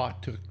don't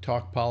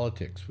talk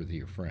politics with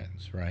your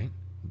friends, right?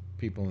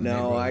 People in the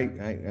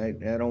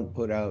neighborhood. I don't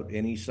put out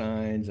any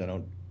signs. I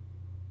don't.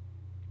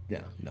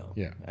 Yeah, no.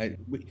 Yeah.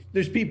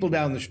 There's people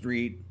down the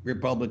street,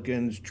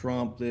 Republicans,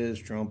 Trump this,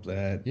 Trump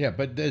that. Yeah,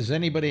 but does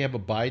anybody have a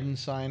Biden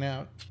sign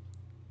out?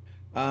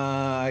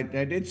 I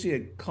did see a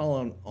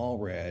Colin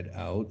Allred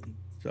out.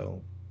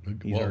 So.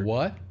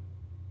 What?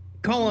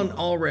 Colin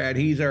Allred,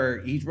 he's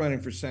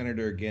running for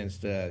senator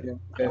against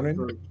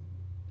Cornyn.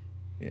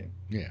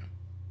 Yeah.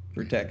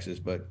 For Texas,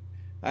 but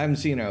I haven't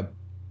seen a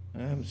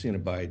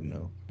Biden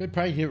though. They'd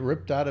probably get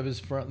ripped out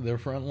of their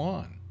front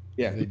lawn.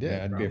 Yeah, they did.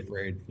 Yeah, I'd be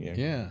afraid.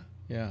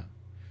 Yeah.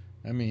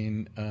 I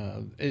mean,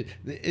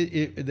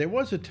 there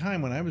was a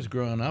time when I was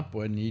growing up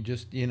when you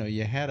just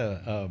you had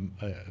a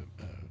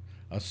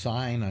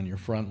sign on your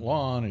front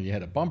lawn, or you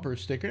had a bumper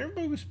sticker.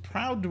 Everybody was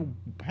proud to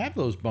have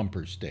those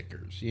bumper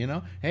stickers.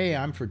 Hey,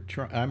 I'm for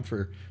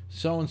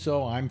so and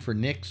so. I'm for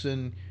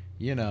Nixon.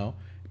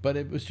 But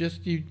it was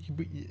just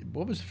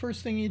what was the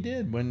first thing you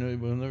did when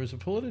there was a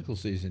political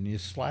season? You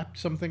slapped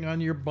something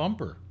on your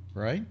bumper,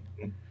 right?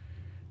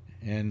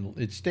 And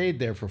it stayed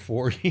there for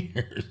 4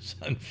 years,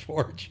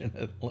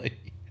 unfortunately,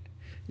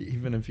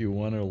 even if you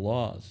won or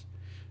lost.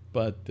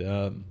 But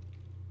I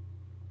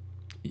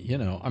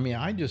mean,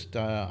 I just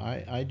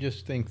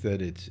think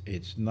that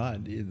it's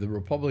not, the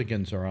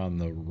Republicans are on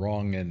the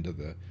wrong end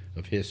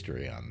of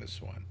history on this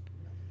one,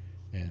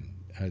 and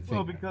I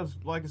think because,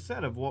 like I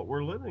said, of what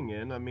we're living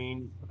in. I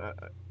mean,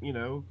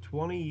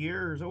 20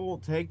 years. It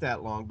won't take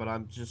that long, but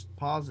I'm just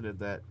positive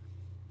that.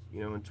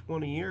 In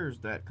 20 years,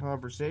 that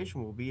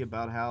conversation will be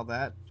about how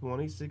that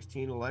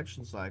 2016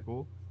 election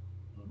cycle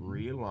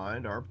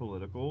realigned our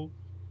political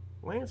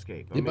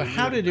landscape. But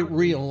how did it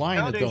realign it,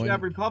 though? Nowadays, you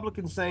have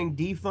Republicans saying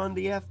defund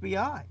the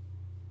FBI.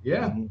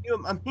 Yeah.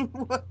 I mean,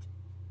 what?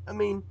 I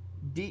mean,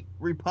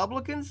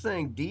 Republicans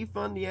saying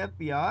defund the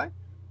FBI?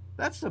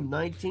 That's some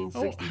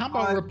 1965 how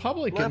about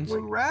Republicans?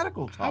 Left-wing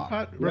radical talk. How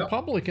about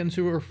Republicans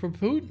who are for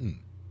Putin?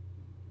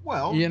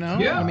 Well, I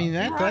mean,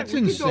 that's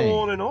insane. We can go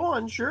on and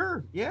on,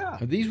 sure, yeah.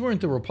 These weren't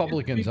the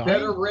Republicans.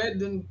 Better red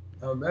than,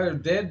 better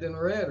dead than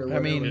red. Or I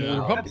mean,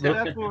 that's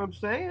what I'm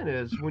saying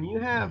is when you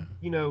have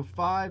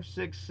 5,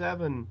 6,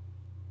 7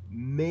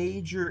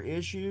 major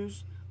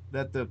issues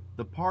that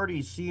the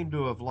parties seem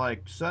to have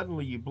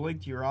suddenly you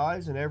blinked your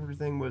eyes and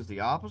everything was the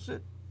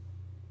opposite.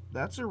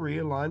 That's a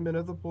realignment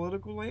of the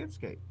political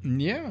landscape.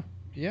 Yeah.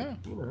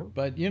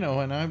 But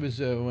when I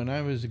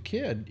was a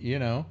kid,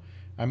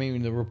 I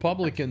mean, the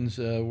Republicans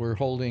were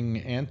holding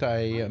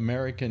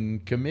anti-American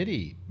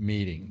committee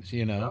meetings,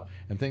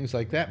 and things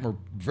like that, and were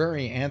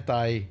very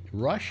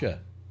anti-Russia.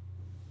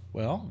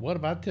 Well, what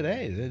about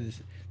today?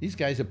 These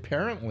guys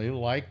apparently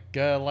like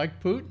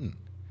Putin.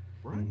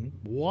 Right.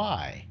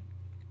 Why?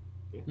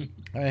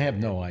 I have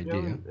no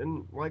idea.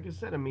 And like I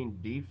said, I mean,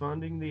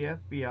 defunding the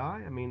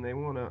FBI. I mean, they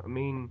want to. I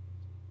mean,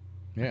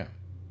 yeah.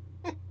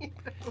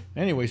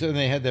 Anyway, so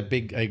they had that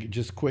big. I'm going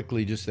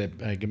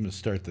to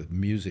start the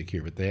music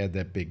here, but they had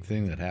that big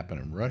thing that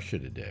happened in Russia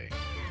today,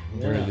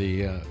 where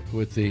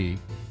with the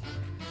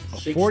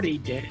 60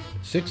 dead.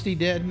 60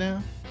 dead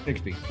now.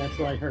 60. That's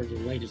what I heard. The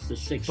latest is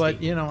 60.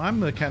 But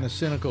I'm the kind of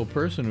cynical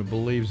person who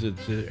believes that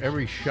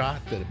every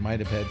shot that it might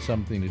have had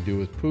something to do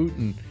with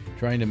Putin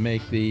trying to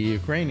make the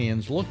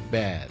Ukrainians look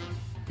bad.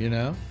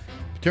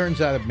 Turns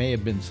out it may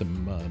have been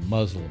some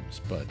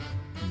Muslims, but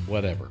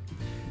whatever.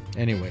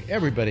 Anyway,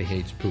 everybody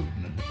hates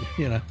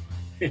Putin,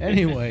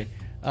 Anyway,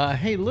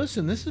 hey,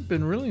 listen, this has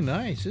been really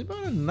nice. It's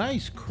been a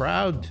nice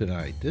crowd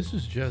tonight. This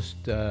is just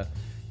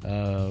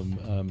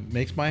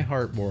makes my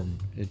heart warm.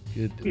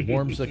 It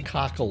warms the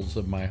cockles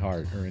of my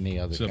heart, or any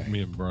other Except kind.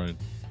 me and Brian.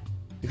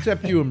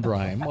 Except you and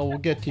Brian. Well, we'll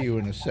get to you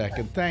in a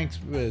second. Thanks,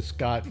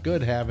 Scott.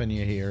 Good having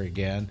you here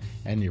again.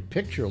 And your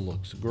picture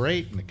looks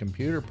great, and the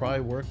computer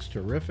probably works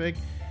terrific.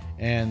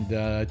 And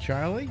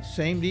Charlie,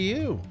 same to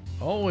you.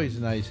 Always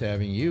nice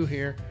having you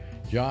here.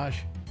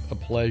 Josh, a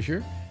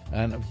pleasure.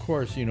 And of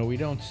course, we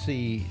don't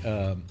see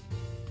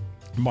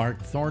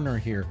Mark Thorner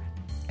here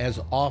as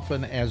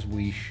often as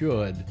we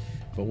should,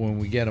 but when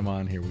we get him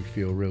on here, we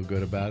feel real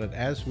good about it,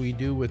 as we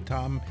do with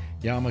Tom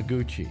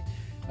Yamaguchi.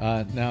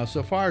 Now,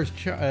 so far as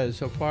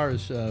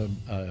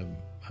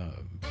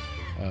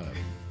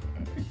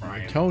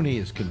Brian. Tony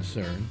is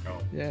concerned.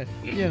 Oh. Yeah,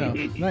 you know,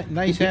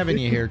 nice having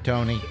you here,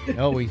 Tony.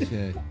 Always.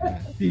 See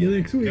you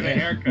next week. Get a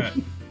haircut.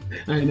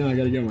 I know. I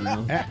gotta get one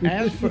now.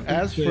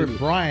 As for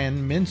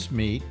Brian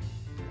Mincemeat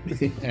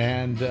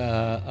and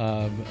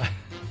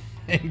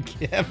and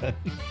Kevin,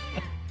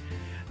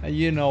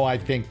 you know, I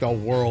think the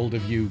world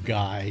of you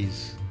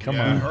guys. Come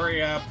on.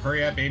 Hurry up.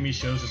 Amy's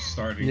show's just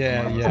starting.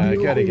 Yeah, I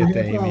gotta get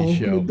the Amy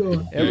show.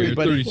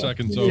 Everybody, 30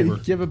 seconds over.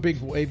 Give a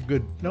big wave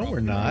good. No, we're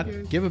not.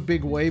 Give a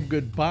big wave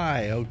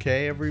goodbye,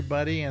 okay,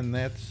 everybody. And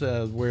that's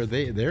where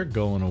they're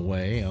going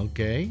away,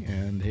 okay.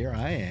 And here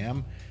I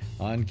am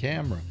on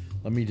camera.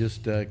 Let me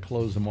just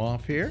close them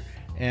off here.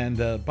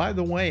 And by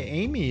the way,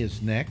 Amy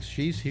is next.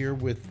 She's here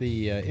with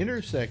the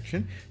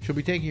Intersection. She'll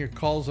be taking your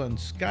calls on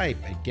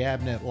Skype at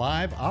Gabnet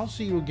Live. I'll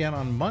see you again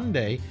on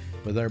Monday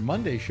with our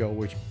Monday show,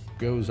 which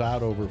goes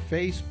out over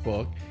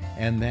Facebook,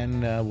 and then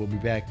we'll be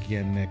back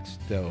again next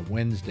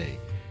Wednesday.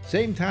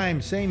 Same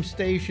time, same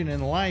station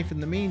in life.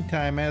 In the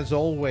meantime, as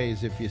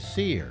always, if you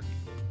see her,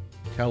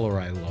 tell her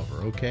I love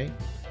her, okay?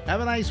 Have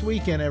a nice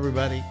weekend,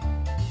 everybody.